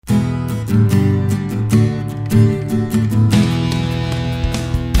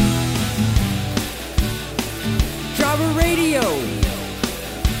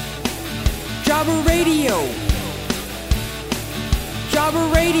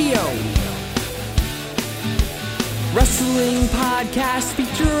Radio. Wrestling podcast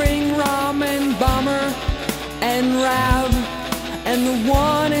featuring Ramen Bomber and Rab and the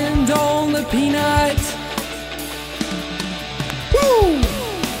one and only Peanut. Woo!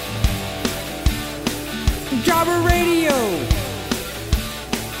 Jobber Radio.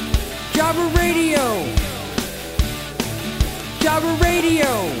 Jobber Radio. Jobber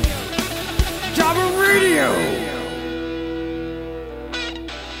Radio. Jobber Radio.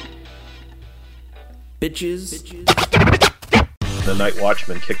 Bitches. The night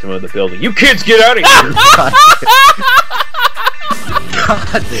watchman kicked him out of the building. You kids get out of here!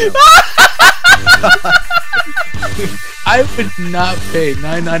 God damn. I would not pay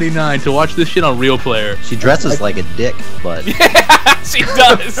 $9.99 to watch this shit on Real Player. She dresses like a dick, but Yeah, she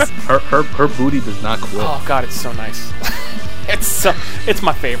does. Her booty does not quit. Oh god, it's so nice. It's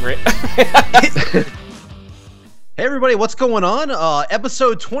my favorite. Hey everybody, what's going on?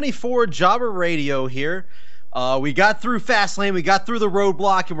 Episode 24 Jobber Radio here. We got through Fastlane, we got through the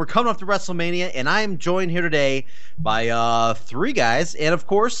roadblock, and we're coming up to WrestleMania, and I am joined here today by three guys, and of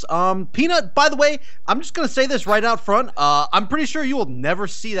course, Peanut. By the way, I'm just gonna say this right out front. I'm pretty sure you will never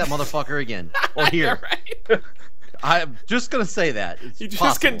see that motherfucker again or hear. Right? I'm just gonna say that. It's He just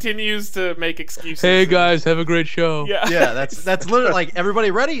possible. continues to make excuses. Hey guys, have a great show. Yeah. Yeah, that's literally like, everybody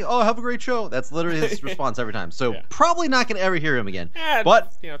ready? Oh, have a great show. That's literally his response every time. So Yeah. probably not gonna ever hear him again. Yeah,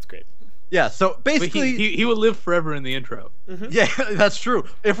 But it's great. yeah, so But basically, he will live forever in the intro. yeah, that's true.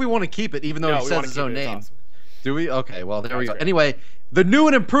 If we want to keep it, even though No, he we says wanna his keep own it. It's name. awesome. Do we? Okay, well, there we go. That's great. Anyway, the new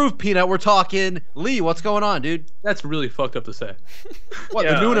and improved Peanut, we're talking. Lee, what's going on, dude? That's really fucked up to say. What,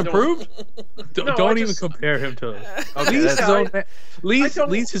 Yeah, the new and I don't- improved? Don't even just- compare him to Okay, Lee's his that's- own man. Lee's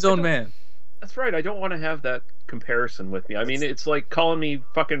don't- his I own don't- man. That's right, I don't want to have that comparison with me. I mean, it's like calling me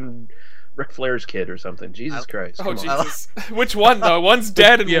fucking Ric Flair's kid or something. Jesus Christ. Oh come on. Jesus! Which one though? One's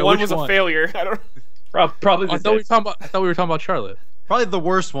dead and Yeah, one which was a one? failure. I don't. Probably I the, thought we were talking about Charlotte. Probably the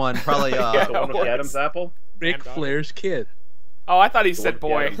worst one. Probably, Yeah. the one with worse. the Adam's apple. Ric Granddaughter. Flair's kid. Oh, I thought he said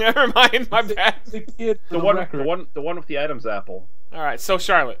boy. one- Never mind. My bad. The kid. The one with the Adam's apple. All right. So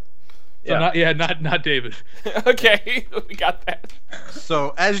Charlotte. So Yeah. not David. Okay, we got that.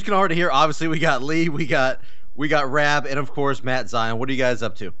 So, as you can already hear, obviously, we got Lee, we got Rab, and of course, Matt Zion. What are you guys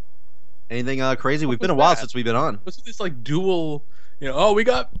up to? Anything crazy? We've been a while that? since we've been on. What's this like dual? Are we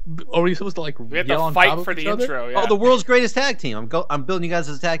supposed to like We had yell to on fight top for of each the other? intro. Yeah. Oh, the world's greatest tag team. I'm building you guys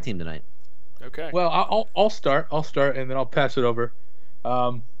as a tag team tonight. Okay. Well, I'll start, and then I'll pass it over.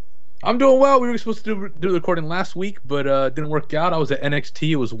 I'm doing well. We were supposed to do the recording last week, but didn't work out. I was at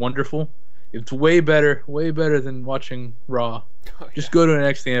NXT. It was wonderful. It's way better than watching Raw. Oh, Just yeah. go to an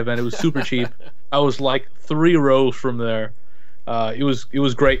NXT event. It was super cheap. I was like 3 rows from there. It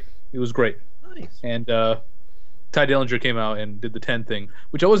was great. It was great. Nice. And Ty Dillinger came out and did the 10 thing,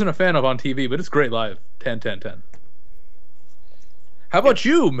 which I wasn't a fan of on TV, but it's great live. 10, 10, 10. How about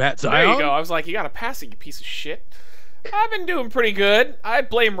you, Matt Zion? There you go. I was like, you got to pass it, you piece of shit. I've been doing pretty good. I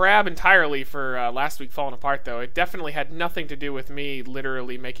blame Rab entirely for last week falling apart, though. It definitely had nothing to do with me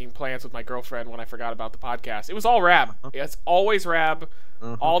literally making plans with my girlfriend when I forgot about the podcast. It was all Rab. It's always Rab,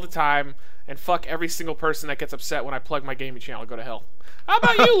 all the time. And fuck every single person that gets upset when I plug my gaming channel. Go to hell. How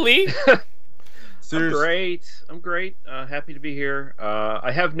about you, Lee? I'm great. Happy to be here.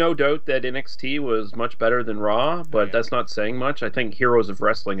 I have no doubt that NXT was much better than Raw, but Yeah. that's not saying much. I think Heroes of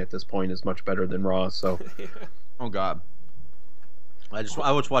Wrestling at this point is much better than Raw. So Oh God. I just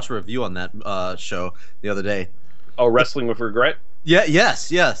watched a review on that show the other day. oh, Wrestling with Regret. Yeah.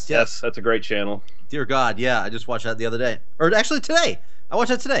 Yes. Yes, that's a great channel. Dear God. Yeah. I just watched that the other day, or actually today. I watched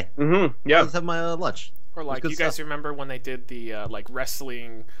that today. Mm-hmm. I Yeah. was having my lunch. Or like, good you guys stuff. remember when they did the like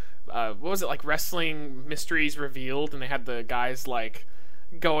wrestling, what was it, like Wrestling Mysteries Revealed, and they had the guys like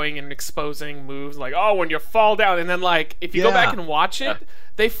going and exposing moves like, oh, when you fall down, and then like if you go back Yeah. and watch it,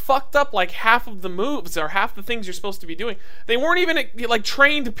 they fucked up like half of the moves or half the things you're supposed to be doing. They weren't even like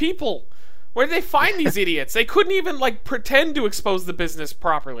trained people. Where did they find these idiots? They couldn't even like pretend to expose the business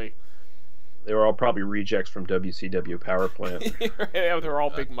properly. They were all probably rejects from WCW Power Plant. Yeah, they're all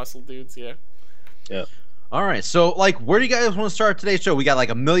big muscle dudes. Yeah. Yeah. All right. So, like, where do you guys want to start today's show? We got like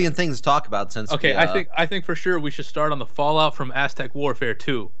a million things to talk about since. Okay, we, I think for sure we should start on the fallout from Aztec Warfare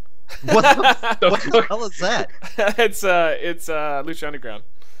 2. What the hell is that? it's Lucha Underground.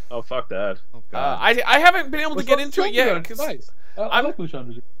 Oh, fuck that. Oh, God. I haven't been able to get into it yet because Nice. I I'm- like Lucha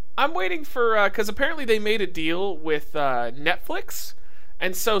Underground. I'm waiting for because apparently they made a deal with Netflix,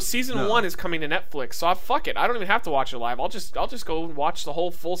 and so season 1 is coming to Netflix. So fuck it, I don't even have to watch it live. I'll just go and watch the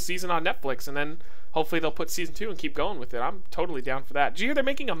whole full season on Netflix, and then hopefully they'll put season 2 and keep going with it. I'm totally down for that. Did you hear they're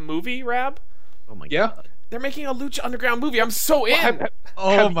making a movie, Rab? Oh my Yeah. God. They're making a Lucha Underground movie. I'm so in.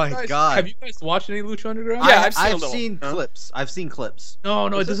 Oh my god! Have you guys watched any Lucha Underground? Yeah, I've seen a little. seen clips. I've seen clips. No,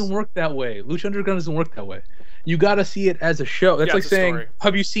 it doesn't work that way. Lucha Underground doesn't work that way. You gotta see it as a show. That's Yeah, like it's a saying, story.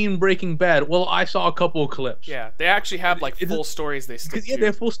 "Have you seen Breaking Bad?" Well, I saw a couple of clips. Yeah, they actually have like It full is- stories they stick Because to. they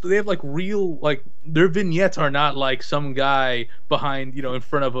have they have like real like their vignettes are not like some guy behind in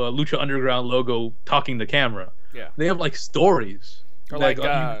front of a Lucha Underground logo talking to camera. Yeah. They have like stories. Or Like,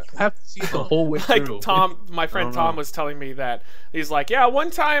 like, you have to see it the whole way Like through. Tom, my friend Tom was telling me that he's like, yeah,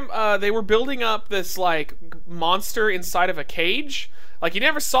 one time they were building up this like monster inside of a cage. Like you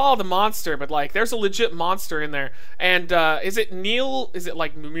never saw the monster, but like there's a legit monster in there. And is it Neil? Is it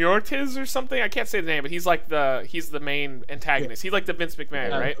like Muertes or something? I can't say the name, but he's the main antagonist. He's like the Vince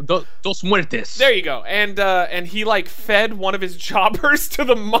McMahon, right? Dos muertes. There you go. And he like fed one of his jobbers to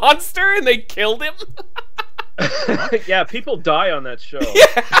the monster, and they killed him. Yeah, people die on that show.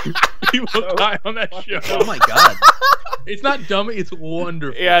 People die on that show. Oh my god! It's not dumb. It's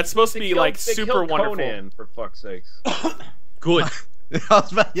wonderful. Yeah, it's supposed to be like They super killed wonderful. Conan, for fuck's sakes. Good. I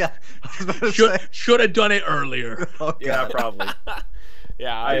was about to say. Should have done it earlier. Oh, Yeah, God. probably.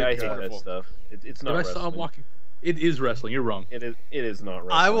 Yeah, I hate it's that wonderful. stuff. It's If not I saw him wrestling. walking, it is wrestling. You're wrong. It is not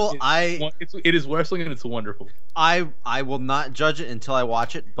wrestling. I will. It is wrestling and it's wonderful. I will not judge it until I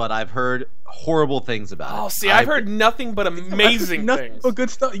watch it, but I've heard horrible things about it. Oh, see, I've heard nothing but amazing Nothing things. but good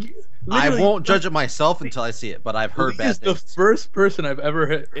stuff. I won't judge it myself until I see it, but I've heard Lee bad is the things. first person I've ever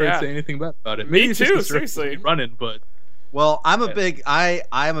heard Yeah. say anything bad about it. Me Maybe it's just too, 'cause they're seriously. running, but Well, I'm a big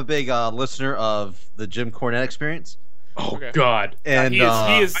listener of the Jim Cornette Experience, oh Okay. god, and he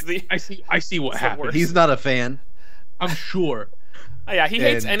is the. I see what the happened. worst. he's not a fan. I'm sure. Yeah, he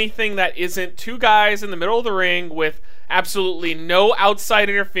hates and- anything that isn't two guys in the middle of the ring with absolutely no outside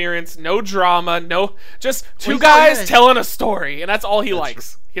interference, no drama, just two he's guys not- telling a story, and that's all he That's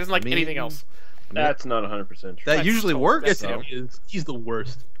likes. He doesn't like I mean, anything else. That's not 100% true. That That's usually totally- works. that's though. He's the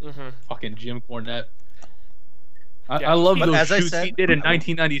worst. Mm-hmm. Fucking Jim Cornette. Yeah, I love but those as I shoots said- he did in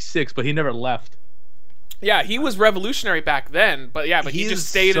 1996, but he never left. Yeah, he was revolutionary back then, but he He just is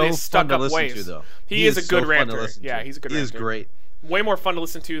stayed so in his fun to stuck-up listen ways. to, though. He is a good so fun to ranter. listen Yeah, to. he's a good He ranter. is great. Way more fun to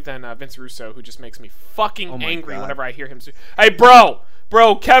listen to than Vince Russo, who just makes me fucking Oh my angry God. whenever I hear him say, "Hey, bro,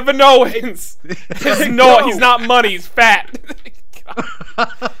 Kevin Owens, he's not money, he's fat."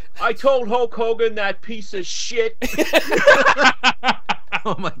 I told Hulk Hogan that piece of shit.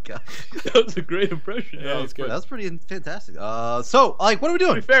 Oh my god, That was a great impression. Yeah, he's good. that's pretty fantastic. So, like, what are we To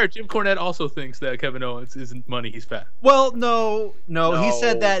be doing? fair, Jim Cornette also thinks that Kevin Owens isn't money, he's fat. Well, no. He No.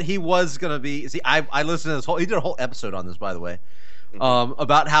 said that he was gonna be. See, I listened to this whole. He did a whole episode on this, by the way,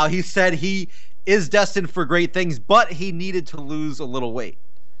 about how he said he is destined for great things, but he needed to lose a little weight.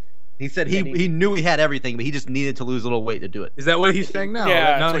 He said he knew he had everything, but he just needed to lose a little weight to do it. Is that what he's saying now? Yeah,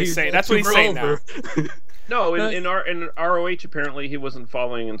 Now that's what he's saying. That's what he's super saying over. No, in ROH apparently he wasn't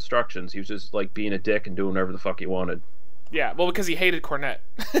following instructions. He was just like being a dick and doing whatever the fuck he wanted. Yeah, well, because he hated Cornette.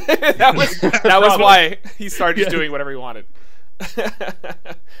 that was why he started just doing whatever he wanted.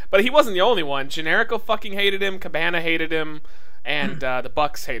 But he wasn't the only one. Generico fucking hated him. Cabana hated him. And the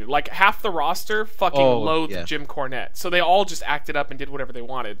Bucks hated. Like, half the roster fucking loathed yeah. Jim Cornette. So they all just acted up and did whatever they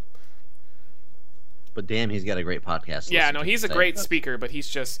wanted. But damn, he's got a great podcast. to Yeah, listen no, to. he's a great speaker, but he's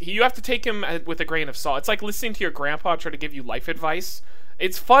just... you have to take him with a grain of salt. It's like listening to your grandpa try to give you life advice.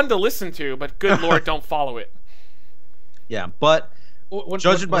 It's fun to listen to, but good lord, don't follow it. Yeah, but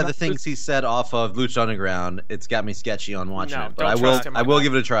judging by When the I things was- he said off of Lucha Underground, it's got me sketchy on watching No, it. But don't I will. trust him I like will that.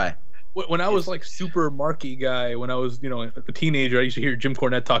 give it a try. When I was like super marky guy, when I was a teenager, I used to hear Jim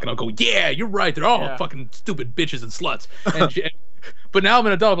Cornette talking. I'll go, yeah, you're right. They're all Yeah. fucking stupid bitches and sluts. But now I'm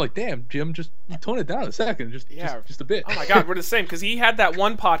an adult. I'm like, damn, Jim, just tone it down a second, just a bit. Oh my god, we're the same, because he had that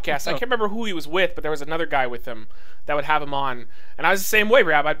one podcast. I can't remember who he was with, but there was another guy with him that would have him on. And I was the same way,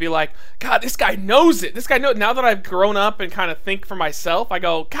 Rab. I'd be like, God, this guy knows it. This guy knows. Now that I've grown up and kind of think for myself, I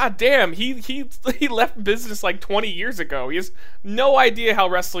go, God damn, he left business like 20 years ago. He has no idea how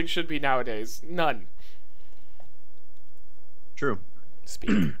wrestling should be nowadays. None. True.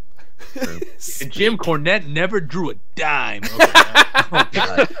 Speak. And Jim Cornette never drew a dime. Oh,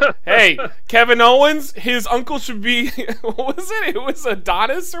 God. Hey, Kevin Owens, his uncle should be, what was it? It was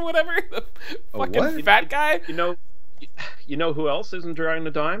Adonis or whatever? The fucking what? fat guy? You know who else isn't drawing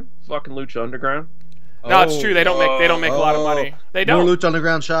a dime? Fucking Lucha Underground. No, it's true. They don't make a lot of money. They don't. More Lucha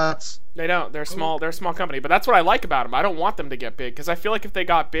Underground shots. They don't. They're small. They're a small company, but that's what I like about them. I don't want them to get big because I feel like if they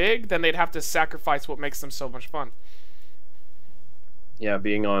got big, then they'd have to sacrifice what makes them so much fun. Yeah,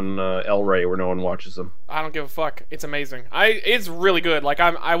 being on El Rey where no one watches them. I don't give a fuck. It's amazing. It's really good. Like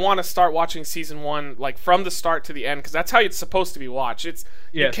I want to start watching season 1 like from the start to the end because that's how it's supposed to be watched.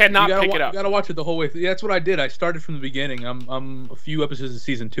 You cannot pick it up. You gotta watch it the whole way through. Yeah, that's what I did. I started from the beginning. I'm a few episodes of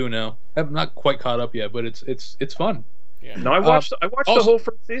season 2 now. I'm not quite caught up yet, but it's fun. Yeah. No, I watched also, the whole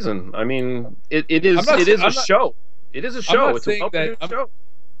first season. I mean, it is a show. It is a show. It's a well-produced show.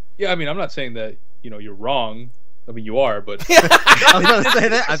 Yeah, I mean, I'm not saying that you're wrong. I mean, you are, but I was going to say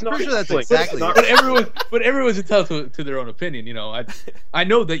that. I'm pretty sure that's exactly. But everyone's entitled to their own opinion. I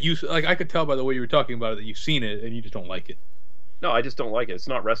know that you like. I could tell by the way you were talking about it that you've seen it and you just don't like it. No, I just don't like it. It's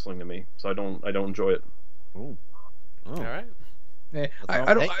not wrestling to me, so I don't enjoy it. Ooh. Oh. All right. Yeah,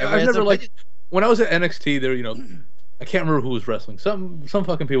 I've never liked. When I was at NXT, there, I can't remember who was wrestling. Some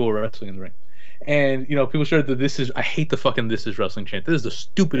fucking people were wrestling in the ring. And people started the I hate the fucking "This is wrestling" chant. This is the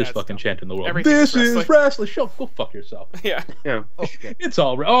stupidest fucking chant in the world. This is wrestling. Go fuck yourself. Yeah. Yeah. Okay. It's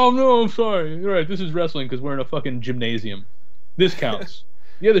all right. Oh no, I'm sorry. You're right. This is wrestling because we're in a fucking gymnasium. This counts.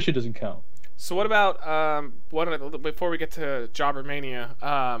 The other shit doesn't count. So what about before we get to Jobber Mania?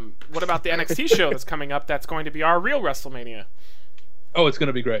 What about the NXT show that's coming up? That's going to be our real WrestleMania. Oh, it's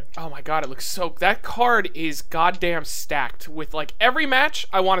gonna be great. Oh my god, it looks so. That card is goddamn stacked with like every match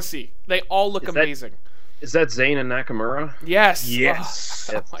I want to see. They all look amazing. Is that Zayn and Nakamura? Yes.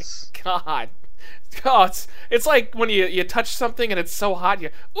 Yes. Oh my god. Oh, it's like when you touch something and it's so hot.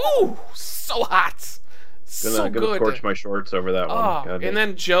 Ooh, so hot. So good. Gonna torch my shorts over that one. And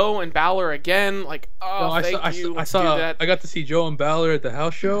then Joe and Balor again. Like, thank you. Let's do that. I got to see Joe and Balor at the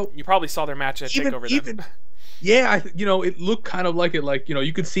house show. You probably saw their match at TakeOver then. Yeah, it looked kind of like it. Like,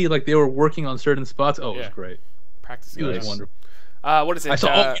 you could see like they were working on certain spots. Oh, it was great. Practicing. It was wonderful. What is it? I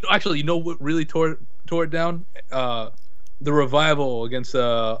saw. Actually, what really tore it down? The Revival against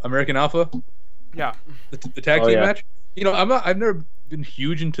American Alpha. Yeah. The tag team match. I've never been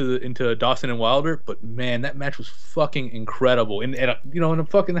huge into Dawson and Wilder, but man, that match was fucking incredible. In a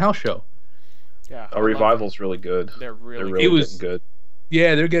fucking house show. Yeah. Revival's really good. They're really getting good.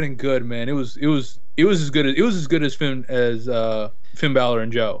 Yeah, they're getting good, man. It was as good as Finn Balor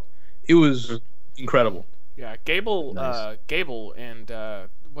and Joe. It was incredible. Yeah, Gable and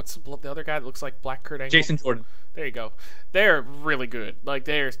what's the other guy that looks like Black Kurt Angle? Jason Jordan. There you go. They're really good. Like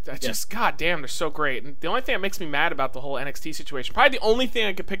they're just goddamn, they're so great. And the only thing that makes me mad about the whole NXT situation, probably the only thing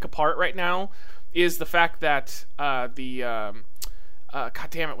I could pick apart right now, is the fact that God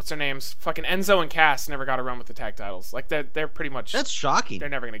damn it, what's their names? Fucking Enzo and Cass never got a run with the tag titles. Like they're pretty much. That's shocking. They're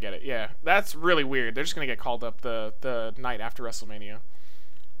never gonna get it. Yeah, that's really weird. They're just gonna get called up the night after WrestleMania.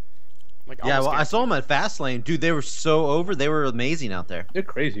 Well, I saw them at Fastlane, dude. They were so over. They were amazing out there. They're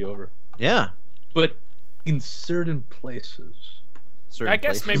crazy over. Yeah, but in certain places. I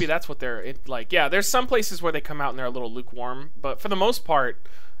guess maybe that's what they're like. Yeah, there's some places where they come out and they're a little lukewarm, but for the most part.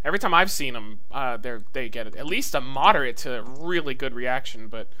 Every time I've seen them, they get at least a moderate to really good reaction.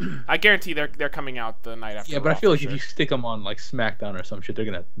 But I guarantee they're coming out the night after. Yeah, but I feel like if you stick them on like SmackDown or some shit, they're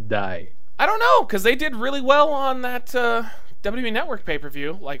gonna die. I don't know, because they did really well on that WWE Network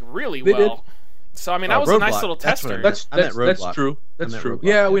pay-per-view, like really well. Did. So I mean, that was a nice little tester. That's true. That's true.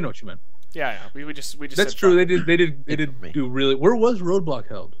 Yeah, we know what you meant. Yeah. We just. That's true. They did do really. Where was Roadblock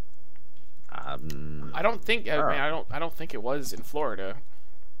held? I don't think. I don't think it was in Florida.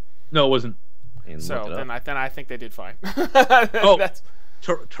 No, it wasn't. So then I think they did fine. That's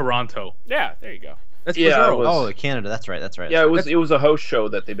Toronto. Yeah, there you go. That's Bizarro. Canada. That's right. Yeah, it was a host show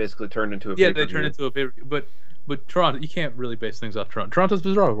that they basically turned into a pay-per-view. Yeah, they turned into a pay-per-view. But Toronto, you can't really base things off Toronto. Toronto's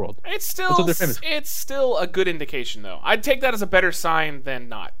Bizarro World. It's still a good indication, though. I'd take that as a better sign than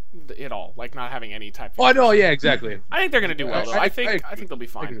not at all, like not having any type. Oh, I know. Yeah, exactly. I think they're gonna do well, though. I think they'll be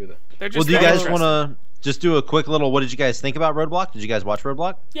fine. I agree with that. They're just do you guys want to just do a quick little? What did you guys think about Roadblock? Did you guys watch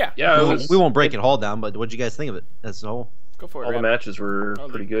Roadblock? Yeah. We won't break it all down, but what did you guys think of it as a whole? Go for it. All the matches were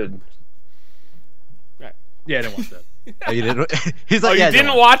pretty good. Yeah, I didn't watch that. Oh, you didn't? He's like, you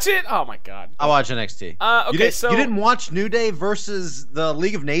didn't watch it? Oh my god. I watched NXT. Okay, you didn't watch New Day versus the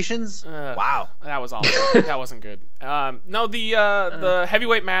League of Nations? Wow, that was awful. That wasn't good. No, the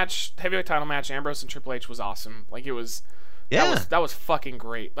heavyweight title match, Ambrose and Triple H was awesome. Like it was. Yeah. That was fucking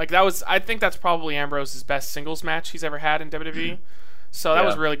great. Like that was. I think that's probably Ambrose's best singles match he's ever had in WWE. So that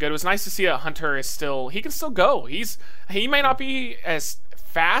was really good. It was nice to see that Hunter he can still go. He may not be as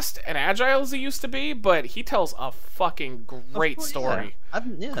fast and agile as he used to be, but he tells a fucking great story.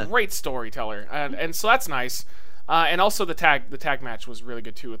 Yeah. Great storyteller, and so that's nice. And also the tag match was really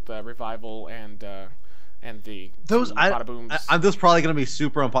good too with the Revival and the Bada Booms. This is probably going to be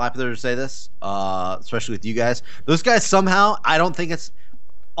super unpopular to say this, especially with you guys. Those guys somehow, I don't think it's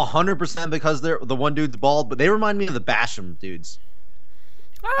 100% because they're the one dude's bald, but they remind me of the Basham dudes.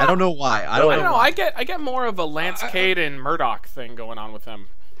 I don't know why. I I don't don't know. why. I get more of a Lance Cade and Murdoch thing going on with them.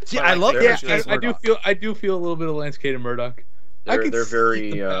 See, But, I like, love they're- that. Yeah, I do feel a little bit of Lance Cade and Murdoch. They're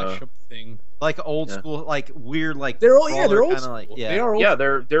very thing. Like old Yeah. school, like weird, like They're all they're brawler old kinda school. like, They are old. yeah,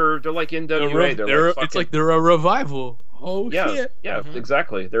 they're like NWA. They're like it's like they're a revival. Oh yeah, shit! yeah, Mhm.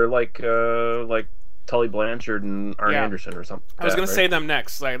 exactly. They're like Tully Blanchard and Arn Yeah. Anderson or something. I was going gonna to say them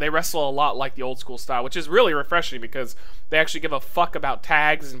next. Like they wrestle a lot like the old school style, which is really refreshing because they actually give a fuck about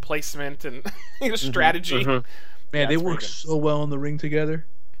tags and placement and strategy. Man, Yeah, they it's work pretty good. so well in the ring together.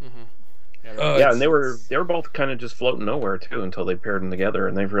 Yeah, Uh, Yeah, and they were both kind of just floating nowhere too until they paired them together,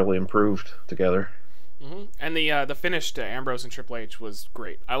 and they've really improved together. And the finish to Ambrose and Triple H was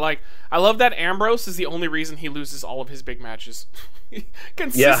great. I love that Ambrose is the only reason he loses all of his big matches.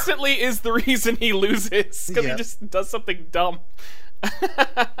 Consistently is the reason he loses because Yeah. he just does something dumb.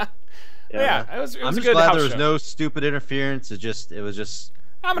 Yeah, it was I'm a just good glad house there was show. no stupid interference. It was just.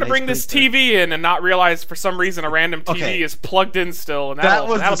 I'm gonna nice bring this quick TV in and not realize for some reason a random TV Okay. is plugged in still, and That that'll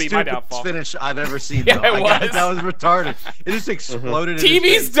was be the my stupidest downfall. finish I've ever seen. Yeah, though. it I guess was. that was retarded. It just exploded. in his TVs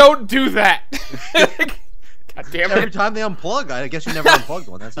face. don't do that. God damn Every it! time they unplug, I guess you never unplugged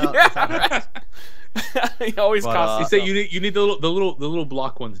one. That's how. That's how it happens. He always But, costs. You himself. say you need the little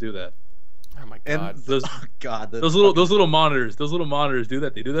block ones do that. Oh my And god! Those oh god, those little monitors do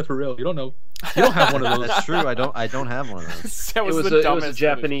that. They do that for real. You don't know. You don't have one of those. That's true. I don't have one of those. That was, the It was dumbest a finish.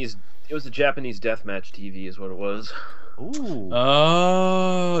 Japanese. It was a Japanese deathmatch TV, is what it was. Ooh.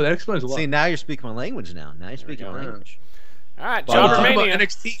 Oh, that explains a lot. See, now you're speaking my language. Now you're speaking my go. language. All right, Well, Talk about Jobbermania.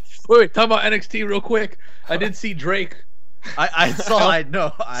 NXT. Wait, talk about NXT real quick. I did see Drake I saw. I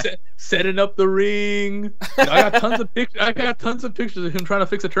know. setting up the ring. I got tons of pictures. I got tons of pictures of him trying to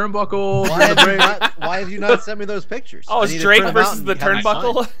fix a turnbuckle. Why have you not sent me those pictures? Oh, I it's need to Drake print them out versus and the have them signed.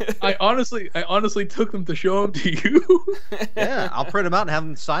 turnbuckle. I honestly took them to show them to you. Yeah, I'll print them out and have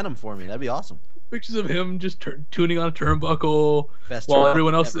them sign them for me. That'd be awesome. Pictures of him just tuning on a turnbuckle Best while turnbuckle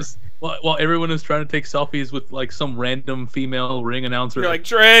everyone else ever. is while everyone is trying to take selfies with like some random female ring announcer. You're like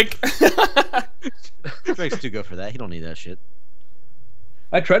Drake. Drake's too good for that. He don't need that shit.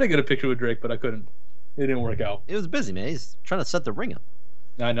 I tried to get a picture with Drake, but I couldn't. It didn't work out. He was busy, man. He's trying to set the ring up.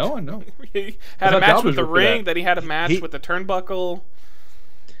 I know. He had a thought match Jobbers with the were for ring. that. Then he had a match He- with the turnbuckle.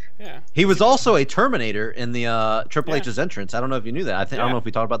 Yeah. He was also a Terminator in the Triple Yeah. H's entrance. I don't know if you knew that. I Yeah. don't know if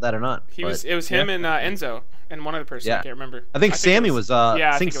we talked about that or not. He but was. It was him and Enzo and one other person. Yeah. I can't remember. I think Sammy it was.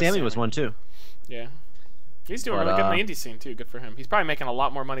 yeah, I think it was Sammy was one too. Yeah. He's doing But, really good in the indie scene too. Good for him. He's probably making a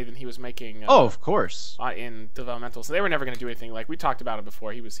lot more money than he was making. Oh, of course. In developmental, so they were never going to do anything. Like we talked about it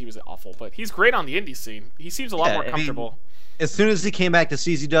before. He was awful, but he's great on the indie scene. He seems a lot Yeah, more I mean, comfortable. As soon as he came back to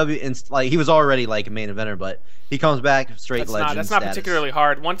CZW, and like he was already like a main eventer, but he comes back straight legend. That's not status. particularly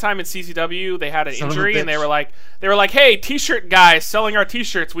hard. One time in CCW, they had an Son of a injury, and they bitch. were like, "Hey, T-shirt guys, selling our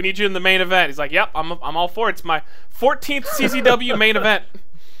T-shirts. We need you in the main event." He's like, "Yep, I'm all for it. It's my 14th CCW main event."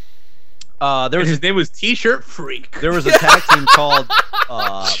 There was His a, name was T-shirt Freak. there was a tag team called.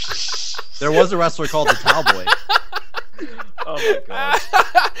 There was a wrestler called the Cowboy. Oh my god!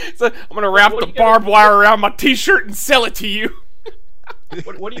 So I'm gonna wrap What the are you gonna barbed do? wire around my T-shirt and sell it to you.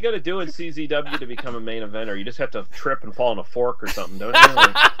 What do you got to do in CZW to become a main eventer? You just have to trip and fall on a fork or something, don't you?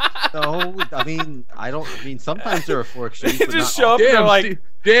 Or- No, I mean, sometimes there are fork shapes. They but just not show up and they're like,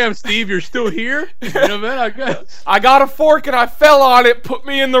 Damn, Steve, you're still here? Main event, I guess. "I got a fork and I fell on it. Put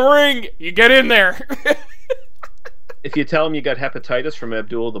me in the ring. You get in there." If you tell them you got hepatitis from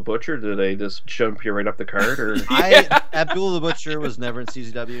Abdul the Butcher, do they just shove you right up the card? Or Abdul the Butcher was never in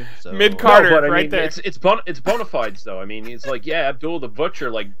CZW. So Mid card. Carter, but I right mean, there. It's bona fides though. I mean, he's like, yeah, Abdul the Butcher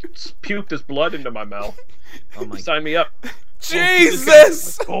like puked his blood into my mouth. Oh my. Sign me up.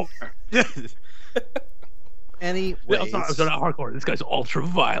 Jesus. Anyways, It's not hardcore. This guy's ultra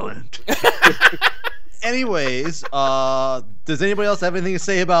violent. anyways, does anybody else have anything to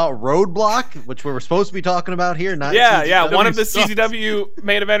say about Roadblock, which we were supposed to be talking about here? Not Yeah, CZW? one of the sucks. CZW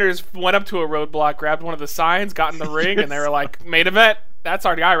main eventers went up to a roadblock, grabbed one of the signs, got in the ring, and they were like, "Main event. That's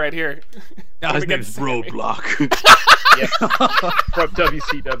our guy right here." Now his Against name is Sammy. Roadblock. Yeah, from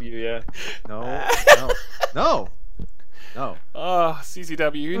WCW. Yeah. No. Oh,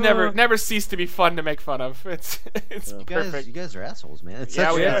 CZW, you never cease to be fun to make fun of. It's perfect. You guys are assholes, man. It's Yeah,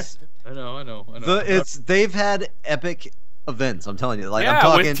 such we a- are. I know. They've had epic events. I'm telling you, like I'm Yeah,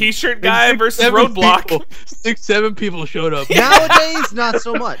 talking with T-shirt guy versus Roadblock. 6-7 people showed up. nowadays. Not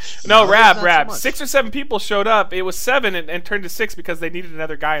so much. No, Nowadays, not Rab. so much. 6 or 7 people showed up. It was 7 and turned to 6 because they needed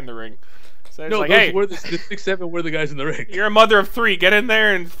another guy in the ring. So it's No, like, those hey, were the 6-7 were the guys in the ring. you're a mother of 3. Get in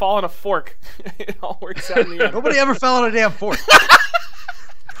there and fall on a fork. It all works out in the end. Nobody ever fell on a damn fork.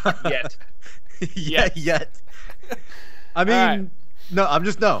 Yet. Yet. I mean, Alright. not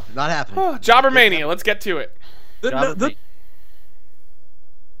happening. Jobbermania, let's get to it. The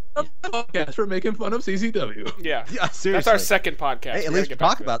podcast for making fun of CZW. Yeah, Yeah, seriously. that's our second podcast. Hey, We gotta get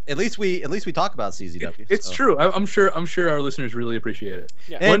back to it. at least we talk about CZW. It's so. true. I'm sure our listeners really appreciate it.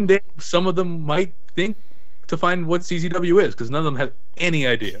 Yeah. One day, some of them might think to find what CZW is because none of them have any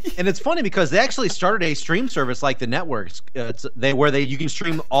idea. And it's funny because they actually started a stream service like the networks. You can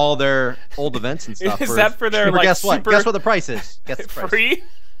stream all their old events and stuff. Is that for their, like, guess what? super- Guess what the price is? Guess the price. Free?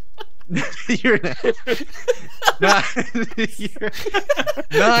 You're not.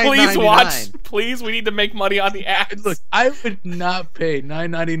 Please watch. Please, we need to make money on the ads. Look, I would not pay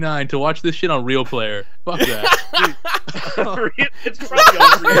 $9.99 to watch this shit on Real Player. Fuck that. It's probably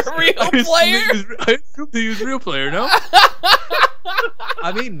on Real Player? I assume they use Real Player, no?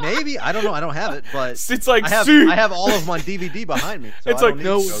 I mean, maybe I don't know. I don't have it, but It's like I have all of my DVD behind me. So it's I like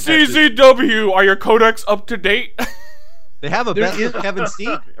don't need to go. CZW. Are your codecs up to date? They have a There best is- of Kevin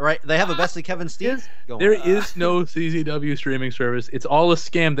Steen, right? They have a best of Kevin Steen. going There on. is no CZW streaming service. It's all a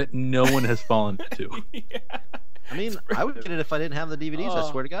scam that no one has fallen into. I mean, I would get it if I didn't have the DVDs. I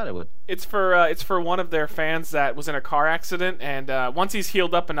swear to God, I would. It's for one of their fans that was in a car accident, and once he's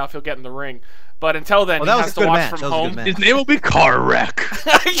healed up enough, he'll get in the ring. But until then, Well, that he was has a to good watch match. from That was a good home. match. His name will be Car Wreck.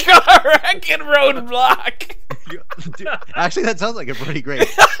 Car wreck and roadblock. Dude, actually, that sounds like a pretty great.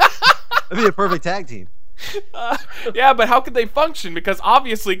 That'd be a perfect tag team. Yeah, but how could they function? Because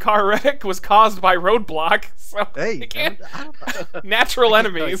obviously, car wreck was caused by roadblock. So Hey, they can't. I don't- Natural I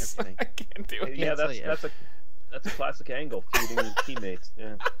can't tell you enemies. everything. I can't do it. Yeah, tell you that's a classic angle, feuding with teammates.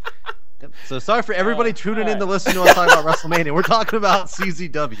 Yeah. Yep. So sorry for everybody tuning in to alright. listen to us talk about WrestleMania. We're talking about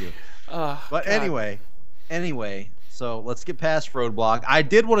CZW. Oh, But God. anyway, so let's get past Roadblock. I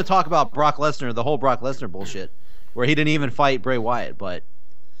did want to talk about Brock Lesnar, the whole Brock Lesnar bullshit, where he didn't even fight Bray Wyatt. But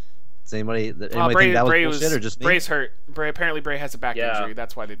does anybody think that was bullshit or just me? Bray's hurt. Apparently, Bray has a back Yeah. injury.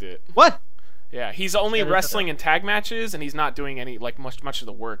 That's why they did it. What? Yeah, he's only Yeah, wrestling in tag matches, and he's not doing any much of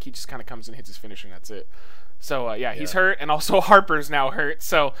the work. He just kind of comes and hits his finisher, and that's it. So yeah, he's hurt, and also Harper's now hurt.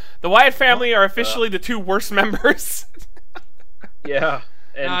 So the Wyatt family are officially the two worst members. Yeah.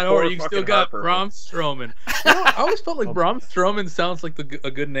 And Not poor or you still fucking got Harper. Braun Strowman. You know, I always felt like Braun Strowman sounds like a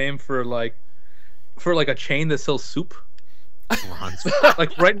good name for a chain that sells soup.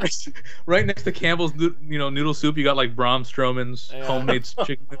 Like right next to Campbell's noodle soup, you got like Braun Strowman's Yeah. homemade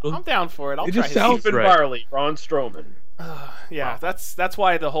chicken noodles. I'm down for it. I'll It try just his. sounds Stephen right. Barley, Braun Strowman. Yeah, that's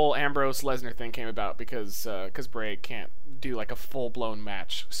why the whole Ambrose Lesnar thing came about because Bray can't do like a full blown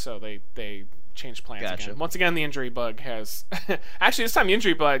match, so they changed plans Gotcha. again. Once again, the injury bug has actually this time the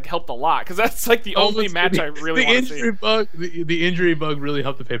injury bug helped a lot because that's like the only match I really want to see. The injury bug really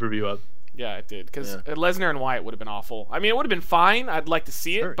helped the pay-per-view out. Yeah, it did because Yeah. Lesnar and Wyatt would have been awful. I mean, it would have been fine. I'd like to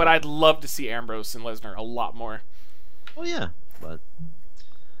see it, Sure, but yeah. I'd love to see Ambrose and Lesnar a lot more. Well, yeah, but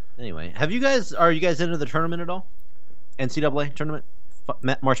anyway, are you guys into the tournament at all? NCAA tournament,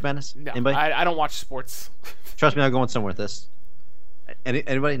 March Madness. No, Anybody? I don't watch sports. Trust me, I'm going somewhere with this.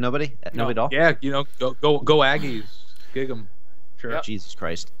 Anybody? Nobody? No. Nobody at all? Yeah, go Aggies, gig 'em. Sure. Yep. Jesus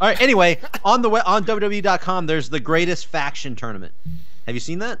Christ! All right. Anyway, on WWE.com, there's the Greatest Faction tournament. Have you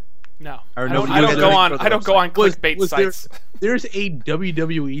seen that? No, Or I don't, nobody I don't looked go at it on. for the I don't go website. on clickbait Was sites. there's a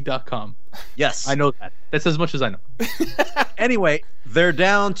WWE.com. Yes. I know that. That's as much as I know. Anyway, they're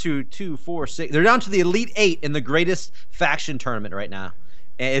down to 2, 4, 6. They're down to the Elite 8 in the Greatest Faction tournament right now.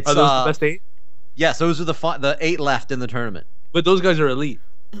 And it's Are those the best 8? Yes, those are the 8 left in the tournament. But those guys are elite.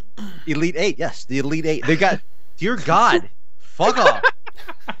 Elite 8, yes, the Elite 8. They got, dear God, fuck off.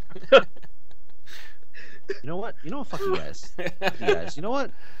 You know what? Fuck you guys. Fuck you guys. You know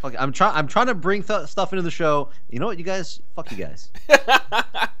what? Fuck, I'm trying to bring stuff into the show. You know what, you guys? Fuck you guys.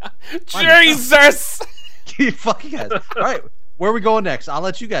 Jesus! Fuck you guys. All right, where are we going next? I'll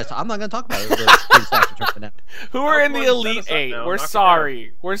let you guys. I'm not going to talk about it. The Greatest Faction tournament now. Who are in the Come on, set Elite us up 8? now. We're Knock it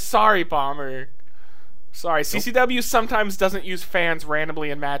sorry. We're sorry, Bomber. Sorry. CCW sometimes doesn't use fans randomly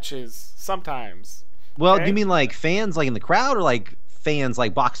in matches. Sometimes. Well, Okay. do you mean like fans like in the crowd or like fans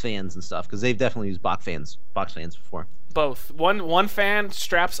like box fans and stuff? Because they've definitely used box fans before. Both. One fan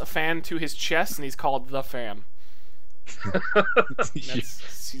straps a fan to his chest, and he's called the fan. That's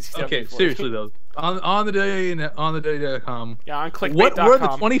CCW Okay, for you. seriously though. On the day.com. Yeah, on clickbait.com. What were the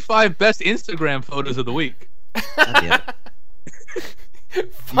 25 best Instagram photos of the week? God damn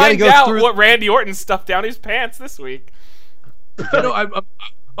it. Find go out through- what Randy Orton stuffed down his pants this week. You know,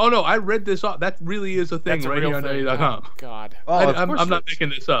 oh no, I read this off. That really is a thing That's a right real here on thing. day.com. Oh, God. Oh, of I'm course not it is.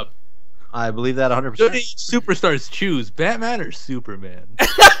 making this up. I believe that 100%. WWE superstars choose Batman or Superman.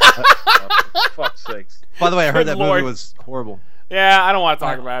 Fuck's sakes. By the way, I heard Good that Lord. movie was horrible. Yeah, I don't want to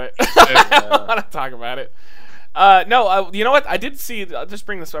talk about it. I don't want to talk about it. No, you know what? I did see. I'll just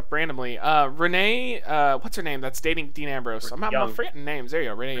bring this up randomly. Renee, what's her name? That's dating Dean Ambrose. I'm forgetting names. There you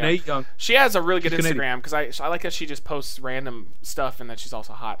go, Renee Young. She has a really good Instagram because I like how she just posts random stuff and that she's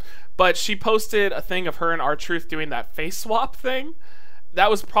also hot. But she posted a thing of her and R-Truth doing that face swap thing. That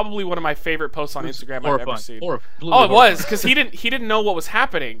was probably one of my favorite posts on Instagram I've ever seen. Oh, it was because he didn't know what was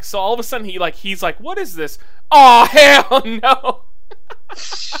happening. So all of a sudden he's like, "What is this? Oh hell no!"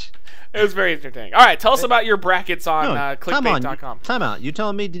 It was very entertaining. All right, tell us about your brackets on clickbait.com. Time out. You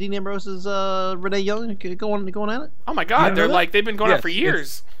telling me Dean Ambrose is Renee Young going at it? Oh my God, they've been going on for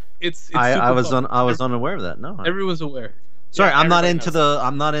years. I was unaware of that. No, everyone's aware. Sorry, I'm not into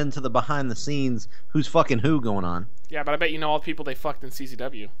the behind the scenes who's fucking who going on. Yeah, but I bet you know all the people they fucked in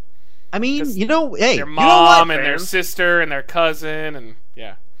CZW. I mean, hey, their mom and their sister and their cousin and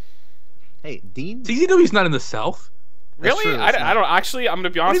yeah. Hey, Dean. CZW's not in the South. Really? True, I don't actually. I'm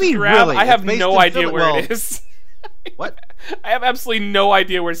gonna be honest with you, Rab. Really? I have no idea where it is. What? I have absolutely no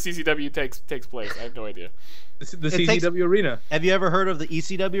idea where CZW takes place. I have no idea. The CZW arena. Have you ever heard of the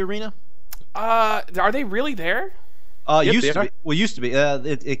ECW arena? Are they really there? Used to be.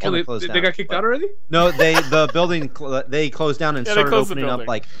 It kind of closed down. They got kicked out already? No, the building they closed down and started opening up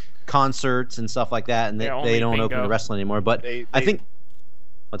like concerts and stuff like that, and they don't open the wrestling anymore. But I think.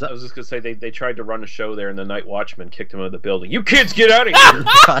 What's up? I was just gonna say they tried to run a show there, and the night watchman kicked him out of the building. You kids, get out of here!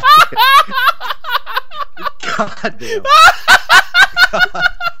 God damn.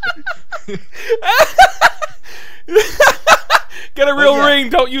 Get a real ring.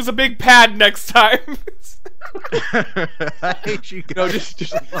 Don't use a big pad next time. I hate you. No, just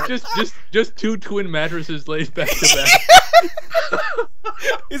two twin mattresses laid back to back.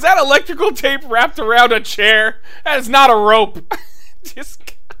 Is that electrical tape wrapped around a chair? That is not a rope.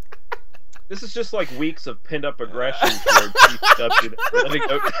 This is just like weeks of pinned up aggression toward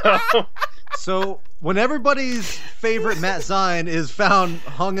TCW. So when everybody's favorite Matt Zion is found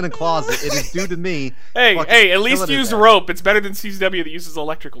hung in a closet, it is due to me. Hey, at least use rope. It's better than CZW that uses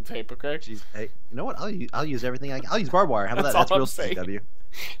electrical tape. Okay. Jeez, hey, you know what? I'll use everything. I'll use barbed wire. How about that? That's real CZW.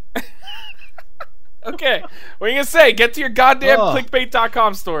 Okay. What are you gonna say? Get to your goddamn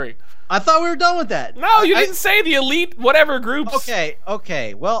clickbait.com story. I thought we were done with that. No, you didn't say the elite whatever groups.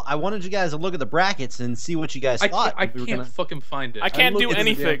 Okay. Well, I wanted you guys to look at the brackets and see what you guys thought. I can't fucking find it. I can't do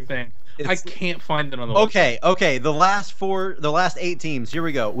anything. I can't find it on the website. Okay. The last 8 teams. Here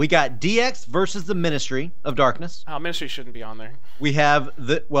we go. We got DX versus the Ministry of Darkness. Oh, Ministry shouldn't be on there. We have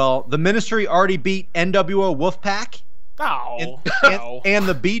the Ministry already beat NWO Wolfpack. And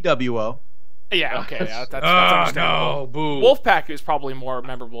the BWO. Yeah, okay, that's understandable. No, boo. Wolfpack is probably more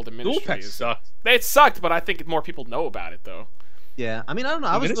memorable than Ministry. Wolfpack sucked. It sucked, but I think more people know about it, though. Yeah, I mean, I don't know.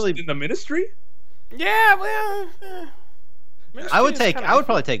 I was really in the Ministry. Yeah, well, I would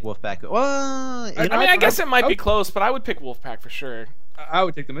probably take Wolfpack. Well, I guess it might be close, but I would pick Wolfpack for sure. I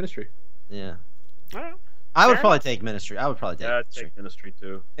would take the Ministry. Yeah. I would probably take Ministry. I would probably take. Yeah, I'd take Ministry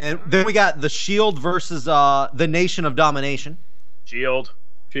too. And then we got the Shield versus the Nation of Domination. Shield.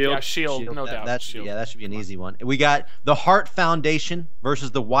 Yeah, Shield, no doubt. Shield. Yeah, that should be an easy one. We got the Hart Foundation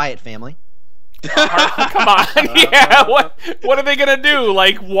versus the Wyatt family. Come on. Yeah, what are they going to do?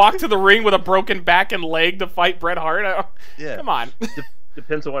 Like, walk to the ring with a broken back and leg to fight Bret Hart? Yeah. Come on.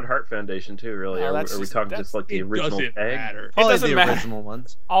 Depends on what Hart Foundation, too, really. Are we talking just like the original tag? Probably the original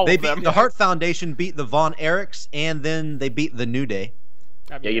ones. All of them. The Hart Foundation beat the Von Erichs, and then they beat the New Day.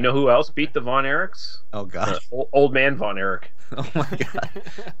 Yeah, you know who else beat the Von Erichs? Oh, God. Old man Von Erich. Oh my God!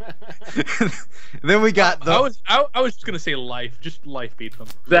 Then we got the. I was just gonna say Life, just Life beat them.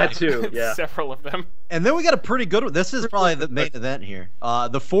 That too, yeah. Several of them. And then we got a pretty good one. This is probably the main event here.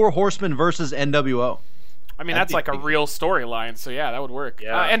 The Four Horsemen versus NWO. I mean, that's like a real storyline, so yeah, that would work.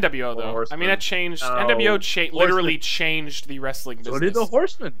 Yeah. NWO though. Horsemen. I mean, that changed. NWO literally changed the wrestling business. So did the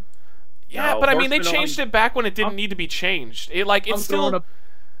Horsemen. Yeah, but I mean, they changed it back when it didn't need to be changed. It's still.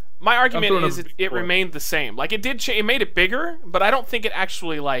 My argument is it remained the same. Like, it did it made it bigger, but I don't think it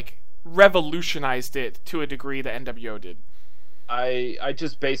actually, like, revolutionized it to a degree that NWO did. I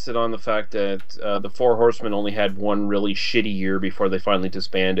just based it on the fact that the Four Horsemen only had one really shitty year before they finally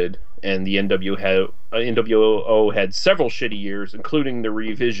disbanded, and the NWO had several shitty years, including the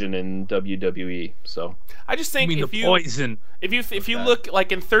revision in WWE. So I just think Poison. If you look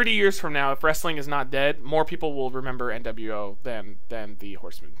like in 30 years from now, if wrestling is not dead, more people will remember NWO than the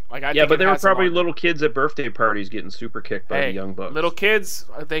Horsemen. Like but there were probably little kids at birthday parties getting super kicked by the Young Bucks. Little kids,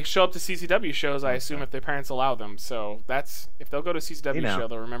 they show up to CCW shows, I assume, if their parents allow them. So that's if they'll go to a CCW show,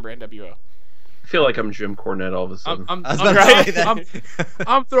 they'll remember NWO. I feel like I'm Jim Cornette all of a sudden. I'm I was about to say I'm,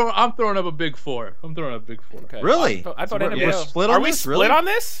 that. I'm throwing up a big 4. I'm throwing up a big 4. Okay. Really? I thought We're NWO. split Are on we this? split Really? on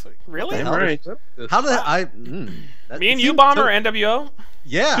this? Really? What the hell? Right. How did I? Me and it you, seems Bomber, so- NWO.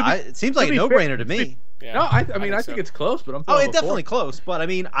 Yeah, it seems like a be fair- no-brainer to me. Yeah, No, I mean I think so. it's close, but I'm Oh, throwing it's up a 4. definitely close, but I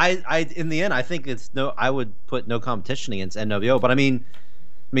mean, I in the end, I think it's no. I would put no competition against NWO, but I mean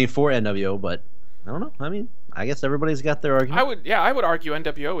for NWO, but I don't know. I mean, I guess everybody's got their argument. I would argue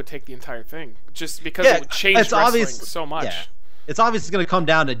NWO would take the entire thing just because Yeah, it would change it's wrestling obvious- so much. yeah. It's obviously going to come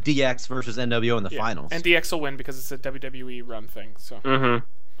down to DX versus NWO in the Yeah. finals. And DX will win because it's a WWE run thing. So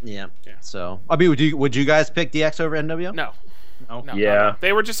Mm-hmm. yeah. Yeah. So I mean, would you guys pick DX over NWO? no, No. no, Yeah. no.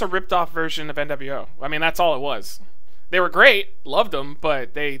 They were just a ripped off version of NWO. I mean, that's all it was. They were great, loved them,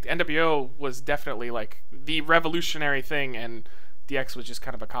 but NWO was definitely like the revolutionary thing, and DX was just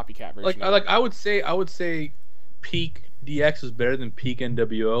kind of a copycat version. of it. I would say peak DX is better than peak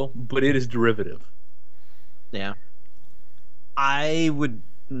NWO, but it is derivative. Yeah. I would.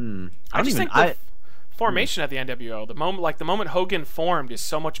 I I don't just even. think the formation of the NWO, the moment Hogan formed, is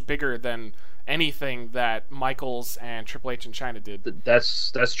so much bigger than anything that Michaels and Triple H and Chyna did.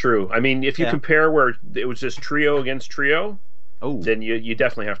 That's true. I mean, if you Yeah. compare where it was just trio against trio, Oh. then you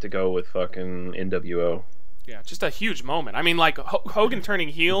definitely have to go with fucking NWO. Yeah, just a huge moment. I mean, like Hogan turning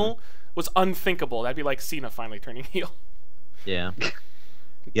heel was unthinkable. That'd be like Cena finally turning heel. Yeah.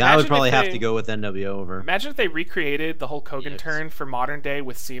 Yeah, I would Imagine probably if have they- to go with NWO over. Imagine if they recreated the Hulk Hogan Yes. turn for modern day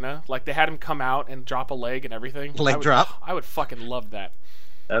with Cena. Like they had him come out and drop a leg and everything. Leg I would, drop. I would fucking love that.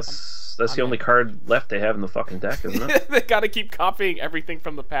 That's I'm the only in. card left they have in the fucking deck, isn't it? They gotta keep copying everything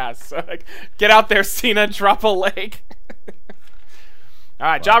from the past. So, like, get out there, Cena, drop a leg. All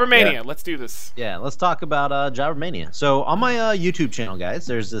right, Jobbermania, yeah. let's do this. Yeah, let's talk about Jobbermania. So on my YouTube channel, guys,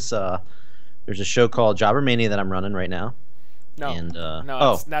 there's this there's a show called Jobbermania that I'm running right now. No, And, no,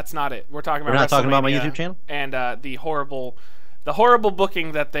 oh. that's not it. We're talking about We're not talking about my WrestleMania YouTube channel? and the horrible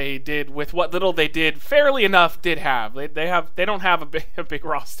booking that they did with what little they did. Fairly enough, did have they don't have a big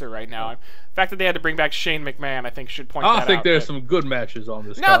roster right now. The fact that they had to bring back Shane McMahon, I think, should point that I out. think there's but- some good matches on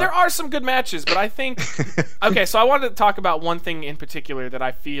this. No, card. there are some good matches, but I think okay. So I wanted to talk about one thing in particular that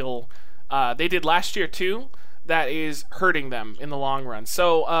I feel they did last year too, that is hurting them in the long run.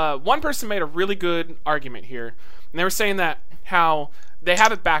 So one person made a really good argument here, and they were saying that how they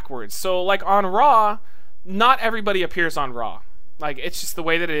have it backwards. So like on Raw, not everybody appears on Raw. Like it's just the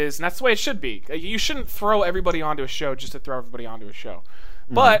way that it is, and that's the way it should be. You shouldn't throw everybody onto a show just to throw everybody onto a show.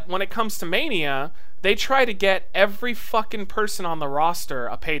 But when it comes to Mania, they try to get every fucking person on the roster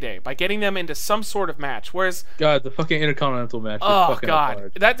a payday by getting them into some sort of match. Whereas, God, the fucking Intercontinental match. is oh fucking god,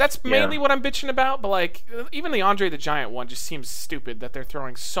 hard. that's mainly what I'm bitching about. But like, even the Andre the Giant one just seems stupid that they're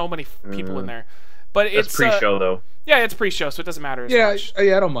throwing so many people in there. But That's it's pre-show though. Yeah, it's pre-show, so it doesn't matter as Yeah, much. I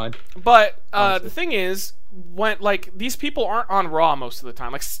don't mind. But Honestly. the thing is, when like these people aren't on Raw most of the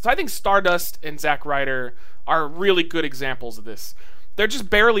time. Like I think Stardust and Zack Ryder are really good examples of this. They're just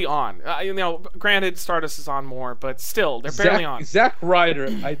barely on. Granted, Stardust is on more, but still, they're barely on. Zack Ryder.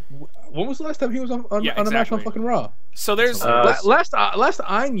 When was the last time he was on a match on exactly. fucking Raw? So there's Last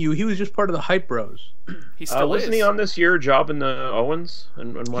I knew, he was just part of the Hype Bros. he still Wasn't is. he on this year jobbing the Owens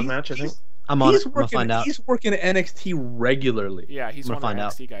in one match? I think. I'm on He's it. I'm gonna working. find out. He's working at NXT regularly. Yeah, he's I'm one gonna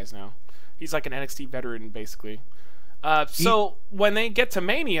of the find NXT guys now. He's like an NXT veteran, basically. So when they get to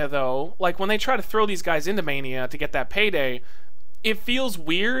Mania, though, like when they try to throw these guys into Mania to get that payday, it feels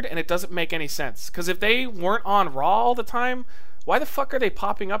weird and it doesn't make any sense. Because if they weren't on Raw all the time, why the fuck are they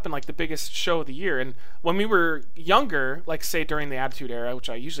popping up in like the biggest show of the year? And when we were younger, like say during the Attitude Era, which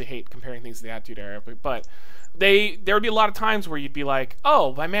I usually hate comparing things to the Attitude Era, but there would be a lot of times where you'd be like,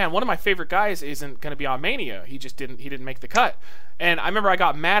 oh my man, one of my favorite guys isn't going to be on Mania. He didn't make the cut. And I remember I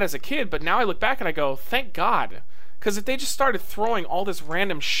got mad as a kid, but now I look back and I go, thank God. Because if they just started throwing all this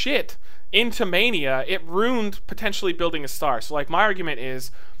random shit into Mania, it ruined potentially building a star. So like my argument is,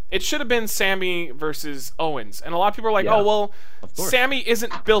 it should have been Sammy versus Owens. And a lot of people are like, Yeah, oh, well, course. Sammy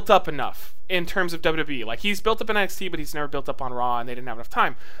isn't built up enough in terms of WWE. Like, he's built up in NXT, but he's never built up on Raw, and they didn't have enough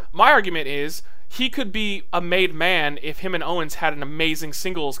time. My argument is, he could be a made man if him and Owens had an amazing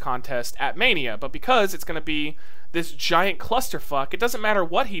singles contest at Mania. But because it's going to be this giant clusterfuck, it doesn't matter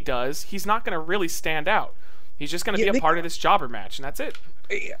what he does, he's not going to really stand out. He's just going to be a part of this jobber match, and that's it.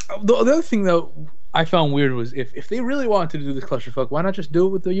 The other thing, though, I found weird was if they really wanted to do this clusterfuck, why not just do it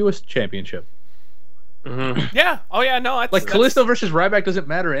with the U.S. Championship? Yeah. Oh yeah. No. Like Kalisto versus Ryback doesn't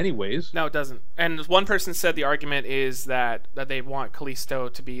matter anyways. No, it doesn't. And one person said the argument is that they want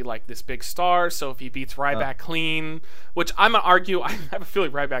Kalisto to be like this big star, so if he beats Ryback clean, which I'm gonna argue, I have a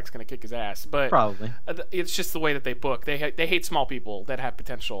feeling Ryback's gonna kick his ass, but Probably. it's just the way that they book. They hate small people that have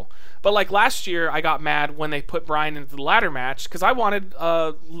potential. But like last year, I got mad when they put Bryan into the ladder match because I wanted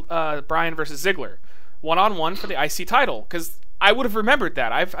Bryan versus Ziggler, 1-on-1 for the IC title, because I would have remembered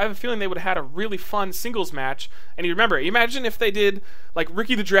that. I have a feeling they would have had a really fun singles match. And you remember, imagine if they did like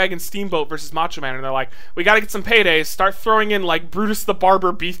Ricky the Dragon Steamboat versus Macho Man, and they're like, we got to get some paydays. Start throwing in like Brutus the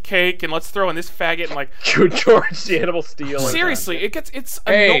Barber Beefcake, and let's throw in this faggot and like George the Animal Steel. Seriously,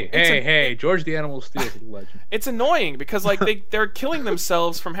 Hey, George the Animal Steel is a legend. It's annoying because like they're killing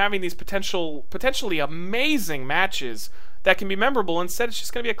themselves from having these potentially amazing matches that can be memorable. Instead, it's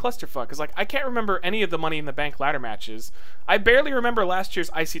just going to be a clusterfuck. Because like I can't remember any of the Money in the Bank ladder matches. I barely remember last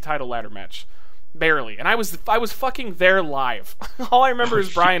year's IC title ladder match, barely. And I was fucking there live. All I remember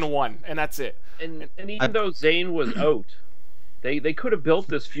is Bryan won, and that's it. And even though Zayn was out, they could have built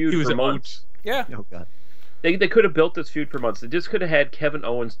this feud for months. Yeah. Oh god. They could have built this feud for months. They just could have had Kevin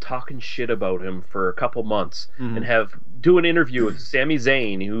Owens talking shit about him for a couple months and do an interview with Sami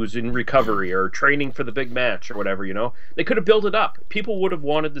Zayn, who's in recovery or training for the big match or whatever, you know? They could have built it up. People would have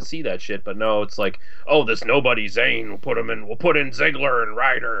wanted to see that shit, but no, it's like, oh, this nobody Zayn, we'll put in Ziggler and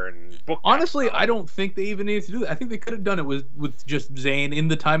Ryder and book. Honestly, I don't think they even needed to do that. I think they could have done it with just Zayn in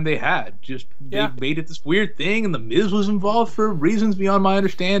the time they had. They made it this weird thing, and the Miz was involved for reasons beyond my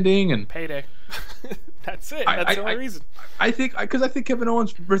understanding, and payday. That's it. That's the only reason. I think Kevin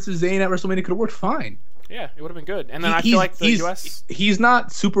Owens versus Zayn at WrestleMania could have worked fine. Yeah, it would have been good. And then I feel like the US... He's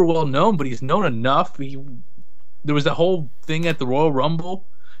not super well known, but he's known enough. There was that whole thing at the Royal Rumble,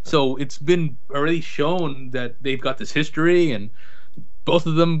 so it's been already shown that they've got this history, and both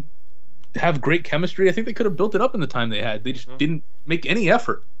of them have great chemistry. I think they could have built it up in the time they had. They just didn't make any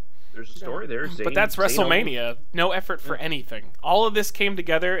effort. There's a story there. But that's WrestleMania. No effort for anything. All of this came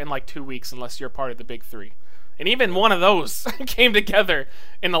together in like 2 weeks, unless you're part of the big three. And even one of those came together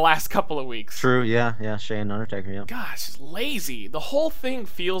in the last couple of weeks. True, yeah, Shane, Undertaker, yeah. Gosh, it's lazy. The whole thing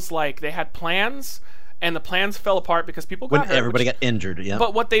feels like they had plans, and the plans fell apart because people got hurt. When everybody got injured, yeah.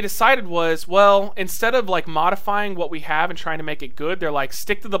 But what they decided was, well, instead of like modifying what we have and trying to make it good, they're like,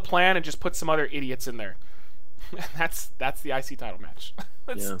 stick to the plan and just put some other idiots in there. That's the IC title match.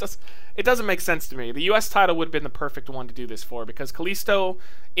 It doesn't make sense to me. The US title would have been the perfect one to do this for, because Kalisto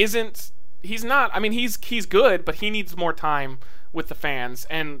isn't... He's not... I mean, he's good, but he needs more time with the fans,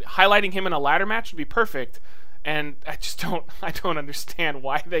 and highlighting him in a ladder match would be perfect, and I don't understand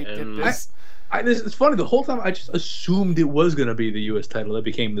why they did this. It's funny, the whole time I just assumed it was going to be the US title that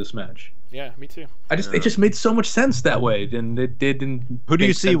became this match. Yeah, me too. It just made so much sense that way, and it didn't. Who do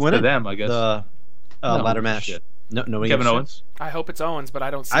you see winning them? I guess the ladder match. Shit. No, Kevin Owens. I hope it's Owens, but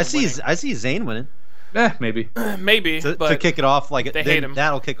I don't see. I see Zayn winning. Maybe. To kick it off, like they hate him.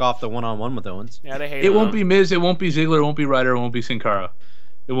 That'll kick off the one-on-one with Owens. Yeah, they hate him. It won't be Miz. It won't be Ziggler. It won't be Ryder. It won't be Sin Cara.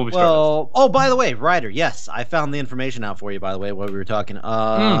 It won't be. Well, by the way, Ryder. Yes, I found the information out for you. By the way, while we were talking,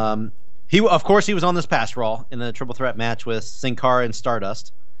 he was on this past Raw in the triple threat match with Sin Cara and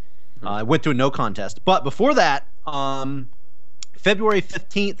Stardust. Went to a no contest, but before that, February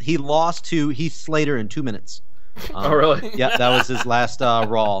 15th, he lost to Heath Slater in 2 minutes. Oh, really? Yeah, that was his last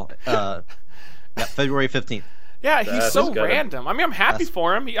Raw. February 15th. Yeah, he's so random. I mean, I'm happy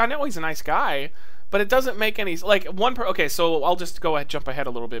for him. I know he's a nice guy, but it doesn't make any... Okay, so I'll just jump ahead a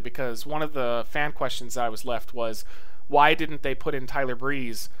little bit, because one of the fan questions that I was left was, why didn't they put in Tyler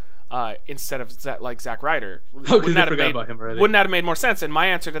Breeze instead of Zack Ryder? Wouldn't that have made more sense? And my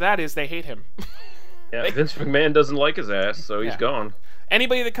answer to that is they hate him. Yeah, Vince McMahon doesn't like his ass, so he's gone.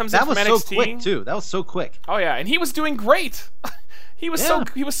 Anybody that comes in from NXT... That was so quick, too. That was so quick. Oh, yeah, and he was doing great. He was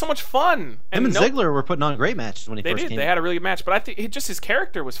so much fun. Him and Ziggler were putting on great matches when he first came. They had a really good match, but I think just his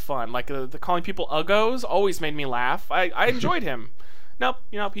character was fun. Like the calling people uggos always made me laugh. I enjoyed him. Nope,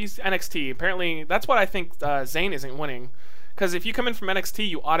 he's NXT. Apparently, that's what I think Zayn isn't winning. Because if you come in from NXT,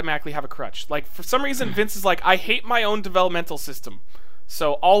 you automatically have a crutch. Like, for some reason, Vince is like, I hate my own developmental system.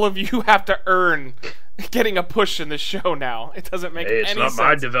 So all of you have to earn getting a push in the show now. It doesn't make any sense. It's not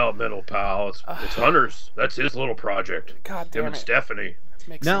my developmental, pal. It's Hunter's. That's his little project. God damn it. Him and Stephanie. That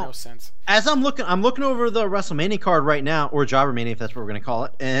makes no sense. As I'm looking over the WrestleMania card right now, or Jobbermania, if that's what we're going to call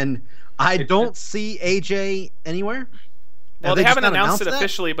it, and I don't see AJ anywhere. Well, they haven't announced it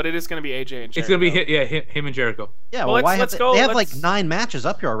officially, but it is going to be AJ and Jericho. It's going to be him and Jericho. Yeah, well, let's go. They have like 9 matches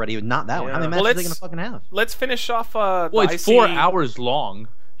up here already, not that one. How many matches are they going to fucking have? Let's finish off it's 4 hours long.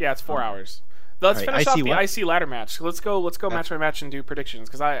 Yeah, it's 4 hours. Let's All right, finish off IC the what? IC ladder match. Let's go match by match and do predictions.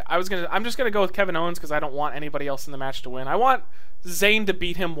 Because I'm just gonna go with Kevin Owens because I don't want anybody else in the match to win. I want Zayn to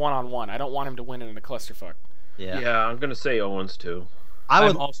beat him 1-on-1. I don't want him to win it in a clusterfuck. Yeah, I'm gonna say Owens too.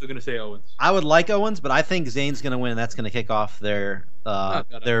 I'm also going to say Owens. I would like Owens, but I think Zayn's going to win. And that's going to kick off their God,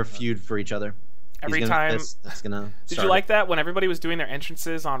 feud for each other. Every He's gonna- time. that's gonna. Did start you it. like that when everybody was doing their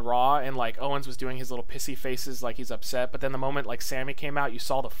entrances on Raw and like Owens was doing his little pissy faces like he's upset, but then the moment like Sammy came out, you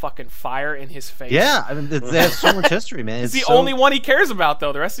saw the fucking fire in his face. Yeah, I mean, they have so much history, man. He's It's the so- only one he cares about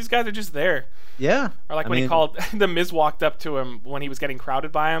though. The rest of these guys are just there. Yeah. Or like I when he mean- called the Miz walked up to him when he was getting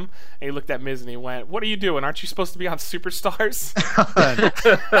crowded by him, and he looked at Miz and he went, "What are you doing? Aren't you supposed to be on Superstars?"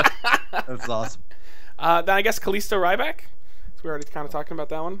 That's awesome. Then I guess Kalisto Ryback. So we're already kind of talking about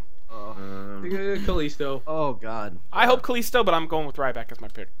that one. Kalisto. Oh God. I hope Kalisto, but I'm going with Ryback as my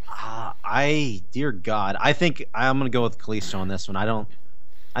pick. Dear God, I think I'm gonna go with Kalisto on this one.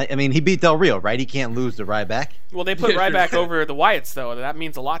 I mean, he beat Del Rio, right? He can't lose to Ryback. Well, they put Yeah, sure. Ryback over the Wyatts, though. That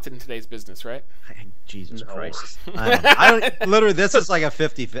means a lot in today's business, right? Jesus No. Christ. I don't. Literally, this is like a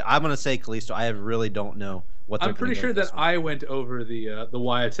 50-50. I'm gonna say Kalisto. I really don't know what. I'm pretty sure that I went over the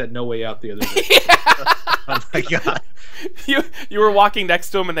Wyatts at No Way Out the other day. Oh my God. You were walking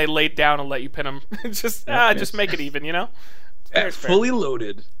next to him and they laid down and let you pin him. just make it even, you know? Fair's fair. Fully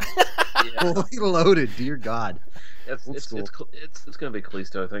loaded. Fully loaded. Dear God. It's school. gonna be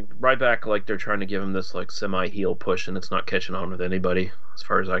Kalisto, I think. Ryback, like they're trying to give him this like semi-heel push, and it's not catching on with anybody, as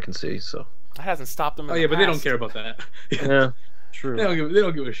far as I can see. So That hasn't stopped them. Oh yeah, but they don't care about that. yeah, True. They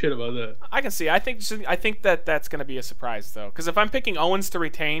don't give a shit about that. I can see. I think that's going to be a surprise though, because if I'm picking Owens to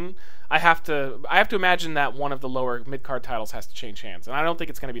retain, I have to imagine that one of the lower mid card titles has to change hands, and I don't think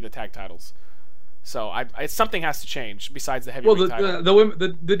it's going to be the tag titles. So something has to change besides the heavyweight Well, title.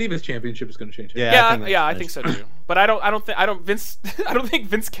 the Divas Championship is going to change. Yeah. I think so too. But I don't think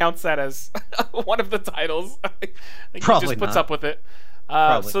Vince counts that as one of the titles. I think he Probably just puts not. up with it.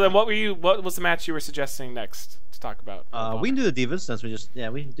 Probably So then, not. what was the match you were suggesting next to talk about? We can do the Divas since we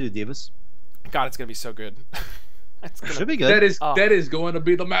can do the Divas. God, it's gonna be so good. Should be good. That is going to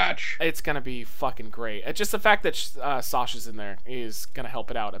be the match. It's gonna be fucking great. It's just the fact that Sasha's in there is gonna help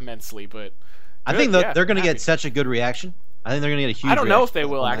it out immensely. But I think yeah, they're going to happy. get such a good reaction. I think they're going to get a huge. I don't know if reaction they for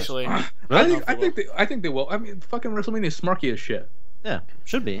will the match. actually. Really? I think they will. I mean, fucking WrestleMania is smarky as shit. Yeah,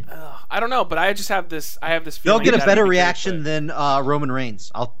 should be. I don't know, but I just have this. I have this. They'll feeling get a that better it'd be good, reaction than Roman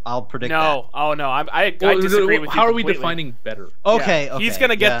Reigns. I'll predict No, oh no, I Well, disagree with you. how are we completely. defining better? that. Okay, Yeah, okay. he's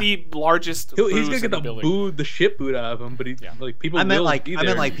gonna get yeah. the largest. He's boos gonna in get the building. the shit boot out of him, but like people. I meant will like be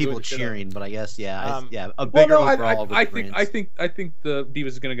there and people enjoy the shit out of him. cheering, but I guess yeah, a Well, bigger no, overall. I with think Reigns. I think the Divas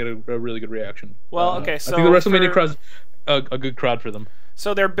is gonna get a really good reaction. Well, okay, so I think the WrestleMania for- crowd's a good crowd for them.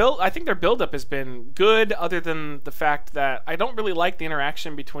 So I think their build-up has been good, other than the fact that I don't really like the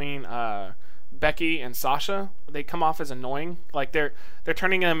interaction between Becky and Sasha. They come off as annoying. Like they're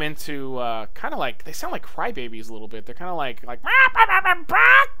turning them into kind of like they sound like crybabies a little bit. They're kind of like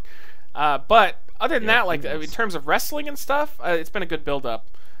but other than that, like in terms of wrestling and stuff, it's been a good build-up.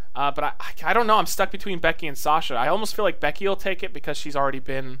 But I don't know. I'm stuck between Becky and Sasha. I almost feel like Becky will take it because she's already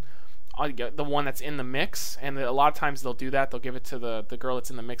been the one that's in the mix, and a lot of times they'll do that. They'll give it to the girl that's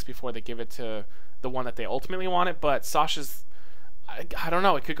in the mix before they give it to the one that they ultimately want it. But Sasha's, I don't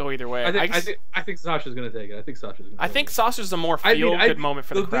know. It could go either way. I think Sasha's gonna take it. I think Sasha's a more feel-good moment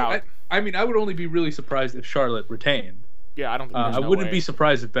for the crowd. I mean, I would only be really surprised if Charlotte retained. Yeah, I don't think there's I no wouldn't way. be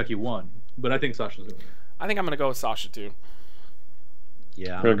surprised if Becky won, but I think Sasha's gonna win. I think I'm gonna go with Sasha too.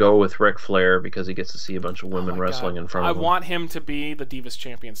 Yeah, I'm gonna go with Ric Flair because he gets to see a bunch of women Oh my wrestling God. in front I of him. want him to be the Divas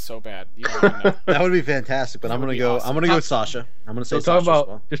champion so bad. You don't even know. that would be fantastic. But I'm would gonna be go. awesome. I'm gonna go with Sasha. I'm gonna say So talking Sasha about as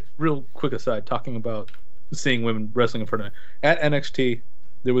well. just real quick aside, talking about seeing women wrestling in front of me. At NXT,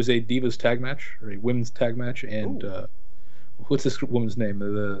 there was a Divas tag match or a women's tag match, and what's this woman's name?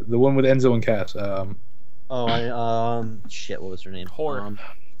 The one with Enzo and Cass. Shit. What was her name? Whore.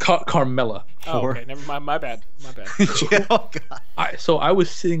 Carmella. Oh, okay, never mind. My bad. Oh God. I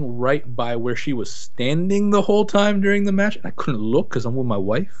was sitting right by where she was standing the whole time during the match, and I couldn't look because I'm with my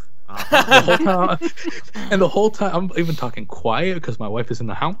wife. The whole time I'm even talking quiet because my wife is in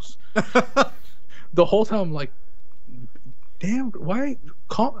the house. The whole time I'm like, "Damn, why?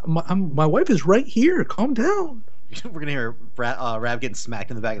 My wife is right here. Calm down." We're gonna hear Rab getting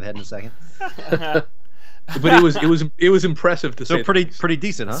smacked in the back of the head in a second. But it was impressive to So say. pretty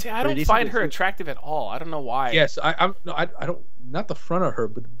decent, huh? See, I Pretty don't decent? find her attractive at all. I don't know why. Yes, I don't, not the front of her,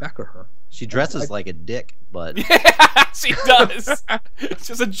 but the back of her. She dresses like a dick, but She does. It's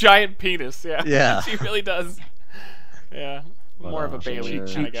just a giant penis. Yeah. Yeah. She really does. Yeah. More of a Bailey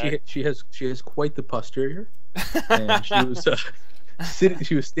kind of guy. She has quite the posterior, and she was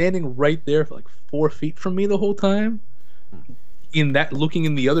She was standing right there for like 4 feet from me the whole time. Looking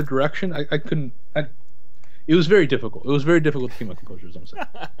in the other direction, I couldn't. It was very difficult. It was very difficult to keep my composure. As I'm saying.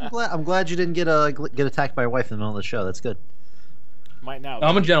 I'm glad you didn't get attacked by your wife in the middle of the show. That's good. Might now.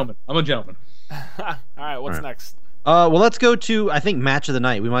 I'm a gentleman. All right, what's next? Well, let's go to, I think, match of the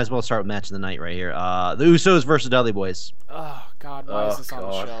night. We might as well start with match of the night right here. The Usos versus Dudley Boys. Oh God, why is this on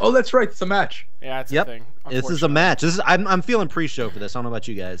the show? Oh, that's right. It's a match. Yeah, it's a Yep. thing. This is a match. I'm feeling pre-show for this. I don't know about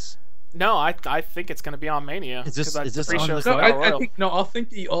you guys. No, I think it's going to be on Mania. Is this pre-show on is the- the No, Battle I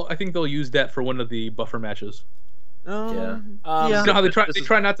Royal. think they'll use that for one of the buffer matches. Yeah. Yeah. You know how they This is-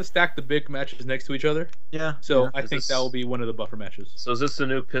 try not to stack the big matches next to each other. Yeah. So Yeah. I think that will be one of the buffer matches. So is this the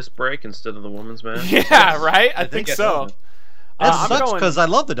new piss break instead of the women's match? Yeah, right. I think think so. It I'm sucks going. because I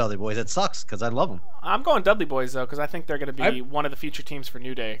love the Dudley Boys. It sucks because I love them. I'm going Dudley Boys though, because I think they're going to be one of the future teams for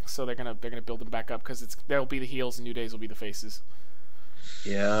New Day. So they're gonna build them back up because they'll be the heels and New Days will be the faces.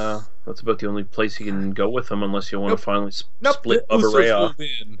 Yeah, that's about the only place you can go with them unless you want to finally split the Bubba Usos Ray will off.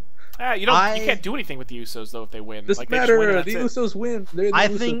 win. You can't do anything with the Usos though if they win. Doesn't Like, they just win matter. and The that's it. Usos win. They're the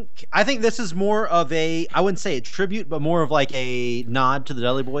Usos. I think this is more of a, I wouldn't say a tribute, but more of like a nod to the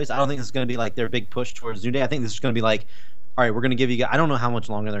Dudley Boys. I don't think this is going to be like their big push towards New Day. I think this is going to be like, all right, we're going to give you guys, I don't know how much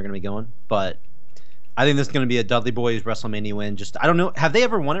longer they're going to be going, but I think this is going to be a Dudley Boys WrestleMania win. Just, I don't know, have they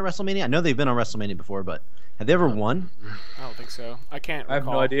ever won at WrestleMania? I know they've been on WrestleMania before, but have they ever won? I don't think so. I can't. I have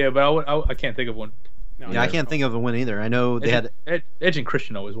no recall. idea, but I can't think of one. No, Yeah, I can't think of a win either. I know they had, Edge and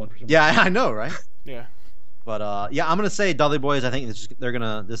Christian always won for some. yeah, I know, right? Yeah. But yeah, I'm gonna say Dudley Boys. I think this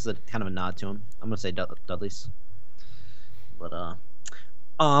is a kind of a nod to them. I'm gonna say Dudleys. But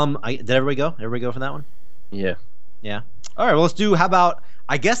did everybody go? Everybody go for that one? Yeah. Yeah. All right. Well, let's do. How about?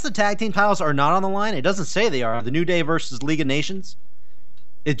 I guess the tag team titles are not on the line. It doesn't say they are. The New Day versus League of Nations.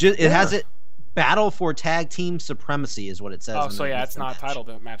 It has it. Battle for tag team supremacy is what it says. Oh, in so the- yeah, in it's the not match. titled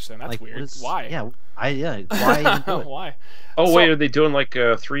a match then. That's Like, weird. what is- Why? Yeah. Why even do it? Why? Oh So- wait, are they doing like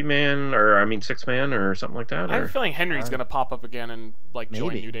a 3-man or 6-man or something like that? I have Or? a feeling Henry's gonna pop up again and like join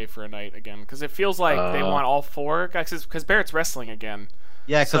Maybe. New Day for a night again because it feels like they want all four guys because Barrett's wrestling again.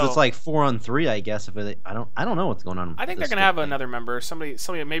 Yeah, because So- it's like 4-on-3, I guess. I don't know what's going on. I think with they're this gonna have thing. another member. Somebody.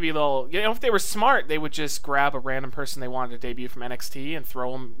 Maybe they'll. If they were smart, they would just grab a random person they wanted to debut from NXT and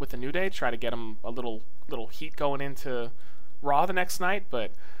throw them with the New Day. Try to get them a little heat going into Raw the next night.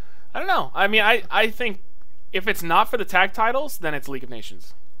 But I don't know. I mean, I think if it's not for the tag titles, then it's League of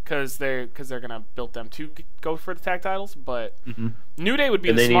Nations because they're gonna build them to go for the tag titles. But New Day would be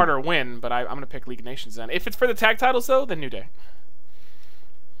And the they smarter win. But I'm gonna pick League of Nations then. If it's for the tag titles though, then New Day.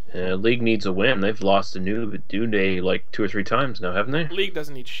 League needs a win. They've lost a New Day like 2 or 3 times now, haven't they? League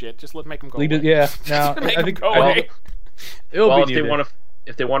doesn't need shit. Just make them go away. Yeah. Now Make I them think go I away. think it'll Well, be if New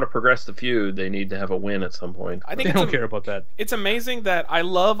Day. they want to progress the feud, they need to have a win at some point. I think They it's don't care about that. It's amazing that I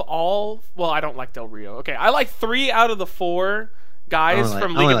love all. Well, I don't like Del Rio. Okay, I like 3 out of the 4 guys I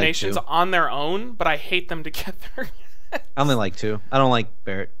from only League of like Nations 2. on their own, but I hate them together. I only like 2. I don't like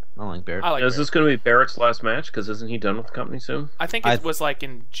Barrett. I like Barrett. I like. Is Barrett. this going to be Barrett's last match? Because isn't he done with the company soon? I think it was like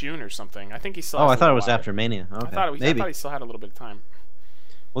in June or something. I think he still. Oh, has I a thought it little was while. after Mania. Okay. I thought Maybe. he still had a little bit of time.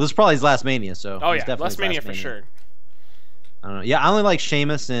 Well, this is probably his last Mania, so. Oh it's yeah, definitely less his Mania for sure. I don't know. Yeah, I only like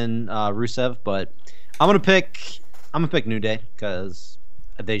Sheamus and Rusev, but I'm gonna pick New Day because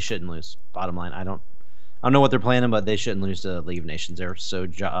they shouldn't lose. Bottom line, I don't know what they're planning, but they shouldn't lose to League of Nations. They're so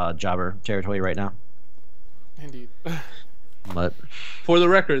jobber territory right now. Indeed. But For the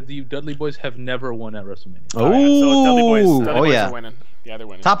record, the Dudley Boys have never won at WrestleMania. So Dudley Boys oh yeah, are winning. Yeah, they're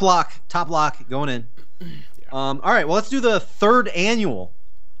winning. top lock going in. All right, well let's do the 3rd annual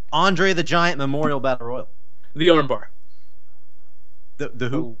Andre the Giant Memorial Battle Royal. The armbar. The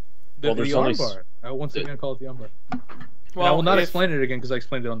who? The Well, there's only armbar. I once again call it the armbar. Well, I will not if- explain it again because I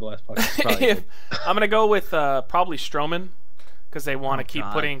explained it on the last podcast. Probably. I'm gonna go with probably Strowman because they want to keep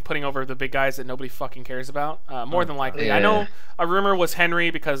God. putting over the big guys that nobody fucking cares about. More than likely, I yeah. know a rumor was Henry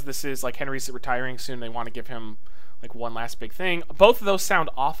because this is like Henry's retiring soon. They want to give him like one last big thing. Both of those sound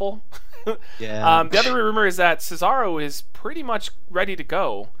awful. Yeah. The other rumor is that Cesaro is pretty much ready to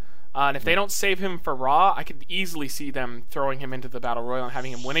go. And if they don't save him for Raw, I could easily see them throwing him into the Battle Royal and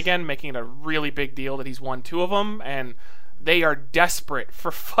having him win again, making it a really big deal that he's won 2 of them. And they are desperate for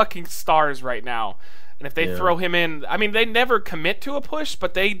fucking stars right now. And if they throw him in, I mean, they never commit to a push,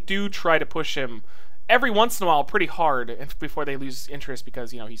 but they do try to push him every once in a while pretty hard before they lose interest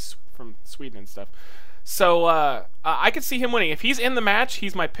because, he's from Sweden and stuff. So I could see him winning. If he's in the match,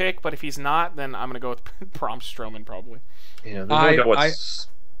 he's my pick. But if he's not, then I'm going to go with Braun Strowman probably. Yeah, they've only got what? I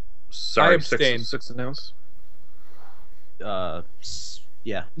Sorry, abstain. six announced.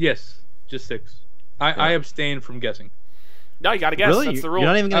 Yeah. Yes, just 6. I abstain from guessing. No, you gotta guess. Really? That's the rule. You're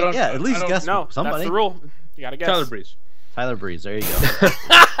not even I gonna. don't- Yeah, at I least don't- guess No, somebody. that's the rule. You gotta guess. Tyler Breeze. Tyler Breeze. There you go.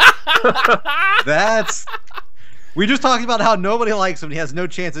 That's. We just talked about how nobody likes him. And he has no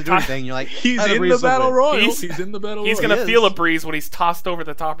chance of doing anything. You're like, He's Tyler in Breeze the will battle win. royal. He's- He's in the battle He's royal. gonna is. feel a breeze when he's tossed over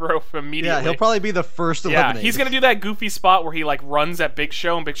the top rope immediately. Yeah, he'll probably be the first Yeah, eliminated. he's gonna do that goofy spot where he like runs at Big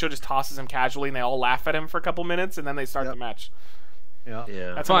Show and Big Show just tosses him casually and they all laugh at him for a couple minutes and then they start Yep. the match. Yeah.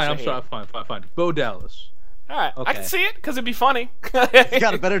 Yeah. That's how much Fine, I I'm hate sorry. it. Fine. Bo Dallas. All right, I Okay. can see it because it'd be funny. He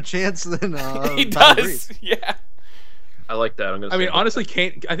got a better chance than he Tyler does. Breeze. Yeah. I like that. I'm gonna. I mean, say honestly,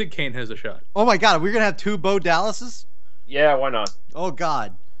 Kane. I think Kane has a shot. Oh my God, we're gonna have two Bo Dallases. yeah, why not? Oh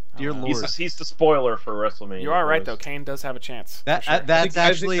God, dear Lord. He's the spoiler for WrestleMania. You are right boys. though. Kane does have a chance. That for sure. that's I think-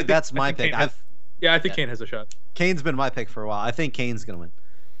 actually I think- that's I my think pick. Kane has- I think Yeah. Kane has a shot. Kane's been my pick for a while. I think Kane's gonna win.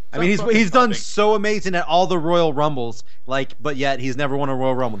 I Stop mean, fucking he's done talking. so amazing at all the Royal Rumbles, like, but yet he's never won a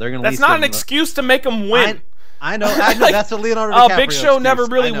Royal Rumble. They're gonna. at That's least not give an him the- excuse to make him win. I know. Like, That's a Leonardo Oh, DiCaprio Big Show never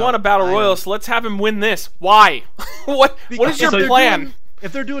excuse. really I know, won a Battle I know. Royal, so let's have him win this. Why? what is Because your if they're plan? doing-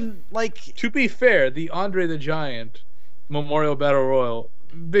 if they're doing like, To be fair, the Andre the Giant Memorial Battle Royal,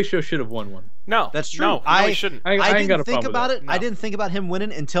 Big Show should have won one. No, That's true. No, he I- shouldn't. I I ain't got didn't a think problem with about that. it. No. I didn't think about him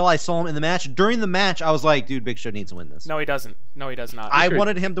winning until I saw him in the match. During the match, I was like, dude, Big Show needs to win this. No, he doesn't. No, he does not. I Sure.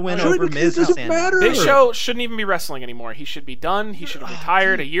 wanted him to win Sure, over because Miz it doesn't Sandman. matter. Big Show shouldn't even be wrestling anymore. He should be done. He should have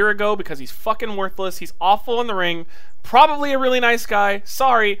retired a year ago because he's fucking worthless. He's awful in the ring. Probably a really nice guy.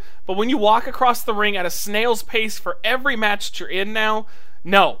 Sorry, but when you walk across the ring at a snail's pace for every match that you're in now,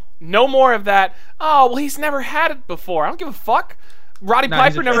 no more of that. Oh, well, he's never had it before. I don't give a fuck. Roddy Nah,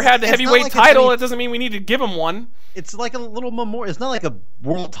 he's Piper a- never had the it's not heavyweight like it's title. any- It doesn't mean we need to give him one. It's like a little memorial. It's not like a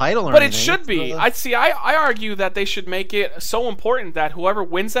world title or But it anything. should It's, be. I argue that they should make it so important that whoever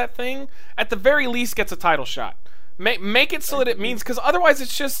wins that thing, at the very least, gets a title shot. Make it so that it means, because otherwise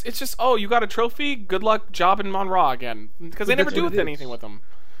it's just oh, you got a trophy, good luck jobbing on Raw again, because they But never that's do what it anything is. with them.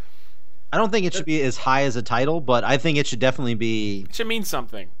 I don't think it should be as high as a title, but I think it should definitely be It should mean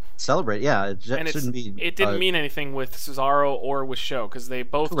something, celebrate. Yeah, it and shouldn't be. it didn't mean anything with Cesaro or with Show, because they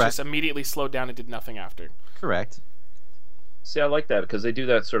both Correct. just immediately slowed down and did nothing after. correct. See, I like that because they do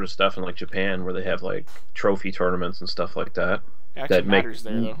that sort of stuff in like Japan, where they have like trophy tournaments and stuff like that. It actually That make matters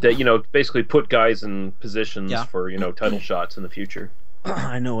there though. that basically put guys in positions Yeah. for title shots in the future.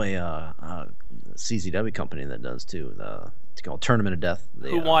 I know a CZW company that does too. It's called Tournament of Death. They,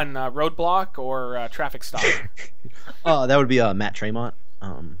 Who won, Roadblock or Traffic Stop? That would be Matt Tremont.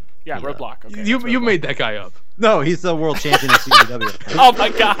 Yeah, Yeah. Roadblock. Okay, You that's you Roadblock. made that guy up. No, he's the world champion of CZW. Oh my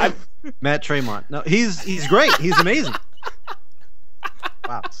god. Matt Tremont. No, he's great. He's amazing.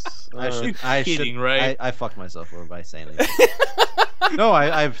 Wow. I kidding, should, right? I fucked myself over by saying that. No,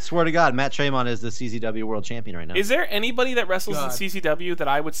 I swear to God, Matt Tremont is the CZW world champion right now. Is there anybody that wrestles God. in CCW that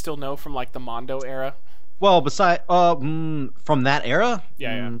I would still know from like the Mondo era? Well, beside from that era.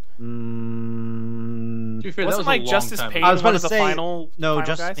 Yeah. To be fair, Wasn't that was like a long Justice time Payne ago. I was about one to of the say final? no. final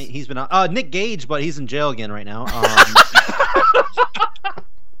Just guys? he's been Nick Gage, but he's in jail again right now.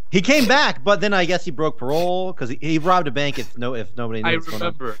 He came back, but then I guess he broke parole because he robbed a bank. If nobody I knows. what's going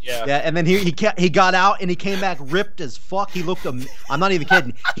on. remember. Yeah. Yeah, and then he got out and he came back ripped as fuck. He looked. I'm not even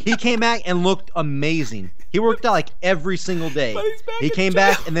kidding. He came back and looked amazing. He worked out like every single day. But he's back He in came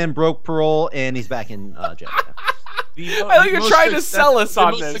jail. back and then broke parole and he's back in jail. I think you're trying to sell us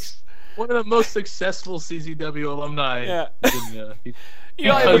on this. One of the most successful CZW alumni. Yeah. He- You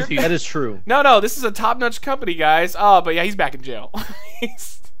know, because you're- he- That is true. No, this is a top-notch company, guys. Oh, but yeah, he's back in jail.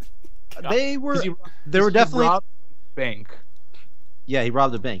 They were. 'cause he- They were he definitely. robbed a bank Yeah, he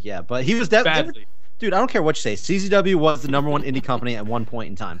robbed a bank. Yeah, but he was definitely. badly. Dude, I don't care what you say. CZW was the #1 indie company at one point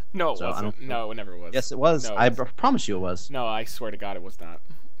in time. No, it So, I wasn't. don't- No, it never was. Yes, it was. No, I it wasn't. promise you it was. No, I swear to God, it was not.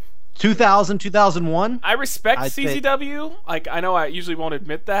 2000, 2001. I respect I'd say- CZW. Like, I know I usually won't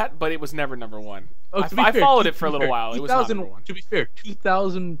admit that, but it was never #1. Oh, to be I fair, followed to it for a be little fair, while. It was not 2000 #1. To be fair,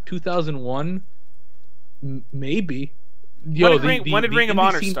 2001, maybe. when did Ring of indie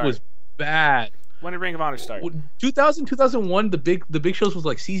Honor scene start? Was bad. When did Ring of Honor start? 2001, the big shows was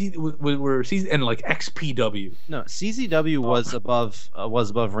like were CZ and like XPW. No, CZW was above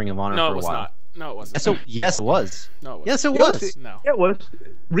Ring of Honor No, for it a was while. not. No, it wasn't. Yes, it was. No, it wasn't. Yes, it Yes, was. No. Yeah, it was.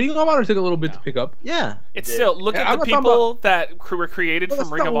 Ring of Honor took a little bit No. to pick up. Yeah. It's still look Yeah, at I'm the not talking people that were created Well, from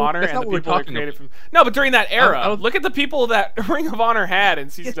that's Ring not of what- Honor that's and not the what we're people that were talking created about. from. No, but during that era, I don't- look at the people that Ring of Honor had in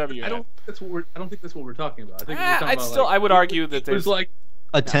Yes, CCW. I don't think that's what we're talking about. I think we're talking I'd about, still. like, I would argue that it there's was like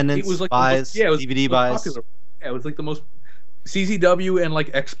Attendance it was like the buys, most, yeah, it was DVD the most buys. popular. Yeah, it was like the most CZW and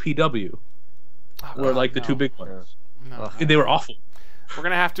like XPW Oh, were God, like the no. two big ones. No. Ugh. They were awful. We're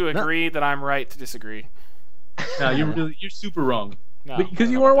gonna have to agree that I'm right to disagree. No, you're super wrong. No, Because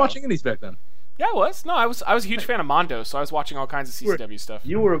I you don't weren't know watching indies back then. Yeah, I was. No, I was a huge fan of Mondo, so I was watching all kinds of CCW stuff.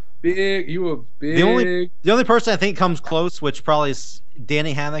 You were big. The only person I think comes close, which probably is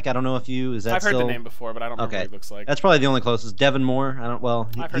Danny Havoc. I don't know if you is that I've heard still... the name before, but I don't remember what he looks like. That's probably the only closest. Devin Moore. I don't. Well,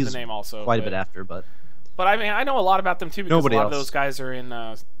 I've heard the name also. Quite a bit after, but I mean, I know a lot about them too because Nobody a lot of else. those guys are in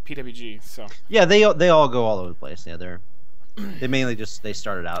PWG. So yeah, they all go all over the place. Yeah, they mainly they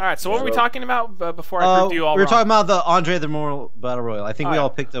started out. all right. So what were we talking about before I proved you all we were wrong? talking about the Andre the Memorial Battle Royal. I think we all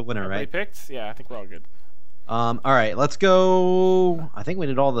picked a winner, Everybody right? picked? Yeah, I think we're all good. All right, let's go. I think we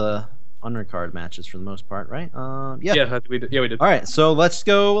did all the undercard matches for the most part, right? Yeah. Yeah, we did. All right, so let's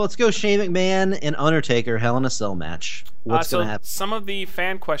go Shane McMahon and Undertaker Hell in a Cell match. What's going to happen? Some of the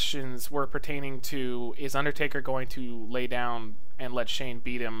fan questions were pertaining to, is Undertaker going to lay down and let Shane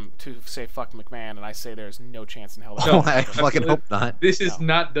beat him to say fuck McMahon? And I say there's no chance in hell that No, will I happen. fucking hope not. This is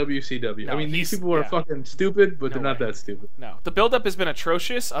not WCW. No, I mean, these he's- people are yeah. fucking stupid, but they're No not way. that stupid. No, the build-up has been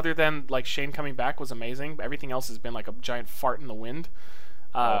atrocious. Other than like Shane coming back was amazing. Everything else has been like a giant fart in the wind.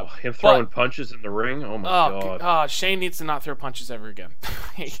 Him throwing punches in the ring. Oh my god. Shane needs to not throw punches ever again.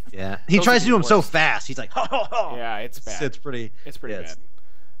 Yeah, he Those tries are to do them the so worst. fast. He's like, Yeah, it's bad. It's pretty. It's pretty yeah,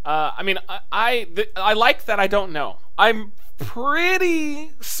 bad. I mean, I like that I don't know. I'm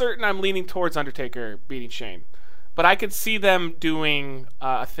pretty certain I'm leaning towards Undertaker beating Shane. But I could see them doing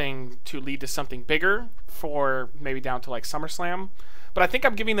a thing to lead to something bigger for maybe down to like SummerSlam. But I think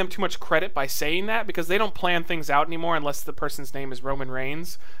I'm giving them too much credit by saying that because they don't plan things out anymore unless the person's name is Roman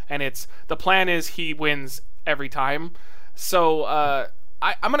Reigns. And the plan is he wins every time. So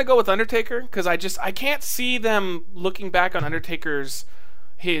I'm going to go with Undertaker because I can't see them looking back on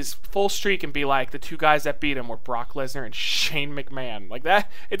his full streak and be like, the two guys that beat him were Brock Lesnar and Shane McMahon. Like that,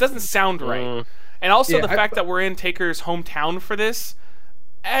 it doesn't sound right. And also the fact that we're in Taker's hometown for this,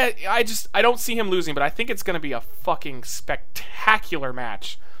 I don't see him losing, but I think it's going to be a fucking spectacular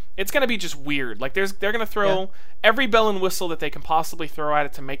match. It's going to be just weird. Like they're going to throw every bell and whistle that they can possibly throw at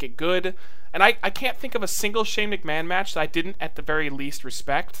it to make it good. And I can't think of a single Shane McMahon match that I didn't at the very least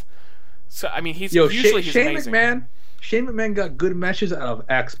respect. So I mean, he's usually Shane amazing. Shane McMahon got good matches out of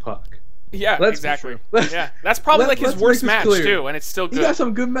X-Pac. Yeah, Let's be exactly. true. Yeah, that's probably like his let's worst make this match clear. too, and it's still good. He got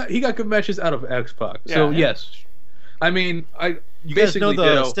some good. He got good matches out of X-Pac. So Yeah. yes, I mean, You guys know the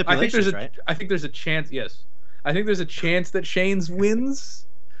ditto. stipulations, right? I think there's a chance. Yes, I think there's a chance that Shane's wins.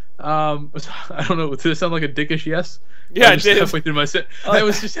 I don't know. Does it sound like a dickish yes? Yeah, I it was did. halfway through my I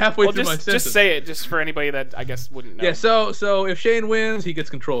was just halfway Well, through my sentence. just say it, just for anybody that I guess wouldn't know. Yeah. So if Shane wins, he gets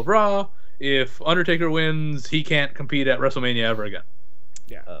control of Raw. If Undertaker wins, he can't compete at WrestleMania ever again.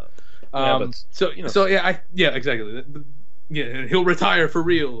 Yeah. Exactly. Yeah, and he'll retire for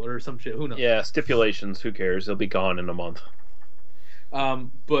real or some shit. Who knows? Yeah, stipulations. Who cares? He'll be gone in a month.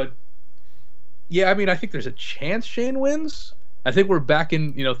 But yeah, I mean, I think there's a chance Shane wins. I think we're back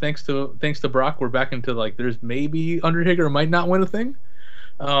in, thanks to Brock, we're back into like there's maybe Undertaker might not win a thing.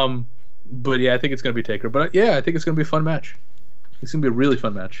 But yeah, I think it's gonna be Taker. But yeah, I think it's gonna be a fun match. It's gonna be a really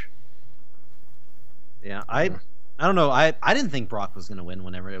fun match. Yeah, I don't know. I didn't think Brock was going to win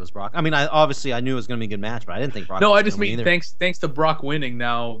whenever it was Brock. I mean, I knew it was going to be a good match, but I didn't think Brock. No, was I just gonna mean win thanks to Brock winning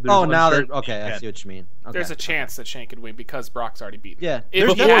now. Oh, now that uncertainty. okay, I Yeah. see what you mean. Okay. There's a chance that Shane could win because Brock's already beaten. Yeah, If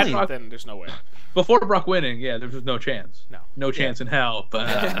there's he definitely- hadn't, then there's no way. Before Brock winning, yeah, there was no chance. No chance in hell.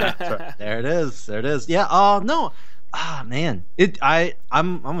 But sorry. There it is. There it is. Yeah. No. Ah, man.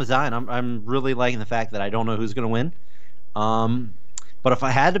 I'm with Zion. I'm really liking the fact that I don't know who's going to win. But if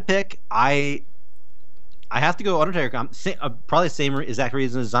I had to pick, I have to go Undertaker. Probably the same exact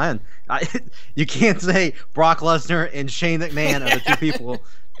reason as Zion. You can't say Brock Lesnar and Shane McMahon are the two people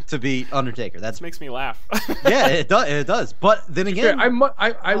to beat Undertaker. This makes me laugh. Yeah, it does. It does. But then again,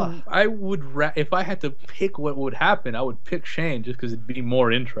 I would if I had to pick what would happen, I would pick Shane just because it'd be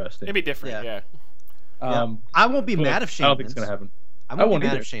more interesting. It'd be different. Yeah. I won't be mad if Shane. I don't think wins. it's gonna happen. I won't won't be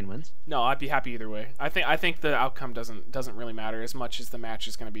mad either. if Shane wins. No, I'd be happy either way. I think the outcome doesn't really matter as much as the match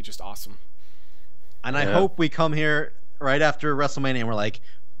is going to be just awesome. And I hope we come here right after WrestleMania and we're like,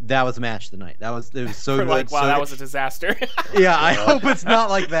 that was the match of the night. It was so We're good. like, wow, so that good. was a disaster. Yeah, I hope it's not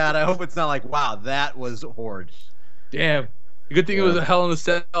like that. I hope it's not like, wow, that was horrid. Damn. The good thing it was a Hell in a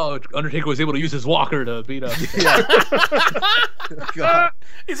Cell. Undertaker was able to use his walker to beat us. God.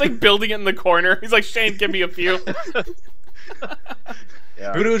 He's like building it in the corner. He's like, Shane, give me a few.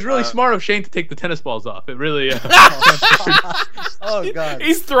 Yeah. But it was really smart of Shane to take the tennis balls off. It really. Oh, God.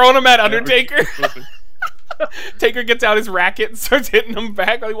 He's throwing them at Undertaker. Taker gets out his racket and starts hitting them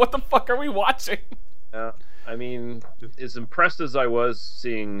back. Like, what the fuck are we watching? I mean, as impressed as I was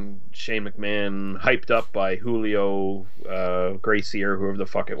seeing Shane McMahon hyped up by Julio Gracie or whoever the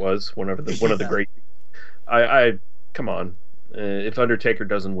fuck it was, one of the great. I come on, If Undertaker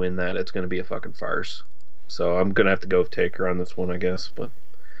doesn't win that, it's going to be a fucking farce. So I'm going to have to go with Taker on this one, I guess. But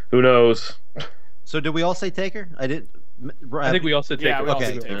who knows? So did we all say Taker? I did. I think we all said Taker. Yeah, we all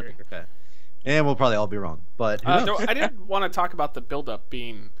Okay. said Taker. Okay. And we'll probably all be wrong. But who knows? I did want to talk about the build-up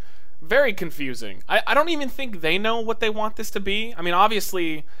being very confusing. I don't even think they know what they want this to be. I mean,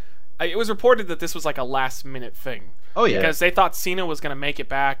 obviously, it was reported that this was like a last-minute thing. Oh yeah. Because they thought Cena was going to make it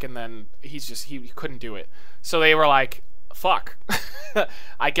back, and then he couldn't do it. So they were like, fuck.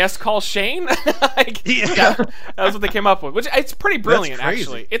 I guess call Shane? That was what they came up with. Which it's pretty brilliant, That's crazy.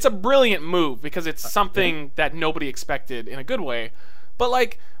 actually. It's a brilliant move because it's something that nobody expected in a good way. But,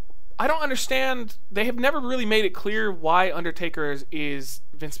 like, I don't understand. They have never really made it clear why Undertaker is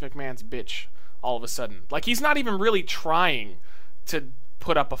Vince McMahon's bitch all of a sudden. Like, he's not even really trying to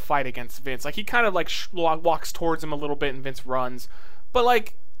put up a fight against Vince. Like, he kind of, like, walks towards him a little bit and Vince runs. But,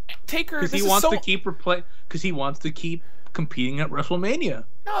 like, Taker... Because he wants to keep competing at WrestleMania.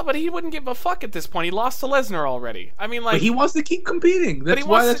 No, but he wouldn't give a fuck at this point. He lost to Lesnar already. I mean, like... But he wants to keep competing. But he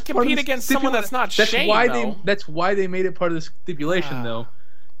wants to compete against someone that's not Shane, though. That's why they made it part of the stipulation, though.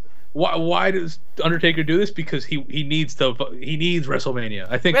 Why does Undertaker do this? Because he needs WrestleMania.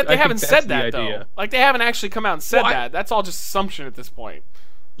 I think they haven't said that, idea. though. Like, they haven't actually come out and said Well, that. That's all just assumption at this point.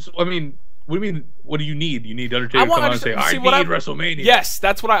 So, I mean, what do you mean? What do you need? You need Undertaker to come out and say, "I need WrestleMania." Yes,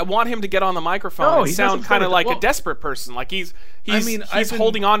 that's what I want him to get on the microphone and sound kind of like a well, desperate person. Like he's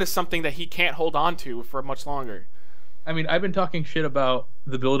holding on to something that he can't hold on to for much longer. I mean, I've been talking shit about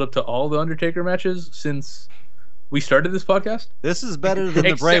the build up to all the Undertaker matches since we started this podcast. This is better than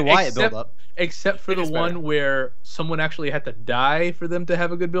the Bray Wyatt build-up. Except for the one where someone actually had to die for them to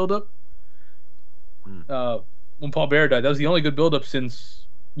have a good build-up. When Paul Bearer died, that was the only good build-up since,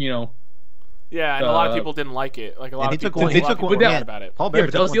 Yeah, and a lot of people didn't like it. Like a lot of people were mad about it. Paul Bearer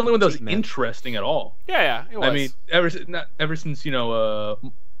but that was the only one that was man. interesting at all. Yeah, it was. I mean, ever since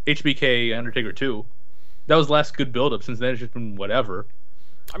HBK Undertaker 2, that was the last good build-up. Since then, it's just been whatever.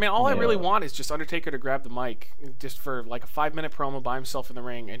 I mean, all I really want is just Undertaker to grab the mic, just for like a 5-minute promo by himself in the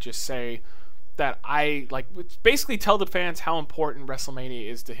ring, and just say that basically tell the fans how important WrestleMania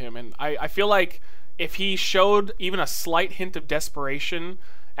is to him. And I feel like if he showed even a slight hint of desperation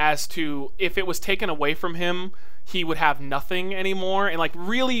as to if it was taken away from him, he would have nothing anymore, and like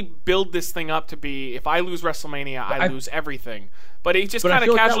really build this thing up to be, if I lose WrestleMania, I lose everything. But he just kind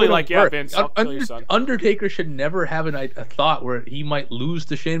of casually Vince, I'll kill your son. Undertaker should never have a thought where he might lose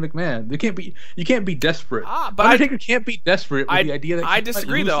to Shane McMahon. You can't be desperate. But Undertaker can't be desperate with the idea that I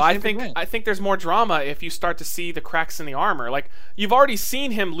disagree, though. I think there's more drama if you start to see the cracks in the armor. Like, you've already seen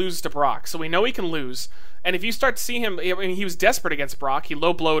him lose to Brock, so we know he can lose. And if you start to see him, I mean, he was desperate against Brock. He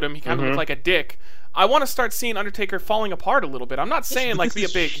low-blowed him. He kind of looked like a dick. I want to start seeing Undertaker falling apart a little bit. I'm not saying like be a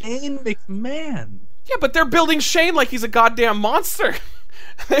big Shane McMahon. Yeah, but they're building Shane like he's a goddamn monster.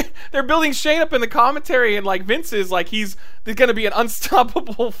 They're building Shane up in the commentary, and like Vince is like he's going to be an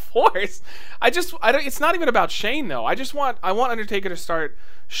unstoppable force. It's not even about Shane though. I want Undertaker to start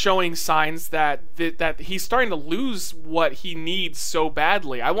showing signs that he's starting to lose what he needs so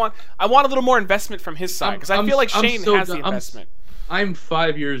badly. I want a little more investment from his side, because I feel like Shane has the investment. I'm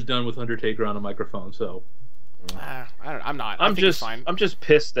 5 years done with Undertaker on a microphone, so I'm not. I'm just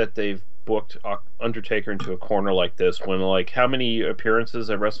pissed that they've booked Undertaker into a corner like this, when like how many appearances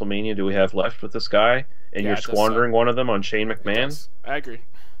at WrestleMania do we have left with this guy, and you're squandering one of them on Shane McMahon? I agree.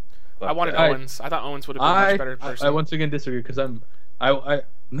 I wanted Owens. I thought Owens would have been a much better person. I once again disagree, because I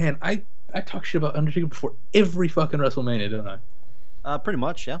talk shit about Undertaker before every fucking WrestleMania, don't I? Pretty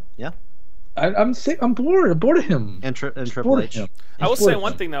much, yeah. I'm sick. I'm bored. I'm bored of him. And Triple H. I will say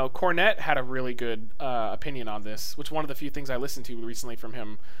one thing though. Cornette had a really good opinion on this, which one of the few things I listened to recently from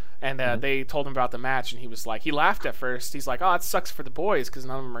him. And they told him about the match, and he was like, he laughed at first. He's like, "Oh, it sucks for the boys because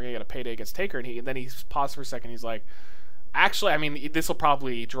none of them are gonna get a payday against Taker." And then he paused for a second. He's like, "Actually, I mean, this will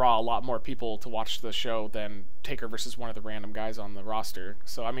probably draw a lot more people to watch the show than Taker versus one of the random guys on the roster."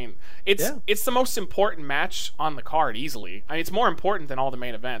 So I mean, it's the most important match on the card easily. I mean, it's more important than all the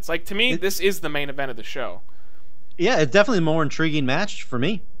main events. Like, to me, this is the main event of the show. Yeah, it's definitely a more intriguing match for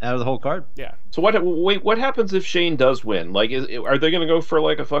me out of the whole card. Yeah. So what happens if Shane does win? Like, are they going to go for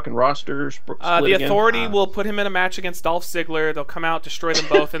like a fucking roster split the again? Authority will put him in a match against Dolph Ziggler. They'll come out, destroy them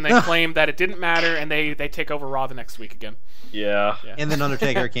both, and they claim that it didn't matter, and they take over Raw the next week again. Yeah. And then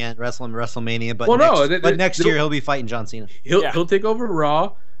Undertaker can't wrestle in WrestleMania, but next year he'll be fighting John Cena. He'll take over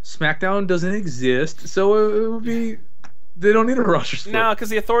Raw. SmackDown doesn't exist, so it would be They don't need a roster split. No, because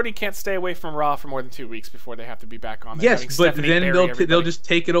the Authority can't stay away from Raw for more than 2 weeks before they have to be back on there. Yes, having but Stephanie then bury they'll everybody. just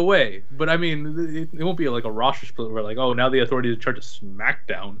take it away. But I mean, it won't be like a roster split where like, oh, now the Authority is in charge of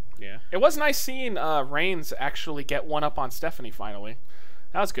SmackDown. Yeah, it was nice seeing Reigns actually get one up on Stephanie finally.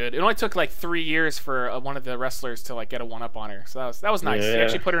 That was good. It only took like 3 years for one of the wrestlers to like get a one up on her, so that was nice. He Yeah.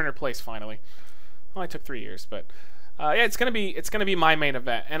 actually put her in her place finally. Only took 3 years, but yeah, it's gonna be my main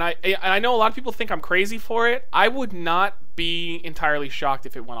event, and I know a lot of people think I'm crazy for it. I would not be entirely shocked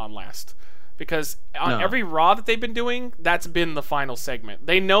if it went on last, because on every Raw that they've been doing, that's been the final segment.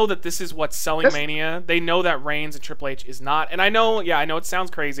 They know that this is what's selling Mania. They know that Reigns and Triple H is not, and I know it sounds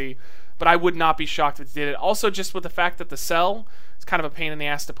crazy, but I would not be shocked if they did it. Also, just with the fact that the sell is kind of a pain in the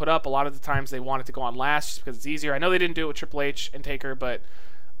ass to put up. A lot of the times they want it to go on last just because it's easier. I know they didn't do it with Triple H and Taker, but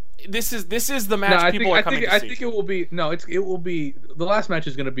this is the match people are coming to see. I think it will be it will be the last match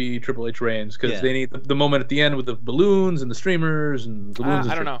is going to be Triple H Reigns because they need the moment at the end with the balloons and the streamers and the balloons.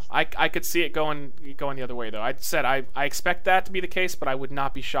 I don't know. I could see it going the other way though. I said I expect that to be the case, but I would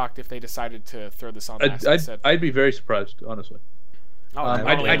not be shocked if they decided to throw this on last instead. I'd be very surprised, honestly. Oh,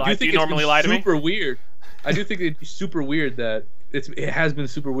 I do think you normally lie to me? Super weird. I do think it'd be super weird that it has been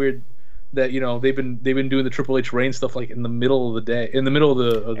super weird that they've been doing the Triple H Reigns stuff like in the middle of the day, in the middle of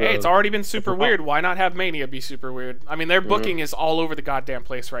the. Hey, it's already been super weird. Why not have Mania be super weird? I mean, their booking is all over the goddamn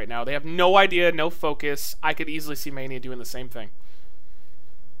place right now. They have no idea, no focus. I could easily see Mania doing the same thing.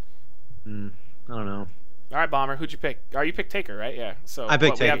 I don't know. All right, Bomber, who'd you pick? You picked Taker, right? Yeah. So I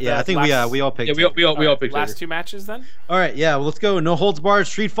picked Taker. Yeah, I think we all picked. Yeah, we all picked last Taker. 2 matches then. All right, yeah. Well, let's go. No holds barred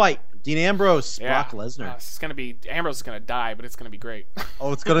street fight. Dean Ambrose, Brock Lesnar. This is gonna be Ambrose is gonna die, but it's gonna be great.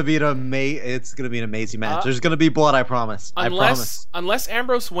 Oh, it's gonna be an amazing match. There's gonna be blood, I promise. I promise. Unless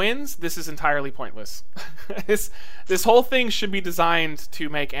Ambrose wins, this is entirely pointless. This whole thing should be designed to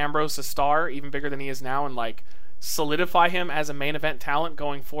make Ambrose a star, even bigger than he is now, and like solidify him as a main event talent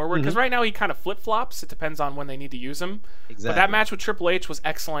going forward. Because right now he kind of flip flops. It depends on when they need to use him. Exactly. But that match with Triple H was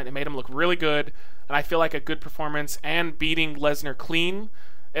excellent. It made him look really good, and I feel like a good performance and beating Lesnar clean.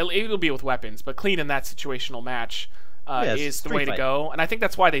 It'll be with weapons, but clean in that situational match is the way to go. And I think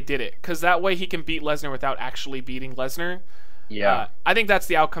that's why they did it, because that way he can beat Lesnar without actually beating Lesnar. Yeah. I think that's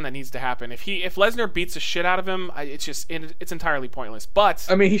the outcome that needs to happen. If Lesnar beats the shit out of him, it's entirely pointless. But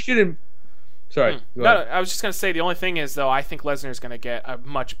I mean, he shouldn't. Sorry. No, I was just gonna say the only thing is though I think Lesnar is gonna get a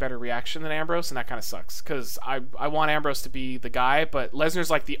much better reaction than Ambrose, and that kind of sucks because I want Ambrose to be the guy, but Lesnar's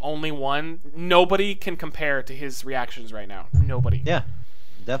like the only one. Nobody can compare to his reactions right now. Nobody. Yeah.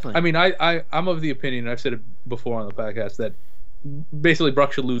 Definitely. I mean, I'm of the opinion, and I've said it before on the podcast, that basically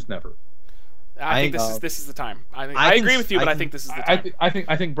Brock should lose never. I think this is the time. I agree with you, but I think this is the time.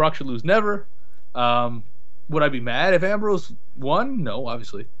 I think Brock should lose never. Would I be mad if Ambrose won? No,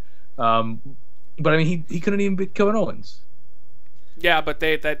 obviously. But I mean, he couldn't even beat Kevin Owens. Yeah, but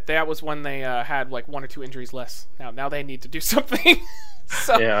that was when they had like 1 or 2 injuries less. Now they need to do something.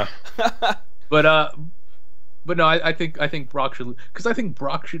 So. Yeah. But no, I think Brock should, because I think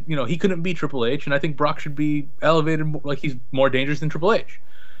Brock should, he couldn't beat Triple H, and I think Brock should be elevated like he's more dangerous than Triple H.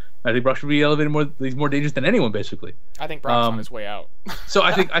 I think Brock should be elevated more. He's more dangerous than anyone, basically. I think Brock's on his way out. So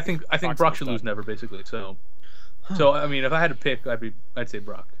I think Brock should lose never, basically. So I mean, if I had to pick, I'd say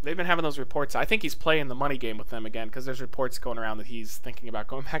Brock. They've been having those reports. I think he's playing the money game with them again because there's reports going around that he's thinking about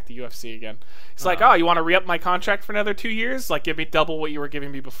going back to UFC again. He's like, oh, you want to re-up my contract for another 2 years? Like, give me double what you were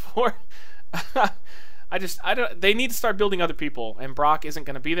giving me before. I don't. They need to start building other people, and Brock isn't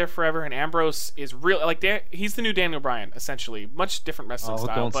going to be there forever. And Ambrose is real. Like he's the new Daniel Bryan, essentially. Much different wrestling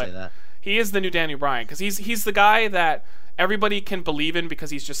style. Don't but say that. He is the new Daniel Bryan because he's the guy that everybody can believe in because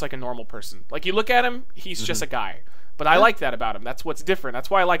he's just like a normal person. Like you look at him, he's just a guy. But I like that about him. That's what's different. That's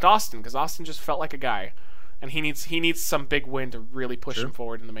why I liked Austin, because Austin just felt like a guy, and he needs some big win to really push him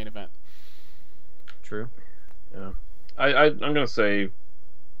forward in the main event. True. Yeah. I'm gonna say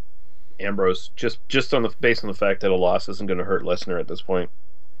Ambrose, just based on the fact that a loss isn't going to hurt Lesnar at this point.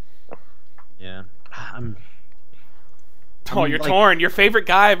 Yeah, you're torn. Your favorite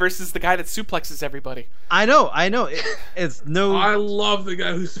guy versus the guy that suplexes everybody. I know. It's no. I love the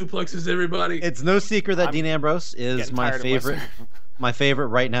guy who suplexes everybody. It's no secret that Dean Ambrose is my favorite. My favorite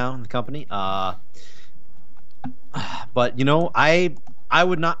right now in the company. But I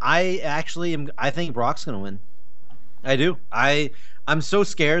would not. I actually am. I think Brock's going to win. I do. I'm so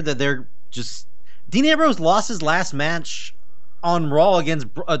scared that they're just. Dean Ambrose lost his last match on Raw against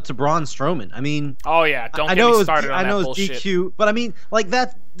to Braun Strowman. I mean, oh yeah, don't get me started on that bullshit. I know it's DQ, but I mean, like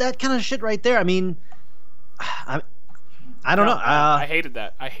that kind of shit right there. I mean, I don't know. I hated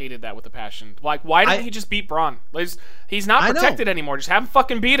that. I hated that with a passion. Like, why didn't he just beat Braun? He's not protected anymore. Just have him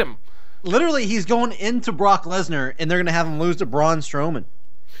fucking beat him. literally, he's going into Brock Lesnar, and they're going to have him lose to Braun Strowman.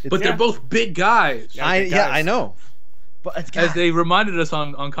 But they're both big guys. I know. But As they reminded us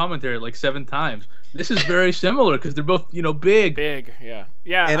on commentary like 7 times, this is very similar because they're both big. Big, yeah.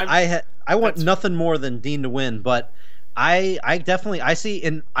 And I want nothing more than Dean to win, but I definitely see,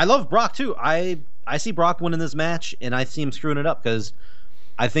 and I love Brock too. I see Brock winning this match, and I see him screwing it up because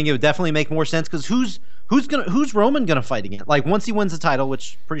I think it would definitely make more sense. Because who's Roman gonna fight again? Like once he wins the title,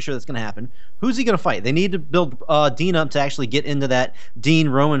 which pretty sure that's gonna happen. Who's he gonna fight? They need to build Dean up to actually get into that Dean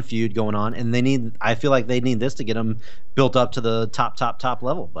Roman feud going on, and I feel like they need this to get him built up to the top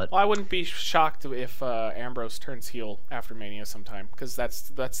level. But well, I wouldn't be shocked if Ambrose turns heel after Mania sometime because that's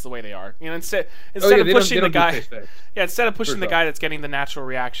the way they are. Instead of pushing the guy, instead of pushing the guy that's getting the natural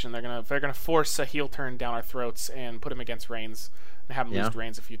reaction, they're gonna force a heel turn down our throats and put him against Reigns. Have him lose to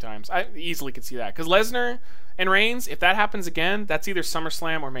Reigns a few times. I easily could see that because Lesnar and Reigns, if that happens again, that's either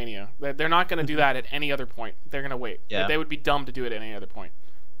SummerSlam or Mania. They're not going to do that at any other point. They're going to wait. Yeah. They would be dumb to do it at any other point.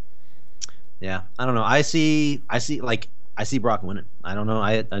 Yeah, I don't know. I see Brock winning. I don't know.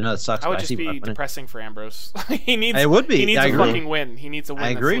 I know it sucks. I would but just I see be Brock depressing for Ambrose. He needs. It would be. He needs I a agree. fucking win. He needs a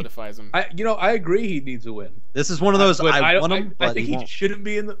win that solidifies him. I agree. He needs a win. This is one of those. I want him. I think he shouldn't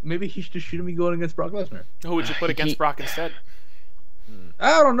be in the. Maybe he just shouldn't be going against Brock Lesnar. Who would you put against Brock instead?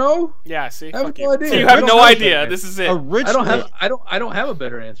 I don't know. Yeah, see, I have no idea. So you have no idea. This is it. Originally, I don't have a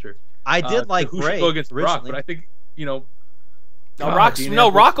better answer. I did like who Bray should go against Brock, originally. but I think Rock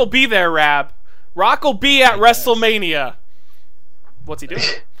will be there, Rab. Rock will be at WrestleMania. What's he doing?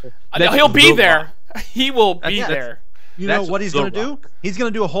 He'll be there. He will be there. You know what he's going to do? He's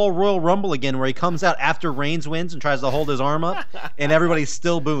going to do a whole Royal Rumble again where he comes out after Reigns wins and tries to hold his arm up, and everybody's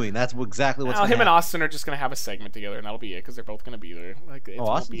still booing. That's exactly what's going to happen. Him and Austin are just going to have a segment together, and that'll be it because they're both going to be there.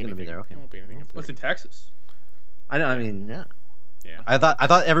 Austin's going to be there. Okay. It won't be anything. What's in Texas? I know. I mean, yeah. Yeah. I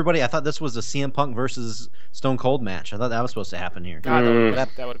thought this was a CM Punk versus Stone Cold match. I thought that was supposed to happen here. God, that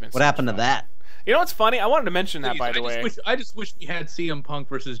would have been. What happened to that? You know what's funny? I wanted to mention that, by the way. I just wish we had CM Punk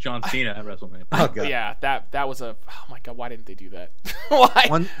versus John Cena at WrestleMania. Oh, God. Yeah, that was a... Oh, my God, why didn't they do that?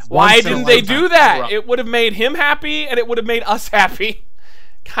 Why didn't they do that? It would have made him happy, and it would have made us happy.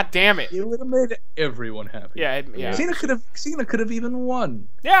 God damn it. It would have made everyone happy. Yeah. Cena could have even won.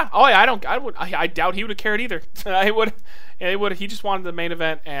 Yeah. Oh, yeah, I doubt he would have cared either. He just wanted the main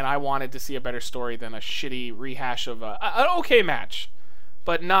event, and I wanted to see a better story than a shitty rehash of an okay match.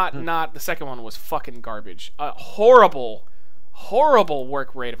 But not the second one was fucking garbage. Horrible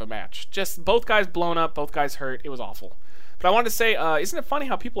work rate of a match. Just both guys blown up, both guys hurt. It was awful. But I wanted to say, isn't it funny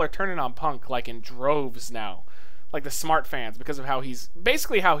how people are turning on Punk like in droves now? Like the smart fans because of how he's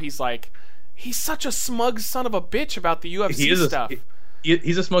like, he's such a smug son of a bitch about the UFC stuff.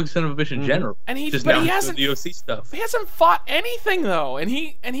 He's a smug son of a bitch in general. And he hasn't the UFC stuff. He hasn't fought anything though, and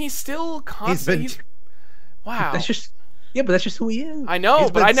he's still constantly. Wow. That's just. Yeah, but that's just who he is. I know,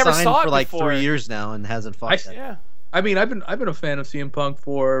 but I never saw it for like before. 3 years now and hasn't fought yet. Yeah. I mean, I've been a fan of CM Punk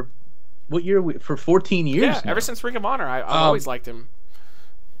for what year? For 14 years. Yeah, ever since Ring of Honor, I've always liked him.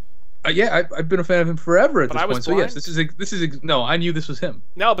 I've been a fan of him forever at this point. So blind. yes, this is no. I knew this was him.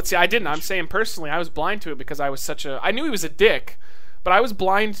 No, but see, I didn't. I'm saying personally, I was blind to it because I knew he was a dick, but I was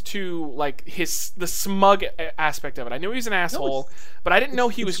blind to like the smug aspect of it. I knew he was an asshole, but I didn't know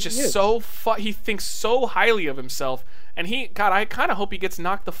he was just he thinks so highly of himself. And I kind of hope he gets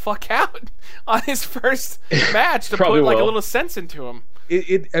knocked the fuck out on his first match to put like a little sense into him.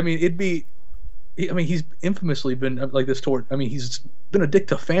 He's infamously been like this toward. I mean, he's been a dick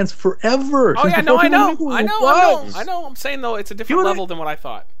to fans forever. Oh yeah, no, I know. I'm saying though, it's a different level than what I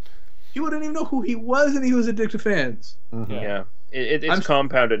thought. You wouldn't even know who he was, and he was a dick to fans. Mm-hmm. Yeah. It's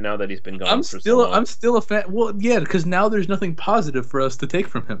compounded now that he's been gone. I'm still a fan. Well, yeah, because now there's nothing positive for us to take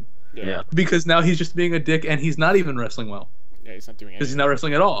from him. Yeah. Because now he's just being a dick, and he's not even wrestling well. Yeah, he's not doing anything. Because he's not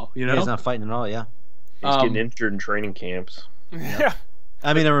wrestling at all. You know, he's not fighting at all. Yeah. He's getting injured in training camps. Yeah.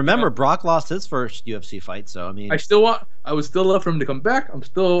 I mean, and remember, Brock lost his first UFC fight, so I mean, I would still love for him to come back. I'm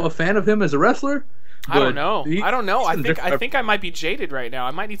still a fan of him as a wrestler. I don't know. I think I might be jaded right now.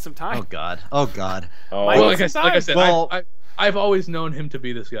 I might need some time. Oh God. Oh. Well, like I said, I've always known him to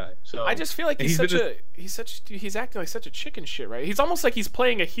be this guy. So I just feel like he's acting like such a chicken shit, right? He's almost like he's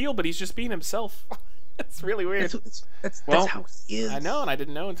playing a heel, but he's just being himself. It's really weird. That's how he is. I know, and I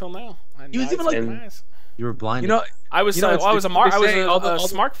didn't know until now. He was even like you were blind. You know, I was a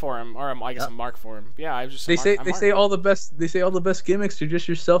smart for him, or I guess a mark for him. Yeah, I was just. They say all the best gimmicks are just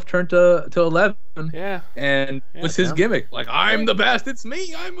yourself turned to 11. Yeah. And what's his gimmick? Like, I'm the best. It's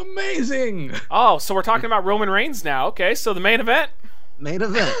me. I'm amazing. Oh, so we're talking about Roman Reigns now. Okay, so the main event. Main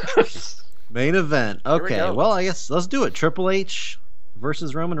event. Okay. Well, I guess let's do it. Triple H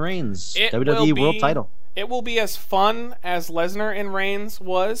versus Roman Reigns, It will WWE World be- Title. It will be as fun as Lesnar and Reigns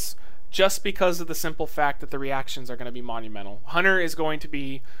was, just because of the simple fact that the reactions are going to be monumental. Hunter is going to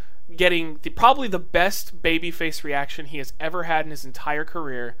be getting probably the best babyface reaction he has ever had in his entire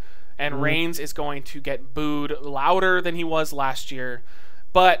career, and Reigns is going to get booed louder than he was last year.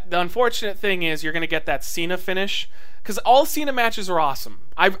 But the unfortunate thing is you're going to get that Cena finish, because all Cena matches are awesome.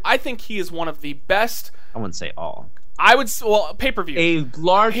 I think he is one of the best. I wouldn't say all. I would pay-per-view. A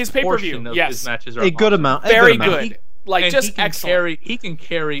large His pay-per-view, portion of yes. his matches are A good awesome. amount. Very a good. amount. good. Like, And just he can excellent. He can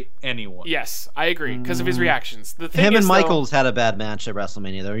carry anyone. Yes, I agree, because of his reactions. The thing Him is, and though- Michaels had a bad match at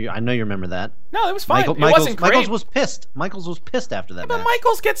WrestleMania, though. I know you remember that. No, it was fine. It Michaels, wasn't great. Michaels was pissed. Michaels was pissed after that But match.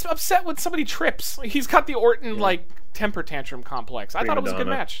 Michaels gets upset when somebody trips. Like, he's got the Orton like temper tantrum complex. I thought it was a good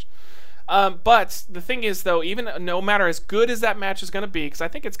Prima donna. match. But the thing is, though, even no matter as good as that match is going to be, because I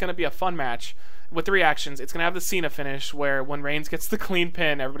think it's going to be a fun match with the reactions, it's going to have the Cena finish where when Reigns gets the clean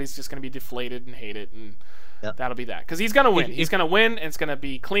pin, everybody's just going to be deflated and hate it, and Yep. that'll be that. Because he's going to win. If- He's going to win, and it's going to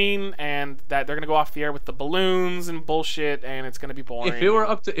be clean, and that they're going to go off the air with the balloons and bullshit, and it's going to be boring. If it were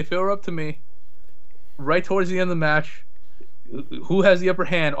up to me, right towards the end of the match, who has the upper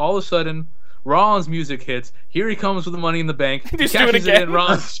hand? All of a sudden, Rollins' music hits. Here he comes with the Money in the Bank. He Just do it cashes again. in.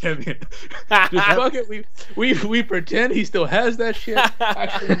 Rollins is champion. Just fuck it. We pretend he still has that shit.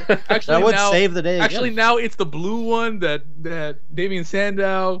 Actually That would now, save the day again. Actually, now it's the blue one that Damian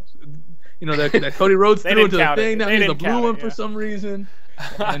Sandow, that Cody Rhodes They threw didn't into the count it. thing. Now They he's the didn't blue count it, one for yeah. some reason.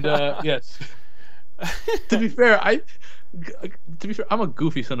 And yes, to be fair, I'm a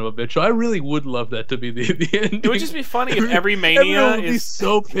goofy son of a bitch, so I really would love that to be the end. It would just be funny if every Mania Everyone would be is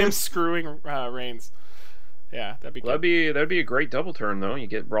so him pissed. screwing Reigns. Yeah, that'd be Well, good. that'd be a great double turn though. You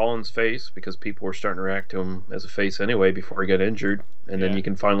get Rollins' face because people were starting to react to him as a face anyway before he got injured, and then Yeah. you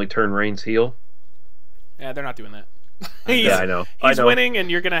can finally turn Reigns heel. Yeah, they're not doing that. Yeah, I know. I He's know. winning, and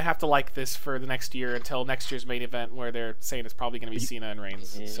you're gonna have to like this for the next year until next year's main event, where they're saying it's probably gonna be Cena and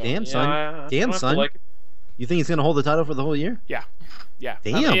Reigns. So, Damn, son. I don't Damn, have to son. like it. You think he's going to hold the title for the whole year? yeah.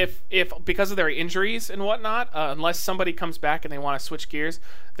 Damn. If because of their injuries and whatnot, unless somebody comes back and they want to switch gears,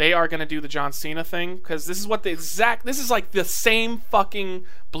 they are gonna do the John Cena thing, because this is like the same fucking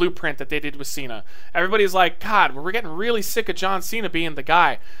blueprint that they did with Cena. Everybody's like, God, we're getting really sick of John Cena being the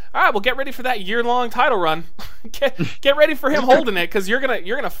guy. All right, well, get ready for that year-long title run. get ready for him holding it, because you're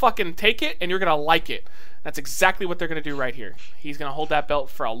gonna fucking take it and you're gonna like it. That's exactly what they're gonna do right here. He's gonna hold that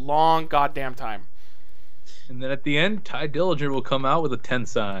belt for a long goddamn time. And then at the end, Ty Dillinger will come out with a 10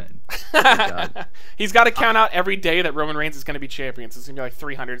 sign. He's got to count out every day that Roman Reigns is going to be champion. So it's going to be like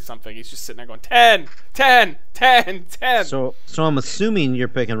 300 something. He's just sitting there going 10, 10, 10, 10. So I'm assuming you're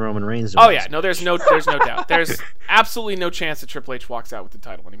picking Roman Reigns. to Oh win yeah, this. no, there's no doubt. There's absolutely no chance that Triple H walks out with the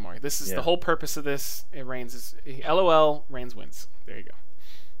title anymore. This is the whole purpose of this. Reigns is LOL. Reigns wins. There you go.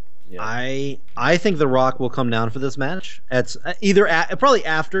 Yeah. I think The Rock will come down for this match. It's either probably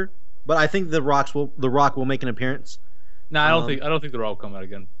after, but I think The Rock will make an appearance. No, I don't think the Raw will come out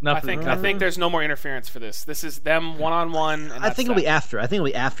again. Not I for think the- there's no more interference for this. This is them one-on-one. I think it'll be after. I think it'll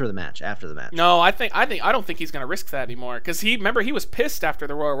be after the match. After the match. No, I don't think he's going to risk that anymore, because he was pissed after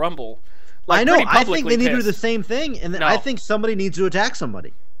the Royal Rumble. I know. pretty I think publicly they need to do the pissed. same thing, and then No. I think somebody needs to attack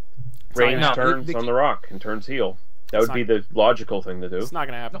somebody. Reigns No, turns the- on The Rock and turns heel. That would It's be the logical thing to do. It's not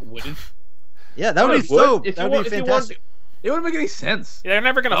going to happen. wouldn't. Yeah, that would be It would. so. If That you would want- be if you want- fantastic. It wouldn't make any sense. Yeah, they're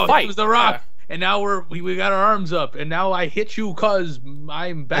never going to Oh, fight. it was The Rock. Yeah. And now we got our arms up, and now I hit you because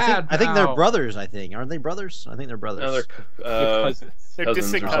I'm bad. I think they're now. brothers. I think aren't they brothers? I think they're brothers. No, they're They're cousins. They're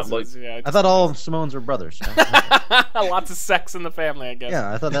cousins distant or something cousins. Yeah, I thought all of Simone's were brothers. lots of sex in the family, I guess.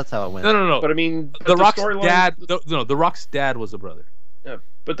 Yeah, I thought that's how it went. No. But I mean, The Rock's storyline- dad. The Rock's dad was a brother. Yeah,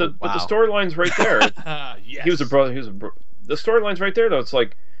 but the wow. storyline's right there. Yes. He was a brother. The storyline's right there, though. It's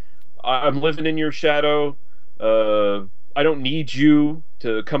like I'm living in your shadow. I don't need you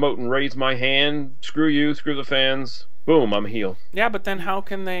to come out and raise my hand. Screw you. Screw the fans. Boom. I'm a heel. Yeah, but then how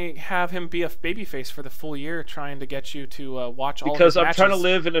can they have him be a babyface for the full year, trying to get you to watch all Because of I'm his trying to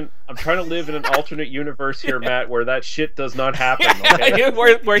matches? live in an alternate universe here, Matt, where that shit does not happen. Okay?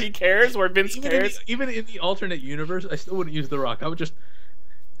 where he cares, where Vince cares. Even in the alternate universe, I still wouldn't use The Rock. I would just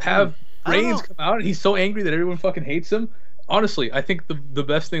have I don't Reigns know. come out, and he's so angry that everyone fucking hates him. Honestly, I think the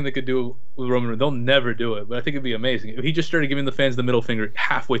best thing they could do with Roman Reigns, they'll never do it, but I think it'd be amazing if he just started giving the fans the middle finger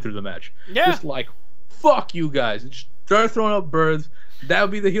halfway through the match. Yeah. Just like, fuck you guys. Just start throwing up birds. That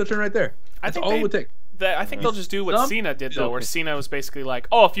would be the heel turn right there. That's think all it they- would take. I think they'll just do what Some- Cena did, though, where Okay. Cena was basically like,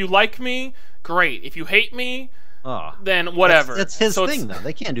 oh, if you like me, great. If you hate me, Oh, then whatever. That's his So it's- thing, though.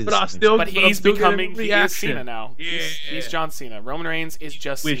 They can't do But this. I still, But I'm he's still getting becoming he is reaction. Cena now. He's John Cena. Roman Reigns is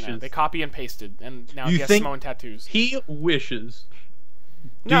just Cena. Wishes. They copy and pasted, and now You he has think- Samoan tattoos. He wishes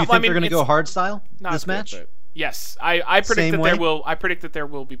Do you think they're going to go it's hard style not this good, match? but yes, I predict Same that way? I predict that there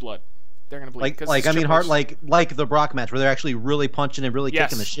will be blood. They're going to bleed. Like, 'cause like it's I mean, Triple hard, H. like the Brock match where they're actually really punching and really Yes.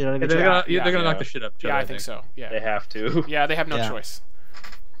 kicking the shit out of Yeah, each they're other. gonna, they're gonna yeah. knock the shit up. Yeah, I think so. Yeah, They have to. yeah, they have no Yeah. choice.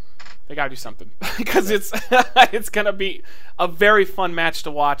 They gotta do something because it's gonna be a very fun match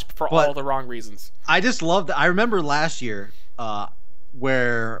to watch for But- all the wrong reasons. I just love that. I remember last year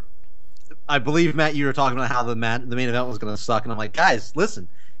where I believe, Matt, you were talking about how the main event was going to suck, and I'm like, guys, listen,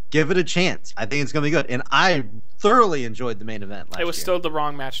 give it a chance. I think it's going to be good, and I thoroughly enjoyed the main event last It was year. still the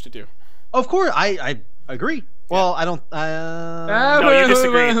wrong match to do. Of course, I agree. Well, I don't. No, you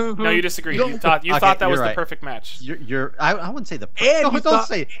disagree. No, you disagree. You thought Okay, that was you're the right. perfect match. You're. I wouldn't say the. And Don't you thought-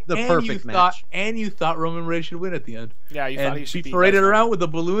 say the and perfect you match. thought, and you thought Roman Reigns should win at the end. Yeah, you thought And he should be beat paraded Lesnar. around with the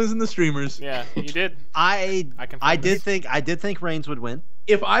balloons and the streamers. Yeah, you did. I confirm I did this. think Reigns would win.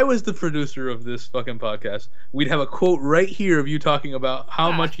 If I was the producer of this fucking podcast, we'd have a quote right here of you talking about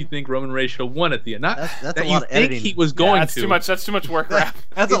how much you think Roman Reigns should have won at the end. Not That's that a you lot of think editing. he was Yeah, going that's to. too much. That's too much work, Rap.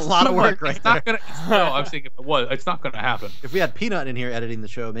 That's a It's lot of not work gonna- right it's there. not gonna. No, I'm saying if it was, it's not gonna happen. If we had Peanut in here editing the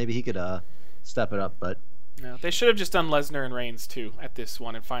show, maybe he could step it up. But No, they should have just done Lesnar and Reigns too at this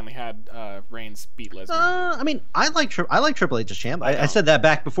one, and finally had Reigns beat Lesnar. I mean, I like Triple H as champ. I don't. said that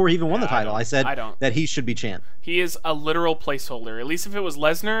back before he even won the Yeah, I title. don't. I said I don't. that he should be champ. He is a literal placeholder. At least if it was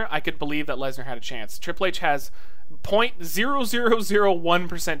Lesnar, I could believe that Lesnar had a chance. Triple H has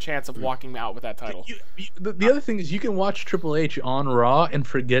 0.0001% chance of walking out with that title. The other thing is you can watch Triple H on Raw and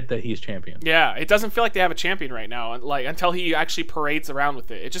forget that he's champion. Yeah, it doesn't feel like they have a champion right now. Like until he actually parades around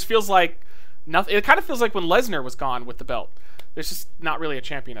with it, it just feels like nothing. It kind of feels like when Lesnar was gone with the belt. There's just not really a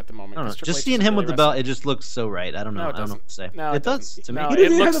champion at the moment. I don't know. 'cause Triple Just H seeing isn't him really with the belt, wrestling. it just looks so right. I don't know. No, it I don't know what to say. doesn't. No, it does doesn't. to me. No, He it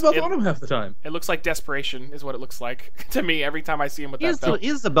doesn't even looks- have the belt it- on him half the time. It looks like desperation, is what it looks like to me every time I see him with He has, that belt. he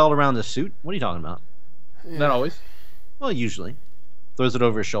has the belt around his suit. What are you talking about? Not always. Well, usually throws it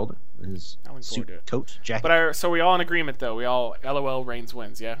over his shoulder. His I wouldn't forward suit, it. coat, jacket. But so we all in agreement though. We all LOL Reigns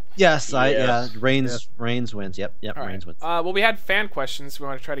wins. Yeah. yes, Yes. Reigns wins. Yep, All Reigns right. wins. Well, we had fan questions. We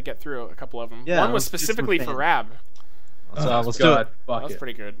want to try to get through a couple of them. Yeah, One was let's do some specifically for fan. Rab. So let's do God, it. fuck That was it.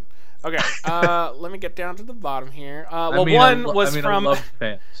 pretty good. Okay, let me get down to the bottom here. I Well, mean, one I was mean, from I love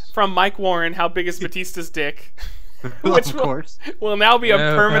fans. from Mike Warren. How big is Batista's dick? Which of will, course. will now be a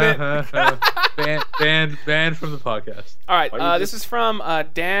permanent. banned from the podcast. All right, Why do you this is from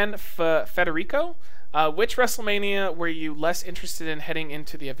Dan Federico. Which WrestleMania were you less interested in heading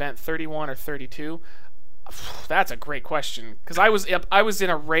into the event, 31 or 32? That's a great question because I was in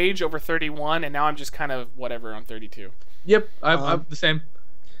a rage over 31, and now I'm just kind of whatever on 32. Yep, I'm the same.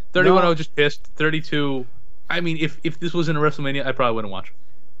 31, no. I was just pissed. 32, I mean, if this was in a WrestleMania, I probably wouldn't watch.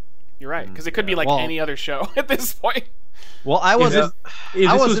 You're right because it could be like Well- any other show at this point. Well, I wasn't. If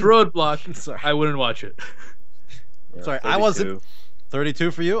I this was wasn't. Roadblock, Sorry. I wouldn't watch it. Yeah, Sorry, I 32. wasn't.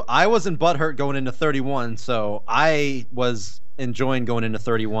 32 for you. I wasn't butthurt going into 31, so I was enjoying going into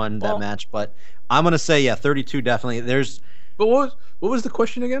 31 that Well- match. But I'm gonna say 32 definitely. There's But what was the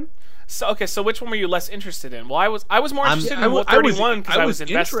question again? So which one were you less interested in? Well, I was more interested in I was 31 because I was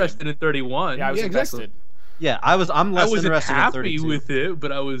invested. interested in 31. Yeah, I was exactly. invested. I'm I less wasn't interested in happy 32. with it,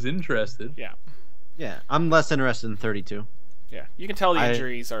 but I was interested. Yeah, Yeah, I'm less interested in 32. yeah. You can tell the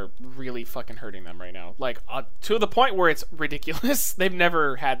injuries are really fucking hurting them right now. Like to the point where it's ridiculous. They've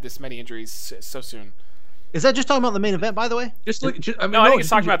never had this many injuries so soon. Is that just talking about the main event, by the way? Just look. I mean, No, I think it's just-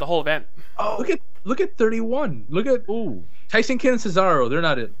 talking about the whole event. Look at 31. Look at Tyson Kidd and Cesaro. They're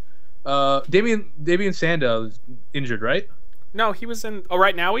not in. Damian Sandow is injured, right? No, he was in. Oh,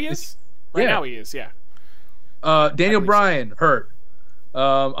 right now he is. Right yeah. now he is. Yeah. Daniel believe so. Bryan hurt.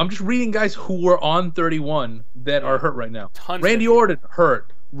 I'm just reading guys who were on 31 that are hurt right now. Tons of Randy people. Orton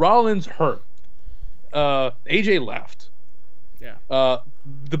hurt. Rollins hurt. AJ left. Yeah.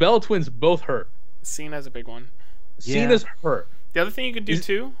 The Bella Twins both hurt. Cena's a big one. Yeah. Cena's hurt. The other thing you could do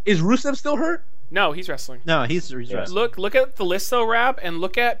too. Is Rusev still hurt? No, he's wrestling. No, he's wrestling. Look at the list though, Rab, and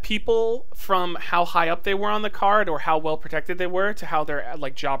look at people from how high up they were on the card or how well protected they were to how they're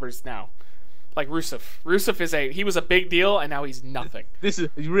like jobbers now. Like Rusev. Rusev he was a big deal and now he's nothing.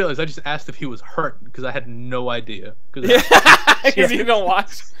 You realize I just asked if he was hurt because I had no idea. Because you don't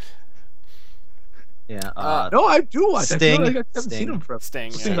watch Yeah. No, I do watch. I Sting. feel like I haven't Sting. seen him for.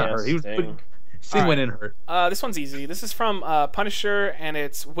 Sting. Sting's Yeah. not hurt. He was. Sting. Sting went in hurt. This one's easy. This is from Punisher, and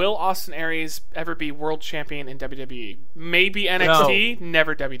it's will Austin Aries ever be world champion in WWE? Maybe NXT,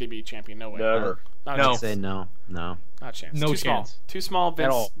 never WWE champion. No way. Never. Not a No. chance. Say no. Not a chance. No Too chance. small. Too small.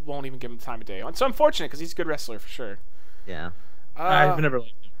 Vince all. won't even give him the time of day. It's unfortunate because he's a good wrestler for sure. Yeah. I've never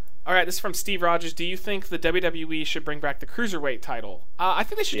liked him. All right, this is from Steve Rogers. Do you think the WWE should bring back the Cruiserweight title? I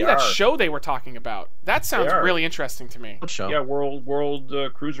think they should do that show they were talking about. That sounds really interesting to me. What show? Yeah, world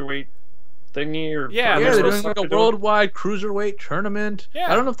Cruiserweight thingy or Yeah, they're they're doing like a worldwide cruiserweight tournament.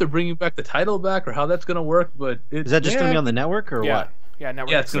 Yeah. I don't know if they're bringing back the title back or how that's going to work, but Is that just going to be on the network or Yeah. what? Yeah,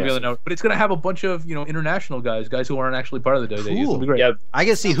 network. Yeah, it's going to be on the network, but it's going to have a bunch of international guys who aren't actually part of the WWE. It's going to be great. Yeah, I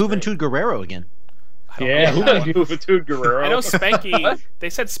get to see Juventud Guerrero again. Yeah, Juventud Guerrero. I know Spanky. They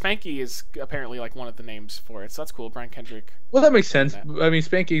said Spanky is apparently like one of the names for it, so that's cool. Brian Kendrick. Well, that makes sense. I mean,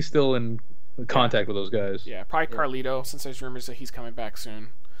 Spanky's still in contact with those guys. Yeah, probably Carlito, since there's rumors that he's coming back soon.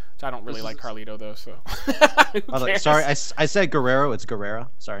 So I don't really like Carlito though. So. Who cares? Sorry, I said Guerrero. It's Guerrero.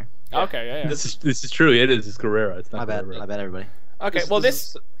 Sorry. Okay, yeah. This is true. It is. It's Guerrero. It's not My bad. Guerrero. My bad, everybody. Okay, well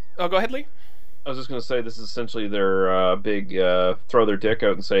this. Oh, go ahead, Lee. I was just going to say, this is essentially their big throw their dick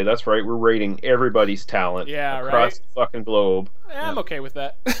out and say, that's right, we're rating everybody's talent across the fucking globe. I'm okay with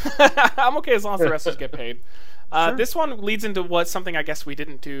that. I'm okay as long as the wrestlers get paid. Sure. This one leads into something I guess we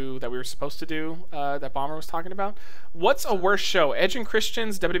didn't do that we were supposed to do, that Bomber was talking about. What's a worse show, Edge and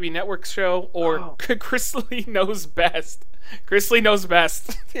Christian's WWE Network show, or Chris Lee Knows Best? Chris Lee Knows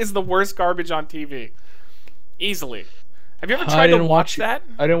Best is the worst garbage on TV. Easily. Have you ever tried to watch that?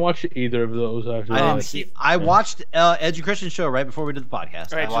 I didn't watch either of those, actually. I watched Edge and Christian show right before we did the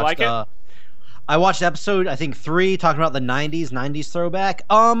podcast. All right, I watched, did you like it? I watched episode, I think 3, talking about the 90s throwback.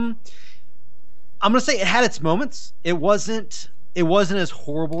 I'm gonna say it had its moments. It wasn't as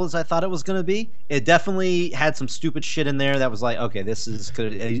horrible as I thought it was gonna be. It definitely had some stupid shit in there that was like, okay, this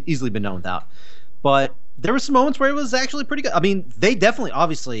could have easily been done without. But there were some moments where it was actually pretty good. I mean, they definitely,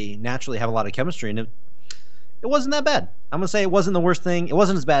 obviously, naturally have a lot of chemistry, and it wasn't that bad. I'm gonna say it wasn't the worst thing. It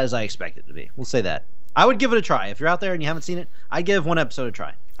wasn't as bad as I expected it to be. We'll say that. I would give it a try. If you're out there and you haven't seen it, I'd give one episode a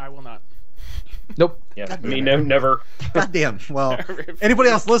try. I will not. Nope. Yeah, never. Goddamn. Well, anybody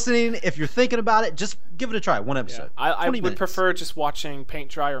else listening, if you're thinking about it, just give it a try. One episode. Yeah. I would 20 minutes. prefer just watching paint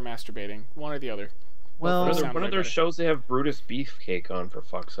dry or masturbating. One or the other. Well, One of their shows they have Brutus Beefcake on, for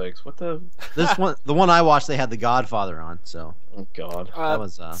fuck's sakes. What the? the one I watched, they had The Godfather on. So. Oh God. That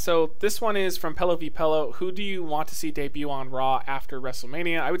was. So this one is from Pello V Pello. Who do you want to see debut on Raw after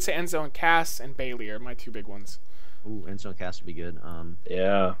WrestleMania? I would say Enzo and Cass and Bayley are my two big ones. Ooh, Enzo and Cass would be good.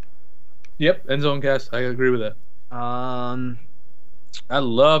 Yeah. Yep, Enzo and Cass. I agree with that. I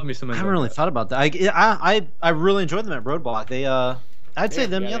love me some Enzo. I haven't really thought about that. I really enjoyed them at Roadblock. They I'd say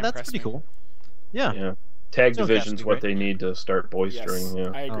them. Yeah, that's pretty cool. Yeah. Yeah. Tag Enzo division's Cass what they need to start boistering. Yes,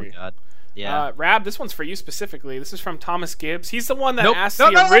 Yeah. I agree. Oh God. Yeah. Rab, this one's for you specifically. This is from Thomas Gibbs. He's the one that asked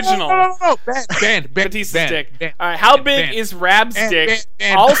no, the original. No. Banned. Batista's dick. All right, how big is Rab's dick?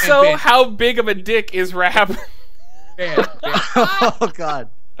 Banned, Also, banned. how big of a dick is Rab? Oh God.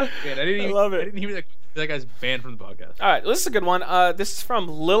 Man, I love it. I didn't hear that guy's banned from the podcast. All right, this is a good one. This is from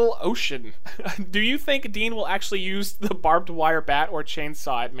Lil Ocean. Do you think Dean will actually use the barbed wire bat or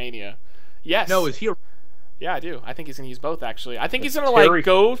chainsaw at Mania? Yes. No, is he? Yeah, I do. I think he's gonna use both. Actually, I think he's gonna like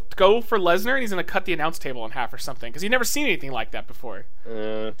go for Lesnar, and he's gonna cut the announce table in half or something because he's never seen anything like that before.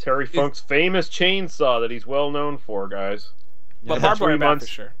 Terry Funk's famous chainsaw that he's well known for, guys. But barbed wire bat for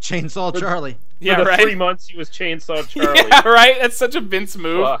sure. Chainsaw Charlie. Yeah, for the right. 3 months he was Chainsaw Charlie. Yeah, right. That's such a Vince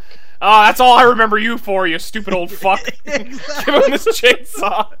move. Fuck. Oh, that's all I remember you for, you stupid old fuck. Exactly. Give him this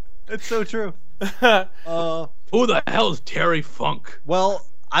chainsaw. It's so true. Who the hell is Terry Funk? Well,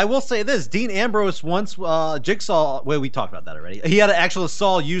 I will say this: Dean Ambrose once Jigsaw. Well, we talked about that already. He had an actual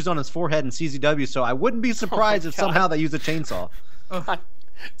saw used on his forehead in CZW, so I wouldn't be surprised if somehow they used a chainsaw.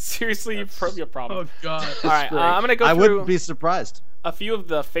 Seriously, you have a problem. Oh God! All right, I'm gonna go through. I wouldn't be surprised. A few of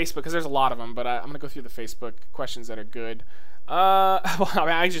the Facebook, because there's a lot of them, but I'm gonna go through the Facebook questions that are good. Well, I mean,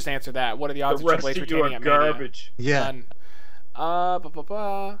 I just answered that. What are the odds The of rest Triple H of you are retaining at Mania? garbage. Yeah. Done.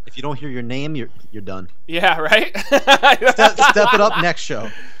 If you don't hear your name, you're done. Yeah, right. Step it up next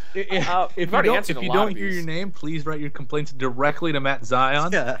show. we've If already you answered a don't lot of hear these. your name, please write your complaints directly to Matt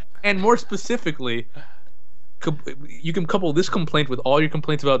Zion. Yeah. And more specifically, you can couple this complaint with all your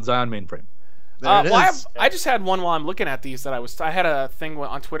complaints about Zion mainframe. There it Well, is. I just had one while I'm looking at these that I had a thing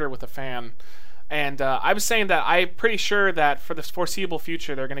on Twitter with a fan, and I was saying that I'm pretty sure that for the foreseeable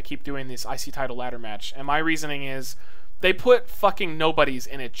future they're going to keep doing this IC title ladder match, and my reasoning is they put fucking nobodies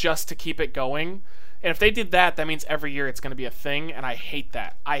in it just to keep it going, and if they did that, that means every year it's going to be a thing, and I hate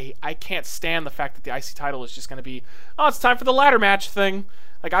that. I can't stand the fact that the IC title is just going to be, oh, it's time for the ladder match thing.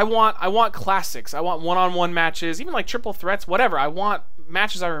 Like I want classics. I want one-on-one matches, even like triple threats, whatever. I want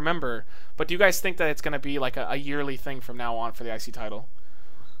matches I remember. But do you guys think that it's going to be like a yearly thing from now on for the IC title?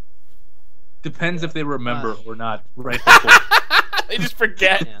 Depends if they remember or not. Right before. They just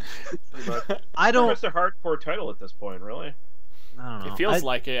forget. Yeah. Pretty much. I don't. It's a hardcore title at this point, really. I don't know. It feels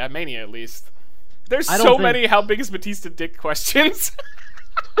like it at Mania, at least. There's I so don't think- many "How big is Batista dick?" questions.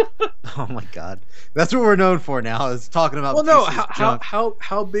 Oh my god, that's what we're known for now. Is talking about. Well, no. Batista's How junk.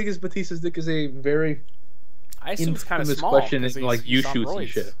 how big is Batista's dick? Is a very I assume it's kind of infamous small. question 'cause in he's- like he's on U-shoots and roids.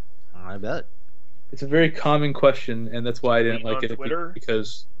 shit. I bet. It's a very common question, and that's why I didn't On like it Twitter?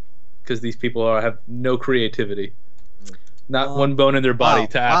 because these people have no creativity, not Um, one bone in their body wow,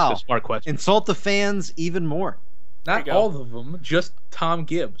 to ask wow. a smart question. Insult the fans even more. There Not you go. all of them, just Tom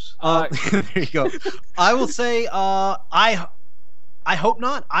Gibbs. There you go. I will say, I hope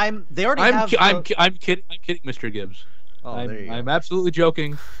not. They already have. I'm kidding, Mr. Gibbs. Oh, there you go. I'm absolutely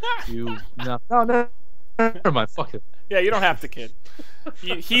joking. You no, never mind. Fuck it. Yeah, you don't have to, kid.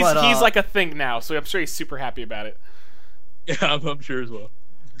 He's But, like a thing now, so I'm sure he's super happy about it. Yeah, I'm sure as well.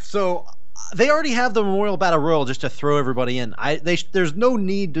 So they already have the Memorial Battle Royal just to throw everybody in. There's no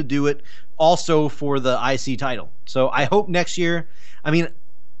need to do it also for the IC title. So I hope next year. I mean,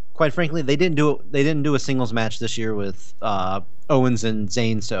 quite frankly, they didn't do a singles match this year with Owens and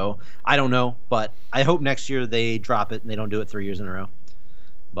Zayn. So I don't know, but I hope next year they drop it and they don't do it 3 years in a row.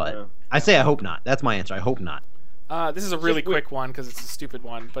 But Yeah. I say I hope not. That's my answer. I hope not. This is a really quick one because it's a stupid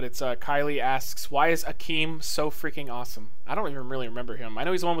one, but it's Kylie asks, "Why is Akeem so freaking awesome?" I don't even really remember him. I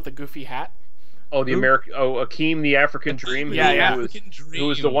know he's the one with the goofy hat. Oh, the American. Oh, Akeem, the African Dream. Yeah, yeah. Who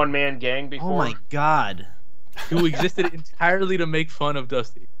was the one-man gang before? Oh my god. Who existed entirely to make fun of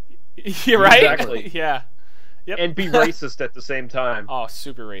Dusty. You're right. Exactly. Yeah. Yep. And be racist at the same time. Oh,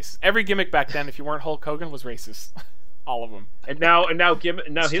 super racist. Every gimmick back then, if you weren't Hulk Hogan, was racist. All of them. And now his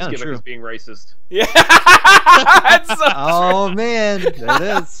kinda gimmick true. is being racist. Yeah. That's so Oh man, there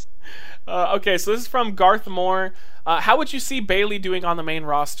it is. okay, so this is from Garth Moore. How would you see Bailey doing on the main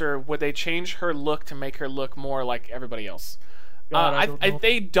roster? Would they change her look to make her look more like everybody else? God, I don't know.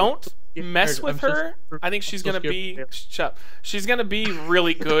 They don't mess I'm with so her. scared- I think she's I'm so gonna be. scared. Shut up. She's gonna be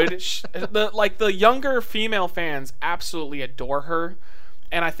really good. The younger female fans absolutely adore her,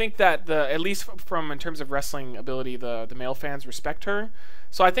 and I think that at least from in terms of wrestling ability, the male fans respect her.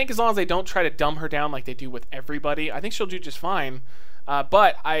 So I think as long as they don't try to dumb her down like they do with everybody, I think she'll do just fine.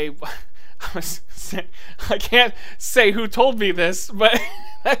 But I can't say who told me this, but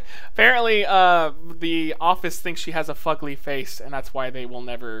apparently the office thinks she has a fugly face, and that's why they will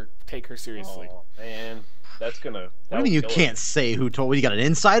never take her seriously. Oh man, that's gonna. What do you mean you can't say who told? What, you got an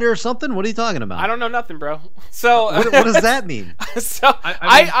insider or something? What are you talking about? I don't know nothing, bro. So What does that mean? So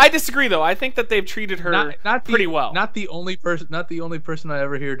I mean- I disagree though. I think that they've treated her pretty well. Not the only person I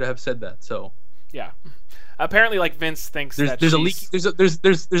ever hear to have said that. So Yeah. Apparently, like Vince thinks that there's a she's- leaky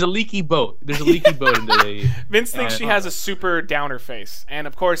there's a leaky boat. There's a leaky boat in the Vince thinks she has a super downer face, and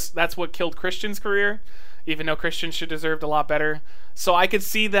of course that's what killed Christian's career. Even though Christian should deserved a lot better, so I could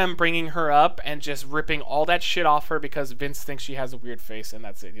see them bringing her up and just ripping all that shit off her because Vince thinks she has a weird face, and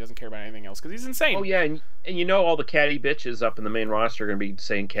that's it. He doesn't care about anything else because he's insane. Oh yeah, and you know all the catty bitches up in the main roster are gonna be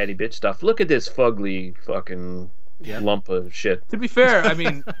saying catty bitch stuff. Look at this fugly fucking lump of shit. To be fair, I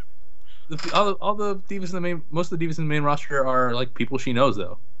mean, all the divas in the main, most of the divas in the main roster are like people she knows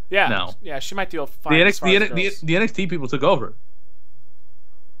though. Yeah, No. yeah, she might do a The fine. as far as the girls. NXT people took over.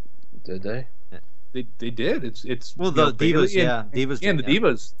 Did they? They did. It's Well, you the know, divas, Bayley yeah, and, divas. and did, the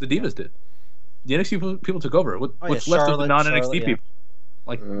yeah. divas did. The NXT people took over. Oh, yeah, What's left of the Charlotte, non NXT Charlotte, yeah. people?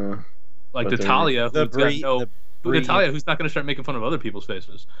 Like But Natalia, The who's Brie, got no the Brie- Natalia, who's not going to start making fun of other people's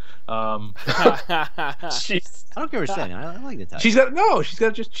faces. Jeez. I don't care what you're saying. I like Natalia. She's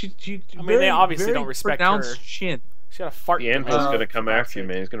got just she. I mean, they obviously very don't respect pronounced her. Chin. She got a fart. The Anvil's gonna come for after you, God's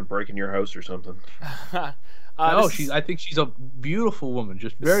man. He's gonna break in your house or something. sake. No, this is- I think she's a beautiful woman.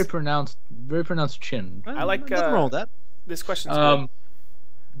 Just very pronounced chin. I like, nothing wrong with that. This question's good.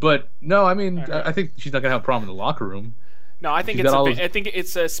 But no, I mean, Okay. I think she's not gonna have a problem in the locker room. No, I think she's it's got all I think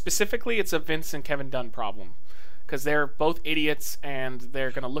it's specifically it's a Vince and Kevin Dunn problem because they're both idiots and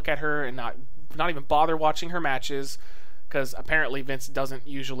they're gonna look at her and not even bother watching her matches because apparently Vince doesn't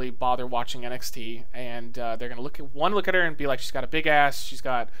usually bother watching NXT and they're gonna look at her and be like, she's got a big ass, she's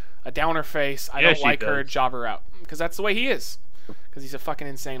got a downer face, I Yeah, don't she like her, does. job her out because that's the way he is. Because he's a fucking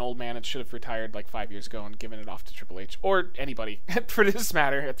insane old man and should have retired like 5 years ago and given it off to Triple H or anybody for this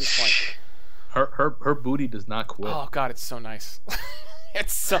matter at this point. Her booty does not quit. Oh god, it's so nice.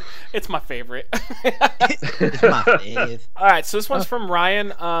 It's my favorite. It's my fave. All right, so this one's from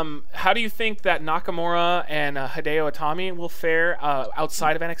Ryan. How do you think that Nakamura and Hideo Itami will fare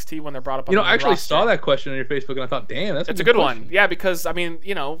outside of NXT when they're brought up on You know, the I actually roster? saw that question on your Facebook, and I thought, damn, that's It's a good question. one. Yeah, because, I mean,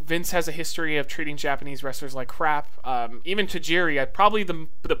 you know, Vince has a history of treating Japanese wrestlers like crap. Even Tajiri, probably the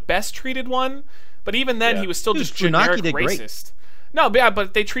best treated one, but even then Yeah. he was still Dude, just Funaki generic did great. racist. No, but yeah,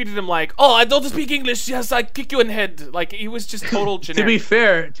 but they treated him like, oh, I don't speak English. Yes, I kick you in the head. Like he was just total generic.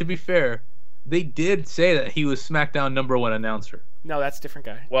 To be fair, they did say that he was SmackDown #1 announcer. No, that's a different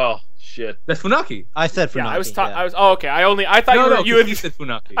guy. Well, shit. That's Funaki. I said Funaki. Yeah, I was. Oh, okay. I thought you were. You said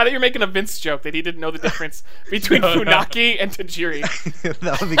Funaki. I thought you were making a Vince joke that he didn't know the difference between Funaki and Tajiri.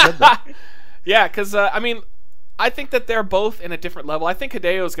 That would be good, though. Yeah, because I mean, I think that they're both in a different level. I think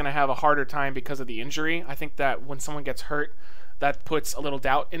Hideo is going to have a harder time because of the injury. I think that when someone gets hurt, that puts a little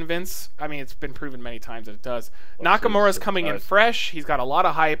doubt in Vince. I mean, it's been proven many times that it does. Nakamura's coming in fresh. He's got a lot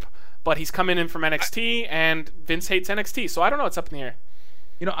of hype, but he's coming in from NXT, and Vince hates NXT. So I don't know. It's up in the air.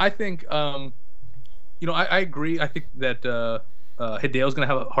 I think, I agree. I think that Hideo's going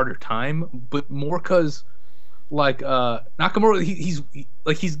to have a harder time, but more because, Nakamura, he's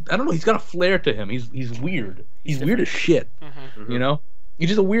I don't know, he's got a flair to him. He's weird. He's weird as shit. Mm-hmm. He's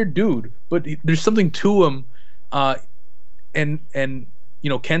just a weird dude, but there's something to him. And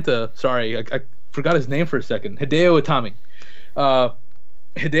Kenta, sorry, I forgot his name for a second. Hideo Itami.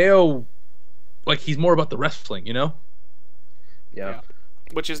 Hideo, he's more about the wrestling, Yeah.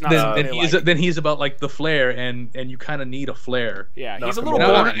 Which is not then he's about the flair, and you kind of need a flair. Yeah, he's a Nakamura little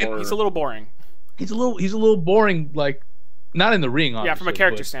boring. He's a little boring. He's a little boring, not in the ring, obviously. Yeah, from a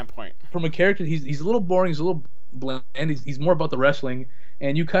character standpoint. From a character, he's a little boring. He's a little bland. He's more about the wrestling,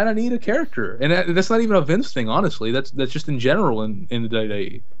 and you kind of need a character. And that's not even a Vince thing, honestly. That's just in general in the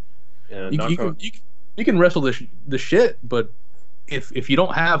WWE. Yeah, you can wrestle the shit, but if you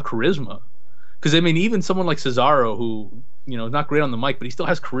don't have charisma, because I mean, even someone like Cesaro, who not great on the mic, but he still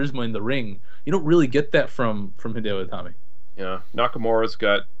has charisma in the ring. You don't really get that from Hideo Itami. Yeah, Nakamura's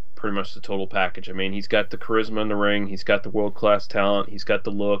got pretty much the total package. I mean, he's got the charisma in the ring, he's got the world-class talent, he's got the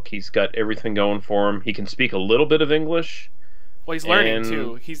look, he's got everything going for him. He can speak a little bit of English. Well, he's learning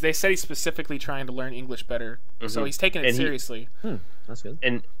too. They said he's specifically trying to learn English better, so he's taking it seriously. That's good.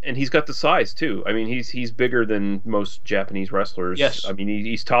 And he's got the size too. I mean, he's bigger than most Japanese wrestlers. Yes. I mean,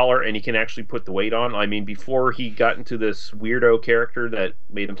 he's taller and he can actually put the weight on. I mean, before he got into this weirdo character that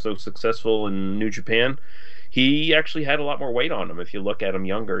made him so successful in New Japan, he actually had a lot more weight on him. If you look at him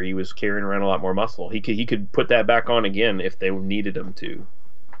younger, he was carrying around a lot more muscle. He could put that back on again if they needed him to.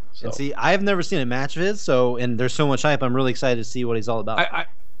 So. And see, I have never seen a match of his, and there's so much hype. I'm really excited to see what he's all about.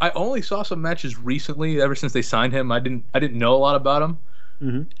 I only saw some matches recently, ever since they signed him. I didn't know a lot about him.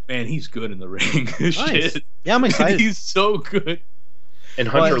 Mm-hmm. Man, he's good in the ring. Nice. Shit. Yeah, I'm excited. He's so good. And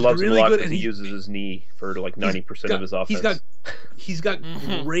Hunter loves really him a lot good, because he uses his knee for 90% of his offense. He's got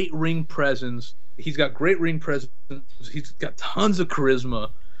great ring presence. He's got great ring presence. He's got tons of charisma.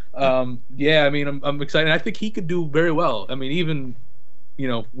 Yeah, I mean, I'm excited. I think he could do very well. I mean, even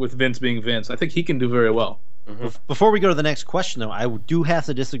with Vince being Vince, I think he can do very well. Mm-hmm. Before we go to the next question, though, I do have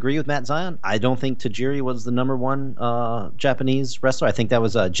to disagree with Matt Zion. I don't think Tajiri was the #1 Japanese wrestler. I think that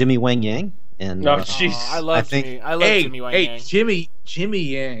was Jimmy Wang Yang. And jeez. I love Jimmy. I love Jimmy Wang Yang. Jimmy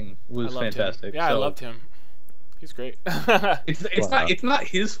Yang was fantastic. Yeah, I loved him. He's great. It's not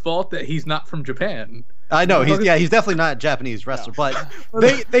his fault that he's not from Japan. I know he's definitely not a Japanese wrestler, but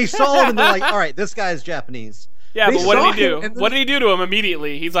they saw him and they're like, all right, this guy's Japanese. Yeah, but what did he do? What did he do to him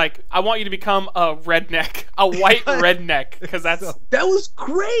immediately? He's like, I want you to become a redneck, a white redneck, because that was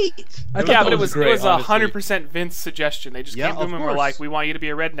great. Yeah, but it was 100% Vince's suggestion. They just came to him and were like, we want you to be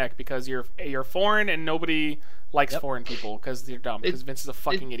a redneck because you're foreign and nobody likes foreign people because they're dumb. Because Vince is a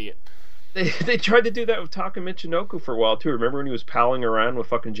fucking idiot. They tried to do that with Taka Michinoku for a while too. Remember when he was palling around with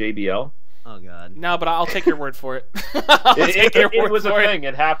fucking JBL? Oh god. No, but I'll take your word for it. It was a thing.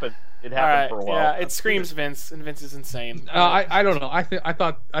 It happened. It happened for a while. Yeah, it screams Vince, and Vince is insane. I don't know.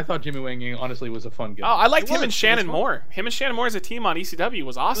 I thought Jimmy Wang Yang honestly was a fun guy. Oh, I liked him and Shannon Moore. Him and Shannon Moore as a team on ECW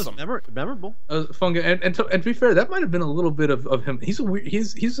was awesome. It was memorable. Fun guy. And to be fair, that might have been a little bit of him. He's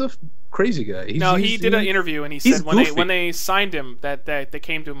a crazy guy. He did an interview and he said when they signed him that they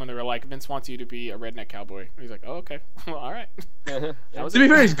came to him and they were like, Vince wants you to be a redneck cowboy. And he's like, oh okay, well, all right. To be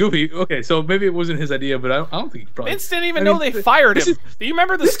fair, he's goofy. Okay, so maybe it wasn't his idea, but I don't think he probably. Vince didn't even know they fired him. Do you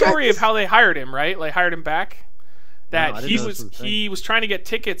remember the story of how they hired him? Right, they hired him back. That he was trying to get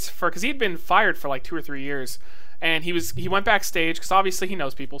tickets because he'd been fired for like 2 or 3 years, and he went backstage because obviously he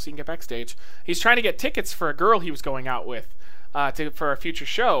knows people, so he can get backstage. He's trying to get tickets for a girl he was going out with for a future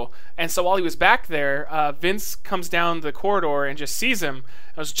show, and so while he was back there, Vince comes down the corridor and just sees him.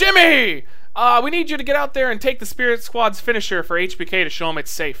 And goes, Jimmy, we need you to get out there and take the Spirit Squad's finisher for HBK to show him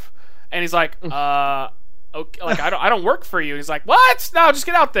it's safe. And he's like, okay, like I don't work for you. He's like, what? No, just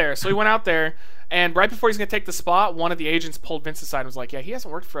get out there. So he went out there, and right before he's gonna take the spot, one of the agents pulled Vince aside and was like, yeah, he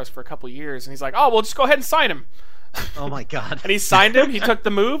hasn't worked for us for a couple years. And he's like, oh, well, just go ahead and sign him. Oh my god. And he signed him. He took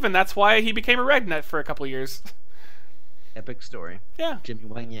the move, and that's why he became a redneck for a couple years. Epic story. Yeah. Jimmy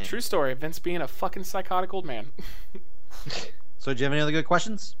Wang Yang. True story. Vince being a fucking psychotic old man. So, do you have any other good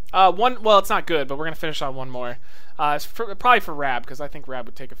questions? One. Well, it's not good, but we're gonna finish on one more. Probably for Rab, because I think Rab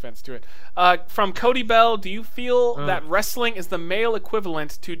would take offense to it. From Cody Bell, do you feel that wrestling is the male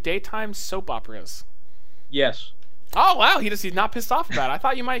equivalent to daytime soap operas? Yes. Oh wow, he's not pissed off about it. I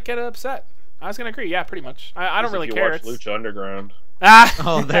thought you might get upset. I was gonna agree. Yeah, pretty much. I don't really care. Watch Lucha Underground. Ah.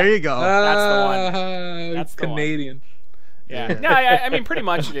 Oh, there you go. That's the one. That's the one. Canadian. Yeah. No, I mean pretty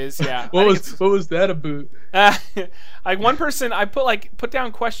much it is. Yeah. What was that about? Like one person, I put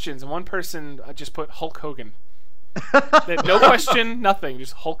down questions, and one person just put Hulk Hogan. No question, nothing,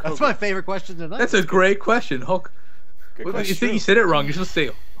 just Hulk Hogan. That's my favorite question tonight. That's a great question. Hulk. Good You question. think you said it wrong? You're supposed to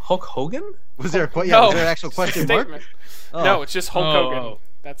say Hulk Hogan? Was there was there an actual question mark? Statement. Oh. No, it's just Hulk Hogan. Oh.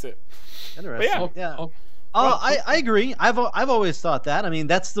 That's it. Interesting. But yeah. Hulk. I agree. I've always thought that. I mean,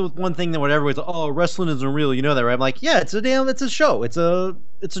 that's the one thing that whatever was. Oh, wrestling isn't real. You know that, right? I'm like, yeah, it's a show. It's a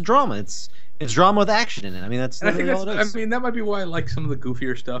drama. It's drama with action in it. I mean, that's And I think all it is. I mean, that might be why I like some of the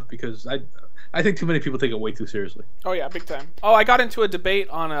goofier stuff, because I think too many people take it way too seriously. Oh yeah, big time. Oh, I got into a debate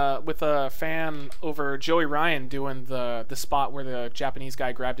with a fan over Joey Ryan doing the spot where the Japanese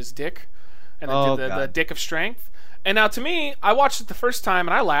guy grabbed his dick and then did the dick of strength. And now, to me, I watched it the first time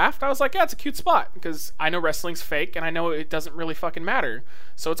and I laughed. I was like, yeah, it's a cute spot because I know wrestling's fake and I know it doesn't really fucking matter.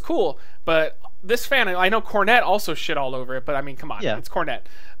 So it's cool. But this fan, I know Cornette also shit all over it, but I mean, come on, it's Cornette.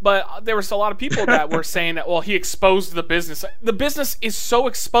 But there was a lot of people that were saying that, well, he exposed the business. The business is so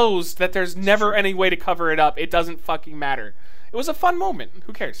exposed that there's never any way to cover it up. It doesn't fucking matter. It was a fun moment.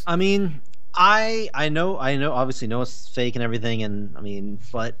 Who cares? I mean, I know, obviously know it's fake and everything, and I mean,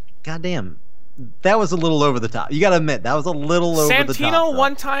 but goddamn. That was a little over the top. You gotta admit, that was a little over the top. Santino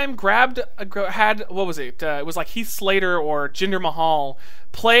one time had what was it? It was like Heath Slater or Jinder Mahal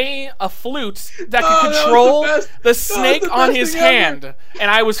play a flute that could control the snake on his hand,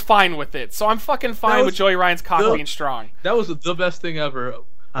 and I was fine with it. So I'm fucking fine with Joey Ryan's cock being strong. That was the best thing ever.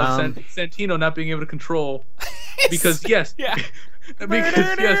 Santino not being able to control, because yes,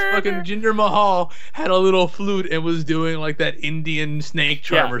 fucking Jinder Mahal had a little flute and was doing like that Indian snake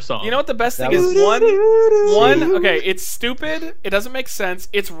charmer song. You know what the best thing is? One, okay, it's stupid. It doesn't make sense.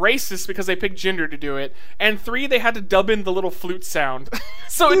 It's racist because they picked Jinder to do it. And 3, they had to dub in the little flute sound,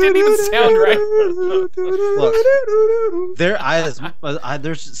 so it didn't even sound right. Look,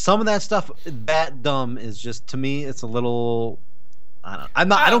 there's some of that stuff that dumb is just, to me, it's a little.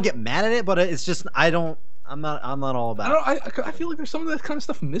 I don't get mad at it, but it's just I'm not all about it. I feel like there's some of that kind of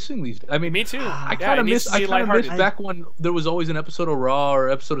stuff missing these days. I mean, me too. I kind of miss back when there was always an episode of Raw or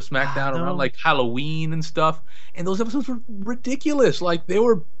episode of SmackDown around like Halloween and stuff, and those episodes were ridiculous. Like they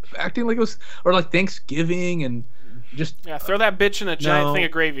were acting like it was, or like Thanksgiving and just throw that bitch in a giant thing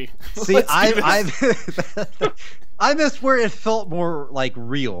of gravy. See, I miss where it felt more like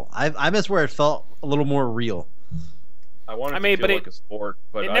real. I miss where it felt a little more real. I want it to feel like a sport,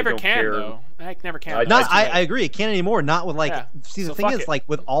 but it never I don't can care. though. It never can. I agree. It can't anymore. Not with like. See, the thing is, like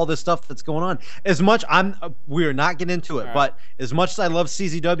with all this stuff that's going on. As much we're not getting into it, but as much as I love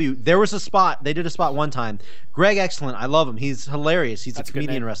CZW, there was a spot. They did a spot one time. Greg Excellent, I love him. He's hilarious. He's a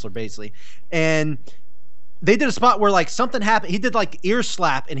comedian wrestler basically, and they did a spot where like something happened. He did like ear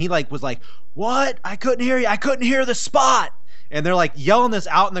slap, and he like was like, "What? I couldn't hear you. I couldn't hear the spot." And they're like yelling this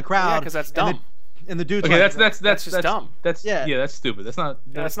out in the crowd. Yeah, because that's dumb. And the dude's like, that's just dumb. That's that's stupid. That's not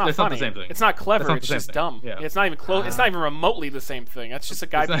funny. Not the same thing. It's not clever. It's just dumb. Yeah. It's not even close. It's not even remotely the same thing. That's just a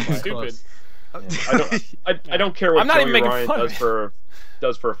guy being stupid. I don't care what I'm not Joey even making Ryan fun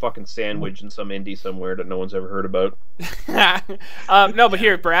does for a fucking sandwich in some indie somewhere that no one's ever heard about. No, but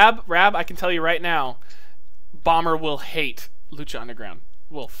here, Rab, I can tell you right now, Bomber will hate Lucha Underground.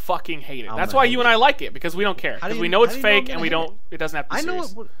 Will fucking hate it. That's why you and I like it, because we don't care. Because we know it's fake and we don't. It doesn't have to be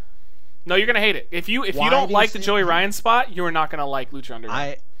serious. No, you're gonna hate it. If you don't like the Joey Ryan spot, you're not gonna like Lucha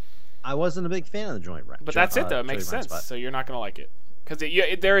Underground. I wasn't a big fan of the Joey Ryan. But that's it though. It makes sense. So you're not gonna like it because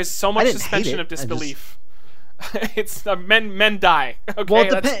there is so much suspension of disbelief. It's men die. Okay, well,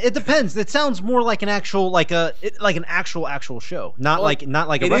 it depends. It sounds more like an actual an actual show, not like a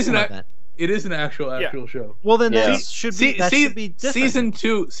wrestling event. It is an actual show. Well, then that should be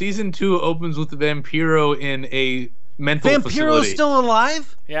different. Season 2 opens with the Vampiro in a mental facility. Vampiro's still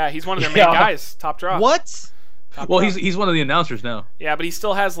alive? Yeah, he's one of their main guys. Top draw. What? He's one of the announcers now. Yeah, but he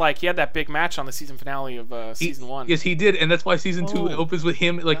still has he had that big match on the season finale of season 1. Yes, he did, and that's why season 2 opens with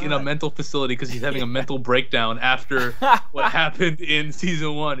him in a mental facility because he's having a mental breakdown after what happened in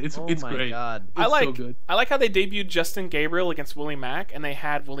season 1. It's great. God. It's so good. I like how they debuted Justin Gabriel against Willie Mack, and they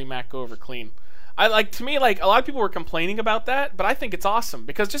had Willie Mack go over clean. I like to me like a lot of people were complaining about that, but I think it's awesome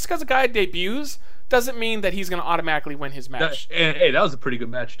because just because a guy debuts doesn't mean that he's going to automatically win his match. And hey, that was a pretty good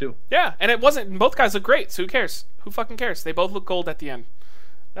match too. Yeah, and it wasn't. Both guys look great. So who cares? Who fucking cares? They both look gold at the end.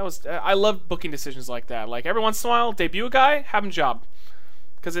 That was. I love booking decisions like that. Like every once in a while, debut a guy, have him job,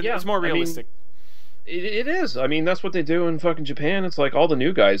 because it's more realistic. It is. I mean, that's what they do in fucking Japan. It's like all the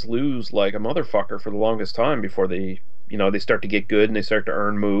new guys lose like a motherfucker for the longest time before they start to get good and they start to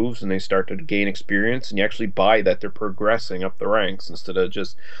earn moves and they start to gain experience and you actually buy that they're progressing up the ranks instead of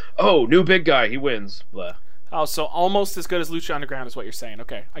just, oh, new big guy, he wins. Blah. Oh, so almost as good as Lucha Underground is what you're saying.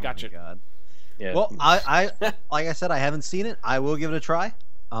 Okay, I got you. God. Yeah. Well, I like I said, I haven't seen it. I will give it a try.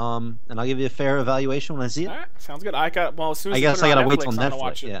 And I'll give you a fair evaluation when I see it. All right, sounds good. As soon as I guess I gotta wait till I'm gonna Netflix.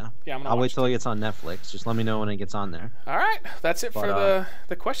 watch it. Yeah, I'm gonna I'll wait watch till it gets on Netflix. Just let me know when it gets on there. All right, that's it for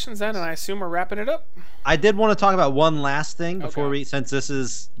the questions then, and I assume we're wrapping it up. I did want to talk about one last thing before Okay. since this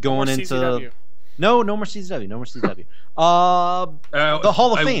is going More into CZW. no more CZW, no more CZW. The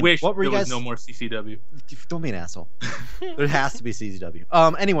Hall of I Fame. wish What were you there guys? was no more CCW. Don't be an asshole. There has to be CZW.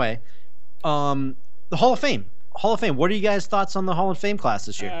 Anyway, the Hall of Fame. Hall of Fame. What are you guys' thoughts on the Hall of Fame class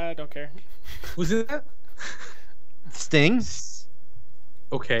this year? I don't care. Was it that? Sting,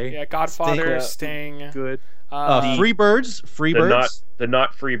 Okay. Yeah, Godfather, Sting, Sting. Good. Freebirds, The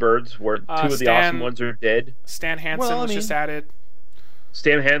not Freebirds, where two of the Stan- awesome ones are dead. Stan Hansen Well, I was mean- just added,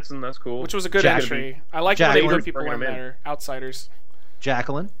 Stan Hansen, that's cool. which was a good Jack- entry. I like when they Jacqueline. put people Bring in him in. that are outsiders.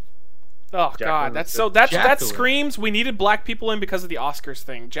 Jacqueline. Oh Jacqueline God, was that's good. so that Jacqueline. screams we needed black people in because of the Oscars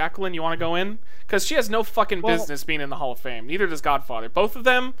thing. Jacqueline, you want to go in? Because she has no fucking Well- business being in the Hall of Fame. Neither does Godfather. Both of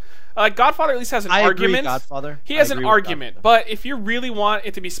them. Godfather at least has an I argument. agree, Godfather. He I has an agree with argument, Godfather. but if you really want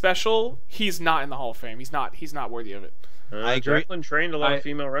it to be special, he's not in the Hall of Fame. He's not worthy of it. I agree. Jacqueline trained a lot of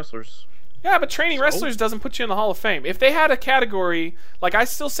female wrestlers. Yeah, but training wrestlers doesn't put you in the Hall of Fame. If they had a category, like I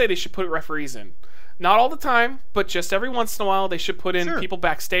still say they should put referees in. Not all the time, but just every once in a while they should put in Sure. people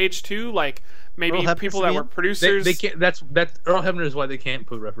backstage too, like maybe Earl Hebner people should that be were in. producers. They can't. That's Earl Hebner is why they can't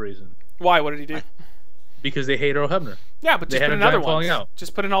put referees in, Why? What did he do? because they hate Earl Hebner. Yeah, but They just had put a in other giant falling ones. out.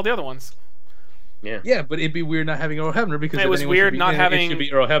 Just put in all the other ones. Yeah, but it'd be weird not having Earl Hebner because It if was anyone weird should be not in, having- It should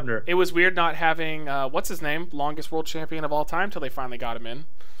be Earl Hebner. It was weird not having what's his name, longest world champion of all time, till they finally got him in.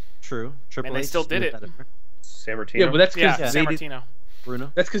 True. Triple And they H still did smooth it. that over. San Martino. Yeah, but that's Yeah, because San Martino.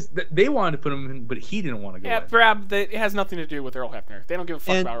 Bruno. That's because they wanted to put him in, but he didn't want to go Yeah, in. Brad, it has nothing to do with Earl Hebner. They don't give a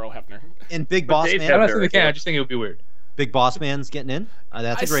fuck And- about Earl Hebner. And Big But Boss Dave Man. I'm not Hebner saying they as can't. well. I just think it would be weird. Big Boss Man's getting in.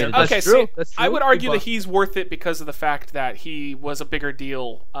 That's a great addition. Okay, That's true. see, That's I true. would argue Big that Boss. he's worth it because of the fact that he was a bigger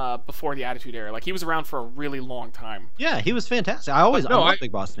deal before the Attitude Era. Like he was around for a really long time. Yeah, he was fantastic. I love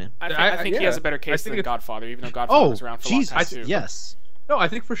Big Boss Man. I think he yeah. has a better I case think than it's- Godfather, even though Godfather Oh, was around for a long Jesus. time too. Yes. No, I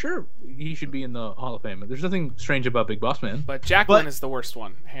think for sure he should be in the Hall of Fame. There's nothing strange about Big Boss Man. But Jacqueline But- is the worst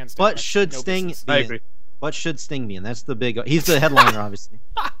one, hands down. But That's should no Sting business. be I in? agree. What should Sting be in? That's the big. He's the headliner, obviously.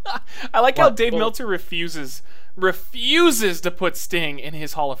 I like how What? Dave Meltzer refuses to put Sting in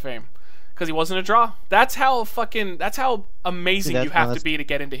his Hall of Fame because he wasn't a draw. That's how amazing See, you have to be to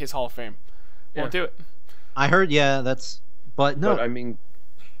get into his Hall of Fame. Won't do it. I heard. Yeah, that's. But no. But I mean,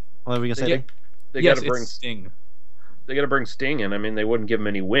 What were we gonna say? they, Dave? they Yes, got to bring it's Sting. they got to bring Sting in. I mean, they wouldn't give him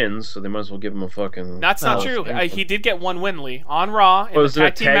any wins, so they might as well give him a fucking. That's not No. true. He did get one win, Lee, on Raw in Was the it a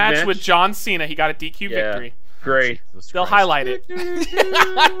tag team tag match match? with John Cena. He got a DQ victory. Great. Jesus They'll Christ. highlight it.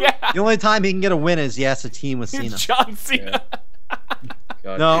 Yeah. The only time he can get a win is he has to team with Cena. John Cena.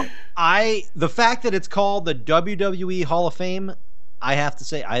 God. No, the fact that it's called the WWE Hall of Fame, I have to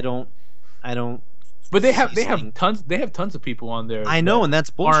say I don't. But they have Sting. tons of people on there. I know, that and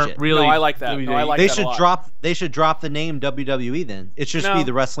that's aren't bullshit. really. No, I like that. No, I like They that a should lot. drop the name WWE then. It should just No. be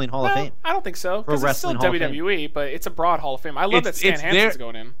the Wrestling Hall of Well, Fame. I don't think so. Because it's still Wrestling Hall of Fame. WWE, but it's a broad Hall of Fame. I love that Stan it's Hansen's their-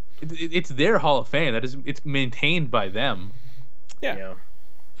 going in. It's their Hall of Fame. It's maintained by them. Yeah. Yeah.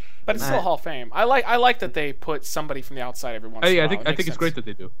 But it's still a Hall of Fame. I like that they put somebody from the outside every once in a Yeah, while. I think It makes it's sense. great that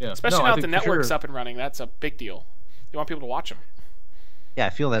they do. Yeah, Especially No, I now that think the for network's sure. up and running. That's a big deal. You want people to watch them. Yeah, I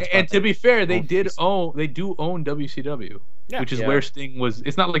feel that's. And to be fair, they Oh, do own WCW, Yeah. which is Yeah. where Sting was.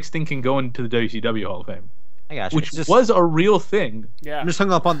 It's not like Sting can go into the WCW Hall of Fame, I got you. which It's just, was a real thing. Yeah. I'm just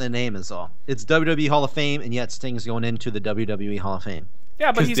hung up on the name is all. It's WWE Hall of Fame, and yet Sting's going into the WWE Hall of Fame.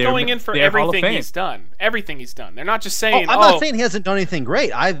 Yeah, but 'Cause he's they're- going in for they're Hall of everything Fame. he's done. Everything he's done. They're not just Oh, saying, I'm not saying he hasn't done anything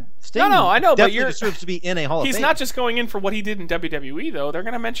great. Sting No, I know, but definitely you're- deserves to be in a Hall of he's Fame. not just going in for what he did in WWE, though. They're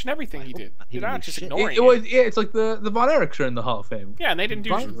going to mention everything he did. he They're not did just shit. ignoring It's like the Von Erichs are in the Hall of Fame. Yeah, and they didn't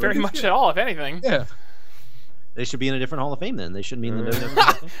do Fine. very much at all, if anything. Yeah. They should be in a different Hall of Fame then. They shouldn't be in the WWE Hall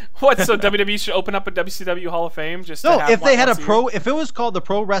of Fame. What? So WWE should open up a WCW Hall of Fame just to No, have if they one had a once year? pro, if it was called the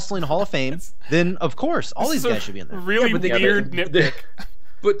Pro Wrestling Hall of Fame, then of course all This these is a guys should be in there. Really Yeah, but they- weird Yeah, nitpick.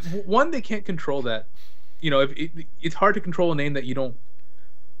 But one, they can't control that. It's hard to control a name that you don't.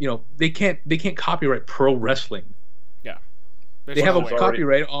 They can't copyright pro wrestling. Yeah. They have a way.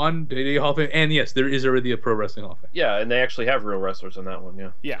 copyright on WWE Hall of Fame, and yes, there is already a pro wrestling Hall of Fame. Yeah, and they actually have real wrestlers in that one.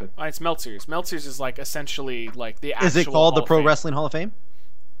 Yeah. Yeah, Good. it's Meltzer's. Meltzer's is like essentially like the actual. Is it called the Hall of Pro Fame. Wrestling Hall of Fame?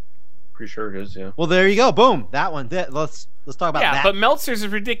 Pretty sure it is. Yeah. Well, there you go. Boom. That one. Let's talk about Yeah, that. but Meltzer's is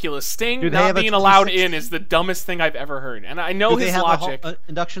ridiculous. Sting Do they not have a being allowed 2016? in is the dumbest thing I've ever heard, and I know Do they his have logic. a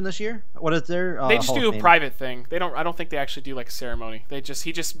induction this year? What is their? They just Hall do of a Fame? private thing. They don't. I don't think they actually do like a ceremony. He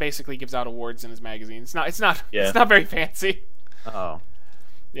just basically gives out awards in his magazine. It's not very fancy. Oh.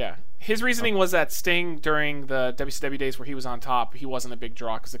 Yeah. His reasoning was that Sting, during the WCW days where he was on top, he wasn't a big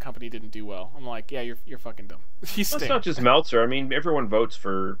draw because the company didn't do well. I'm like, yeah, you're fucking dumb. He's Well, Sting. it's not just Meltzer. I mean, everyone votes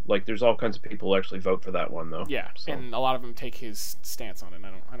for there's all kinds of people who actually vote for that one though. Yeah, So. and a lot of them take his stance on it.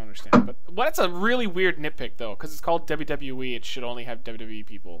 I don't understand. But that's a really weird nitpick though, because it's called WWE. It should only have WWE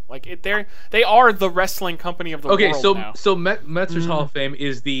people. Like they are the wrestling company of the world now. so Metzger's Hall of Fame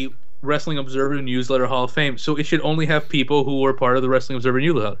is the Wrestling Observer Newsletter Hall of Fame, so it should only have people who were part of the Wrestling Observer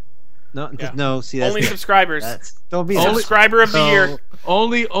Newsletter. No. See, that's Only subscribers. don't be Subscriber of the year.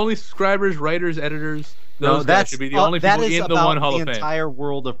 Only subscribers, writers, editors. No, Those guys that's should be the only that people is in the about one Hall the of Fame. entire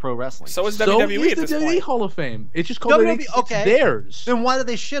world of pro wrestling. So is So WWE is at the this WWE point. Hall of Fame. It's just called WWE, it's okay. theirs. Then why do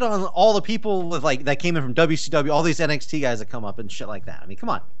they shit on all the people with that came in from WCW, all these NXT guys that come up and shit like that? I mean, come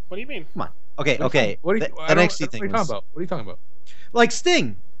on. What do you mean? Okay. What are you, The I don't- NXT what thing are you was talking about? What are you talking about? like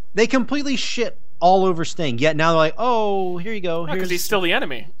Sting. They completely shit all over Sting. Yet now they're like, oh, here you go. Because he's still the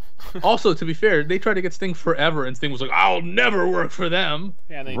enemy. Also, to be fair, they tried to get Sting forever, and Sting was like, "I'll never work for them."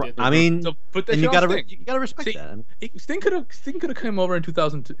 Yeah, they did. I mean, So put that and shit you on gotta Sting. you gotta respect See, that, Sting could have come over in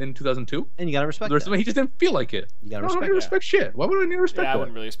 2002. and you gotta respect There's that. He just didn't feel like it. You gotta I don't respect need to respect shit. Why would I need to respect Yeah, I that?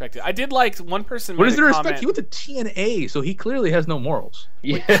 wouldn't really respect it. I did like one person. What made is there a to respect? He comment- went to TNA, so he clearly has no morals.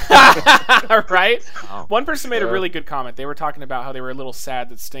 Yeah. right? Wow. One person made a really good comment. They were talking about how they were a little sad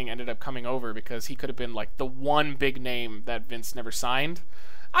that Sting ended up coming over because he could have been like the one big name that Vince never signed.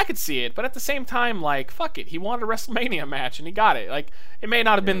 I could see it, but at the same time, like, fuck it. He wanted a WrestleMania match and he got it. Like, it may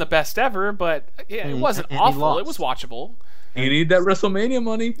not have been the best ever, but yeah, it wasn't and he awful. It lost. was watchable. You need that WrestleMania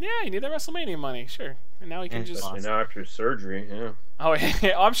money. Yeah, you need that WrestleMania money, sure. And now he can And just. lost. And now after surgery, yeah. Oh,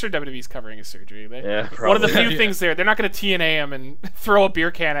 yeah. I'm sure WWE's covering his surgery. Yeah, One of the probably. few things they're not going to TNA him and throw a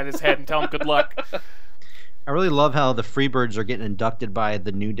beer can at his head and tell him good luck. I really love how the Freebirds are getting inducted by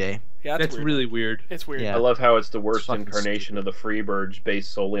the New Day. Yeah, That's weird. really weird. It's weird. Yeah. I love how it's the worst fucking incarnation of the Freebirds,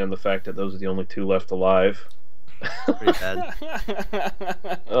 based solely on the fact that those are the only two left alive. Pretty bad.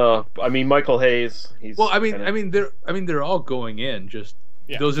 I mean, Michael Hayes. He's Well, kinda- they're all going in. Just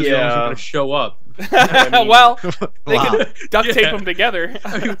Yeah. those are the ones who are Yeah. going to show up. I mean, well, they Wow. can duct tape Yeah. them together.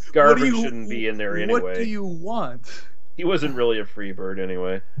 Garbage shouldn't be in there What anyway. do you want? He wasn't really a Freebird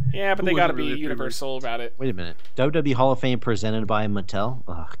anyway. Yeah, but Who they was got to really be a favorite? universal about it. Wait a minute. WWE Hall of Fame presented by Mattel?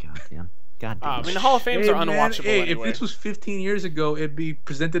 Oh, god damn. God damn. I mean, the Hall of Fames Hey, are man, unwatchable hey, anyway. if this was 15 years ago, it'd be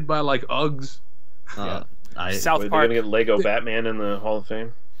presented by like Uggs. South Are they Park. gonna get Lego Batman in the Hall of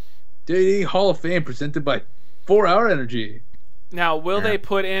Fame? WWE Hall of Fame presented by 4 Hour Energy. Now, will Yeah. they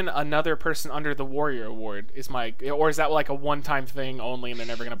put in another person under the Warrior Award? Or is that like a one-time thing only, and they're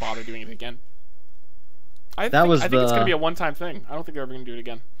never going to bother doing it again? I think it's going to be a one-time thing. I don't think they're ever going to do it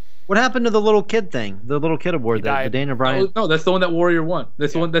again. What happened to the little kid thing? The little kid award, He the died. Dana Bryan. No, that's the one that Warrior won.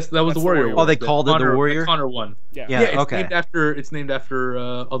 That's the Yeah. one. That was That's the the Warrior. Warrior. Award Oh, they that called it the Connor- Warrior? that Connor won. Yeah. Yeah. It's okay. named after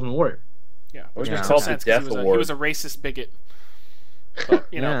Ultimate Warrior. Yeah. Which Which is makes called no the sense Death 'cause he Award. was a racist bigot. But,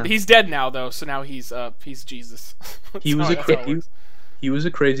 Yeah. he's dead now though, so now he's Jesus. That's He was how a it cra- works. he was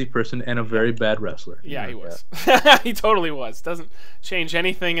a crazy person and a very bad wrestler. Yeah, he was. He totally was. Doesn't change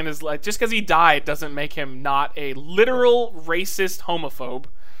anything in his life. Just because he died doesn't make him not a literal racist homophobe.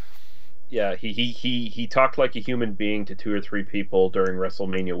 Yeah, he talked like a human being to 2 or 3 people during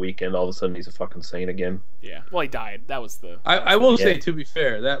WrestleMania weekend. All of a sudden, he's a fucking saint again. Yeah. Well, he died. That was the. I will Yeah. say, to be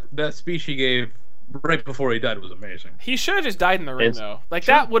fair, that speech he gave right before he died was amazing. He should have just died in the ring, It's- though. Like,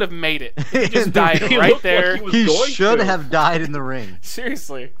 that would have made it. He just He died He right looked like there. he was He going should to. have died in the ring.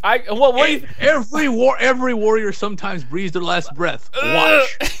 Seriously. What do you. Every warrior sometimes breathes their last breath.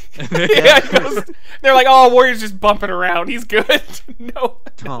 Watch. Yeah, he goes, they're like, oh, Warrior's just bumping around. He's good. No.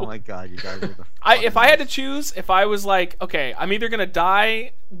 Oh my god, you guys are the If I had to choose, if I was like, okay, I'm either gonna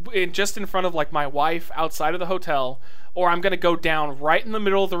die just in front of like my wife outside of the hotel, or I'm gonna go down right in the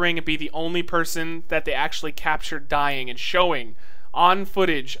middle of the ring and be the only person that they actually captured dying and showing on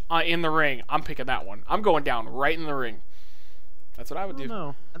footage in the ring, I'm picking that one. I'm going down right in the ring. That's what I would do.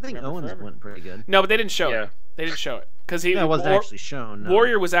 No, I think Remember Owens forever. went pretty good. No, but they didn't show Yeah. it. They didn't show it because he Yeah, it wasn't actually shown. No.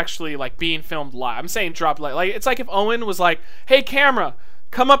 Warrior was actually like being filmed live. I'm saying drop like it's like if Owen was like, "Hey camera,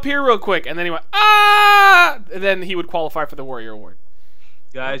 come up here real quick, and then he went, ah! And then he would qualify for the Warrior Award.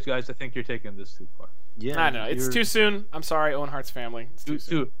 Guys, I think you're taking this too far. Yeah, I know, it's too soon. I'm sorry, Owen Hart's family. It's too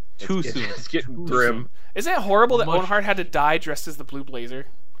soon. Too soon. It's getting Too grim. soon. Isn't it horrible that Much- Owen Hart had to die dressed as the Blue Blazer?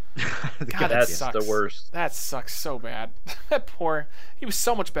 God, that That's sucks. the worst. That sucks so bad. That poor. He was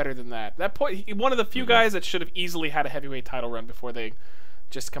so much better than that. One of the few guys that should have easily had a heavyweight title run before they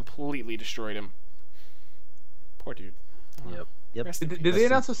just completely destroyed him. Poor dude. Yep. Rest in Did peace. they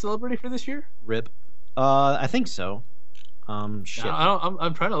announce a celebrity for this year? Rip. I think so. Shit. No,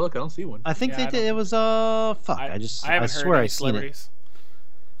 I'm trying to look. I don't see one. I think Yeah, they I did. It was fuck. I haven't swear heard I any seen it. celebrities.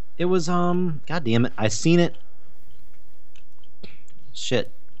 It was God damn it. I seen it.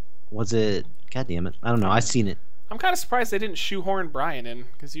 Shit. Was it? God damn it. I don't know. I seen it. I'm kind of surprised they didn't shoehorn Brian in,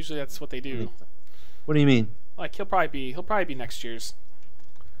 because usually that's what they do. What do you mean? Like he'll probably be next year's.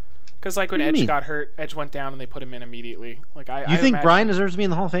 Because like when What do you Edge mean? got hurt, Edge went down and they put him in immediately. Like I You think imagine- Brian deserves to be in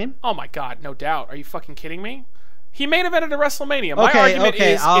the Hall of Fame? Oh my God, no doubt. Are you fucking kidding me? He main evented a WrestleMania. My Okay, argument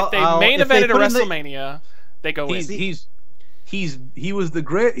okay, is I'll- if they I'll- main if they evented a put him the- WrestleMania, they go in. He was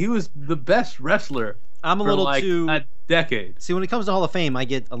the best wrestler I'm a for little like too. a decade. See, when it comes to Hall of Fame, I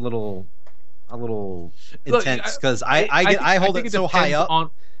get a little Look, intense because I hold think it so high depends up. on-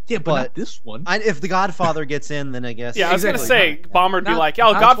 yeah, but but- not this one. If the Godfather gets in, then I guess. Yeah, I was Exactly. gonna say Bomber would be Not- like,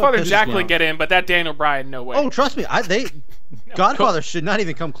 "Oh, not Godfather what pisses Jack me would off. get in, but that Daniel Bryan, no way." Oh, trust me, Godfather should not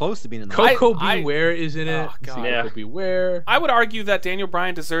even come close to being in the. Coco I- Beware is in it. Oh, God. Coco Yeah. Beware. I would argue that Daniel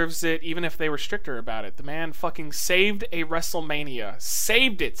Bryan deserves it, even if they were stricter about it. The man fucking saved a WrestleMania,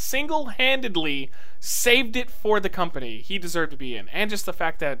 saved it single-handedly, saved it for the company. He deserved to be in, and just the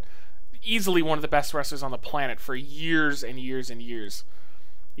fact that easily one of the best wrestlers on the planet for years and years and years.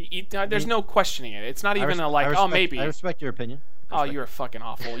 There's no questioning it. It's not even a like, oh, maybe. I respect your opinion. Oh, you're fucking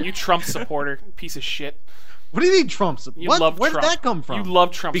awful. You Trump supporter, piece of shit. What do you mean Trump's? You What? love Where Trump. did that come from? You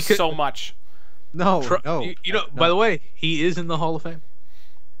love Trump Because- so much. no, no. You know, by the way, he is in the Hall of Fame.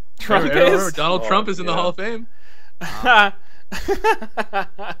 Trump Remember, is. Donald Oh, Trump is in the yeah. Hall of Fame. That's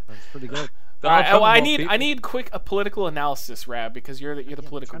pretty good. All right, Donald Trump I of all need people. quick a political analysis, Rab, because you're the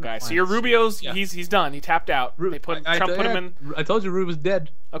political trying to guy. So find your this. Rubio's Yeah. he's done. He tapped out. They put Trump put him in. I told you Rube was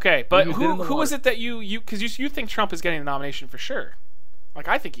dead. Okay, but Rubio did in the who is water. it that you because you think Trump is getting the nomination for sure? Like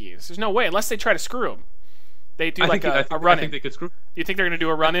I think he is. There's no way unless they try to screw him. They do like a I run in. think they could screw. Do you think they're gonna do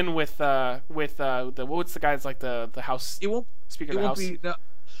a run in with the what's the guy's like the House It won't. Speaker It of the won't House? be. No,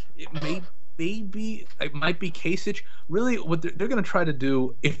 it might be Kasich. Really, what they're going to try to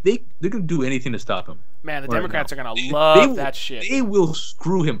do, if they're going to do anything to stop him. Man, the right Democrats now. are gonna They love will- that shit. They will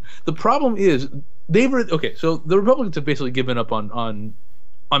screw him. The problem is okay. So the Republicans have basically given up on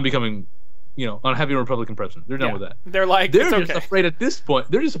becoming, on having a Republican president. They're done Yeah. with that. They're like, They're it's just okay. afraid at this point.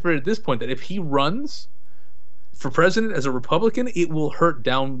 They're just afraid at this point that if he runs for president as a Republican, it will hurt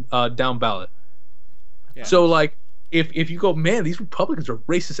down ballot. Yeah. So like, if you go, man, these Republicans are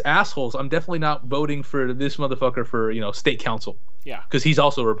racist assholes. I'm definitely not voting for this motherfucker for state council Yeah. because he's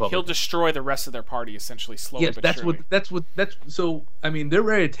also a He'll Republican. destroy the rest of their party essentially slowly Yes, but that's surely. that's so. I mean, they're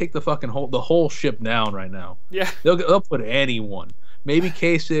ready to take the whole ship down right now. Yeah. They'll put anyone. Maybe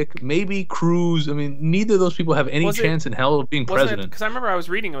Kasich, maybe Cruz. I mean, neither of those people have any Was it- chance in hell of being president. Because I remember I was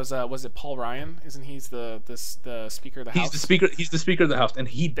reading was it Paul Ryan? Isn't he the Speaker of the He's House? the speaker. He's the speaker of the House, and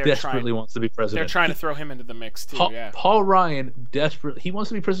he They're desperately trying- wants to be They're president. trying to throw him into the mix too. Yeah. Paul Ryan desperately. He wants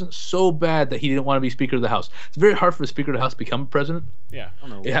to be president so bad that he didn't want to be Speaker of the House. It's very hard for the Speaker of the House to become president. Yeah. I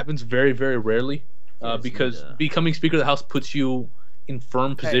don't know. It happens very, very rarely because becoming Speaker of the House puts you in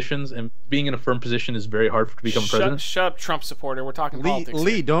firm positions, and being in a firm position is very hard to become president. Shut up, Trump supporter. We're talking politics.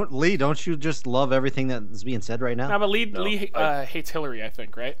 Lee, don't you just love everything that's being said right now? No, but Lee No, hates Hillary, I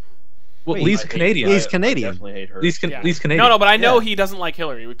think, right? Well, Wait, Lee's I hate- Canadian. He's I Canadian. definitely hate her. Lee's Canadian. No, but I know Yeah. he doesn't like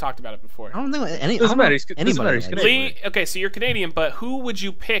Hillary. We've talked about it before. I don't think any. Doesn't I don't matter, know he's- doesn't anybody matter, he's likes Canadian. Lee, okay, so you're Canadian, but who would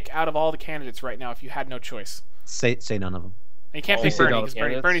you pick out of all the candidates right now if you had no choice? Say none of them. And you can't Oh, pick say Bernie all the because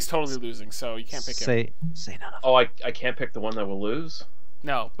candidates? Bernie's totally losing, so you can't pick him. Say none of them. Oh, I can't pick the one that will lose.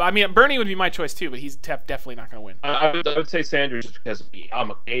 No, but I mean Bernie would be my choice too, but he's definitely not going to win. I would say Sanders just because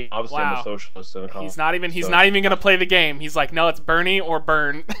I'm obviously I'm Wow. a socialist. And He's not even going to play the game. He's like, no, it's Bernie or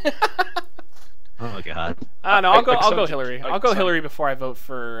burn. Oh god. No, I'll go some- Hillary. I'll go Hillary before I vote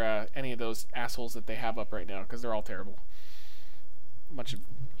for any of those assholes that they have up right now because they're all terrible. Bunch of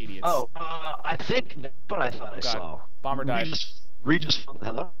idiots. I think that's what I thought I God. saw. Bomber died. Regis,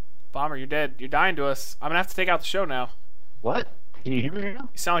 hello? Bomber, you're dead. You're dying to us. I'm gonna have to take out the show now. What? Can you hear me now?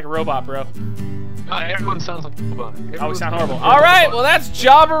 You sound like a robot, bro. Everyone sounds like Oh, we sound horrible. All right, well that's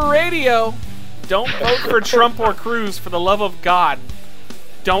Jobber Radio. Don't vote for Trump or Cruz for the love of God.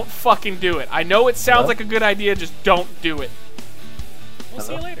 Don't fucking do it. I know it sounds like a good idea, just don't do it.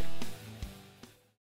 see you later.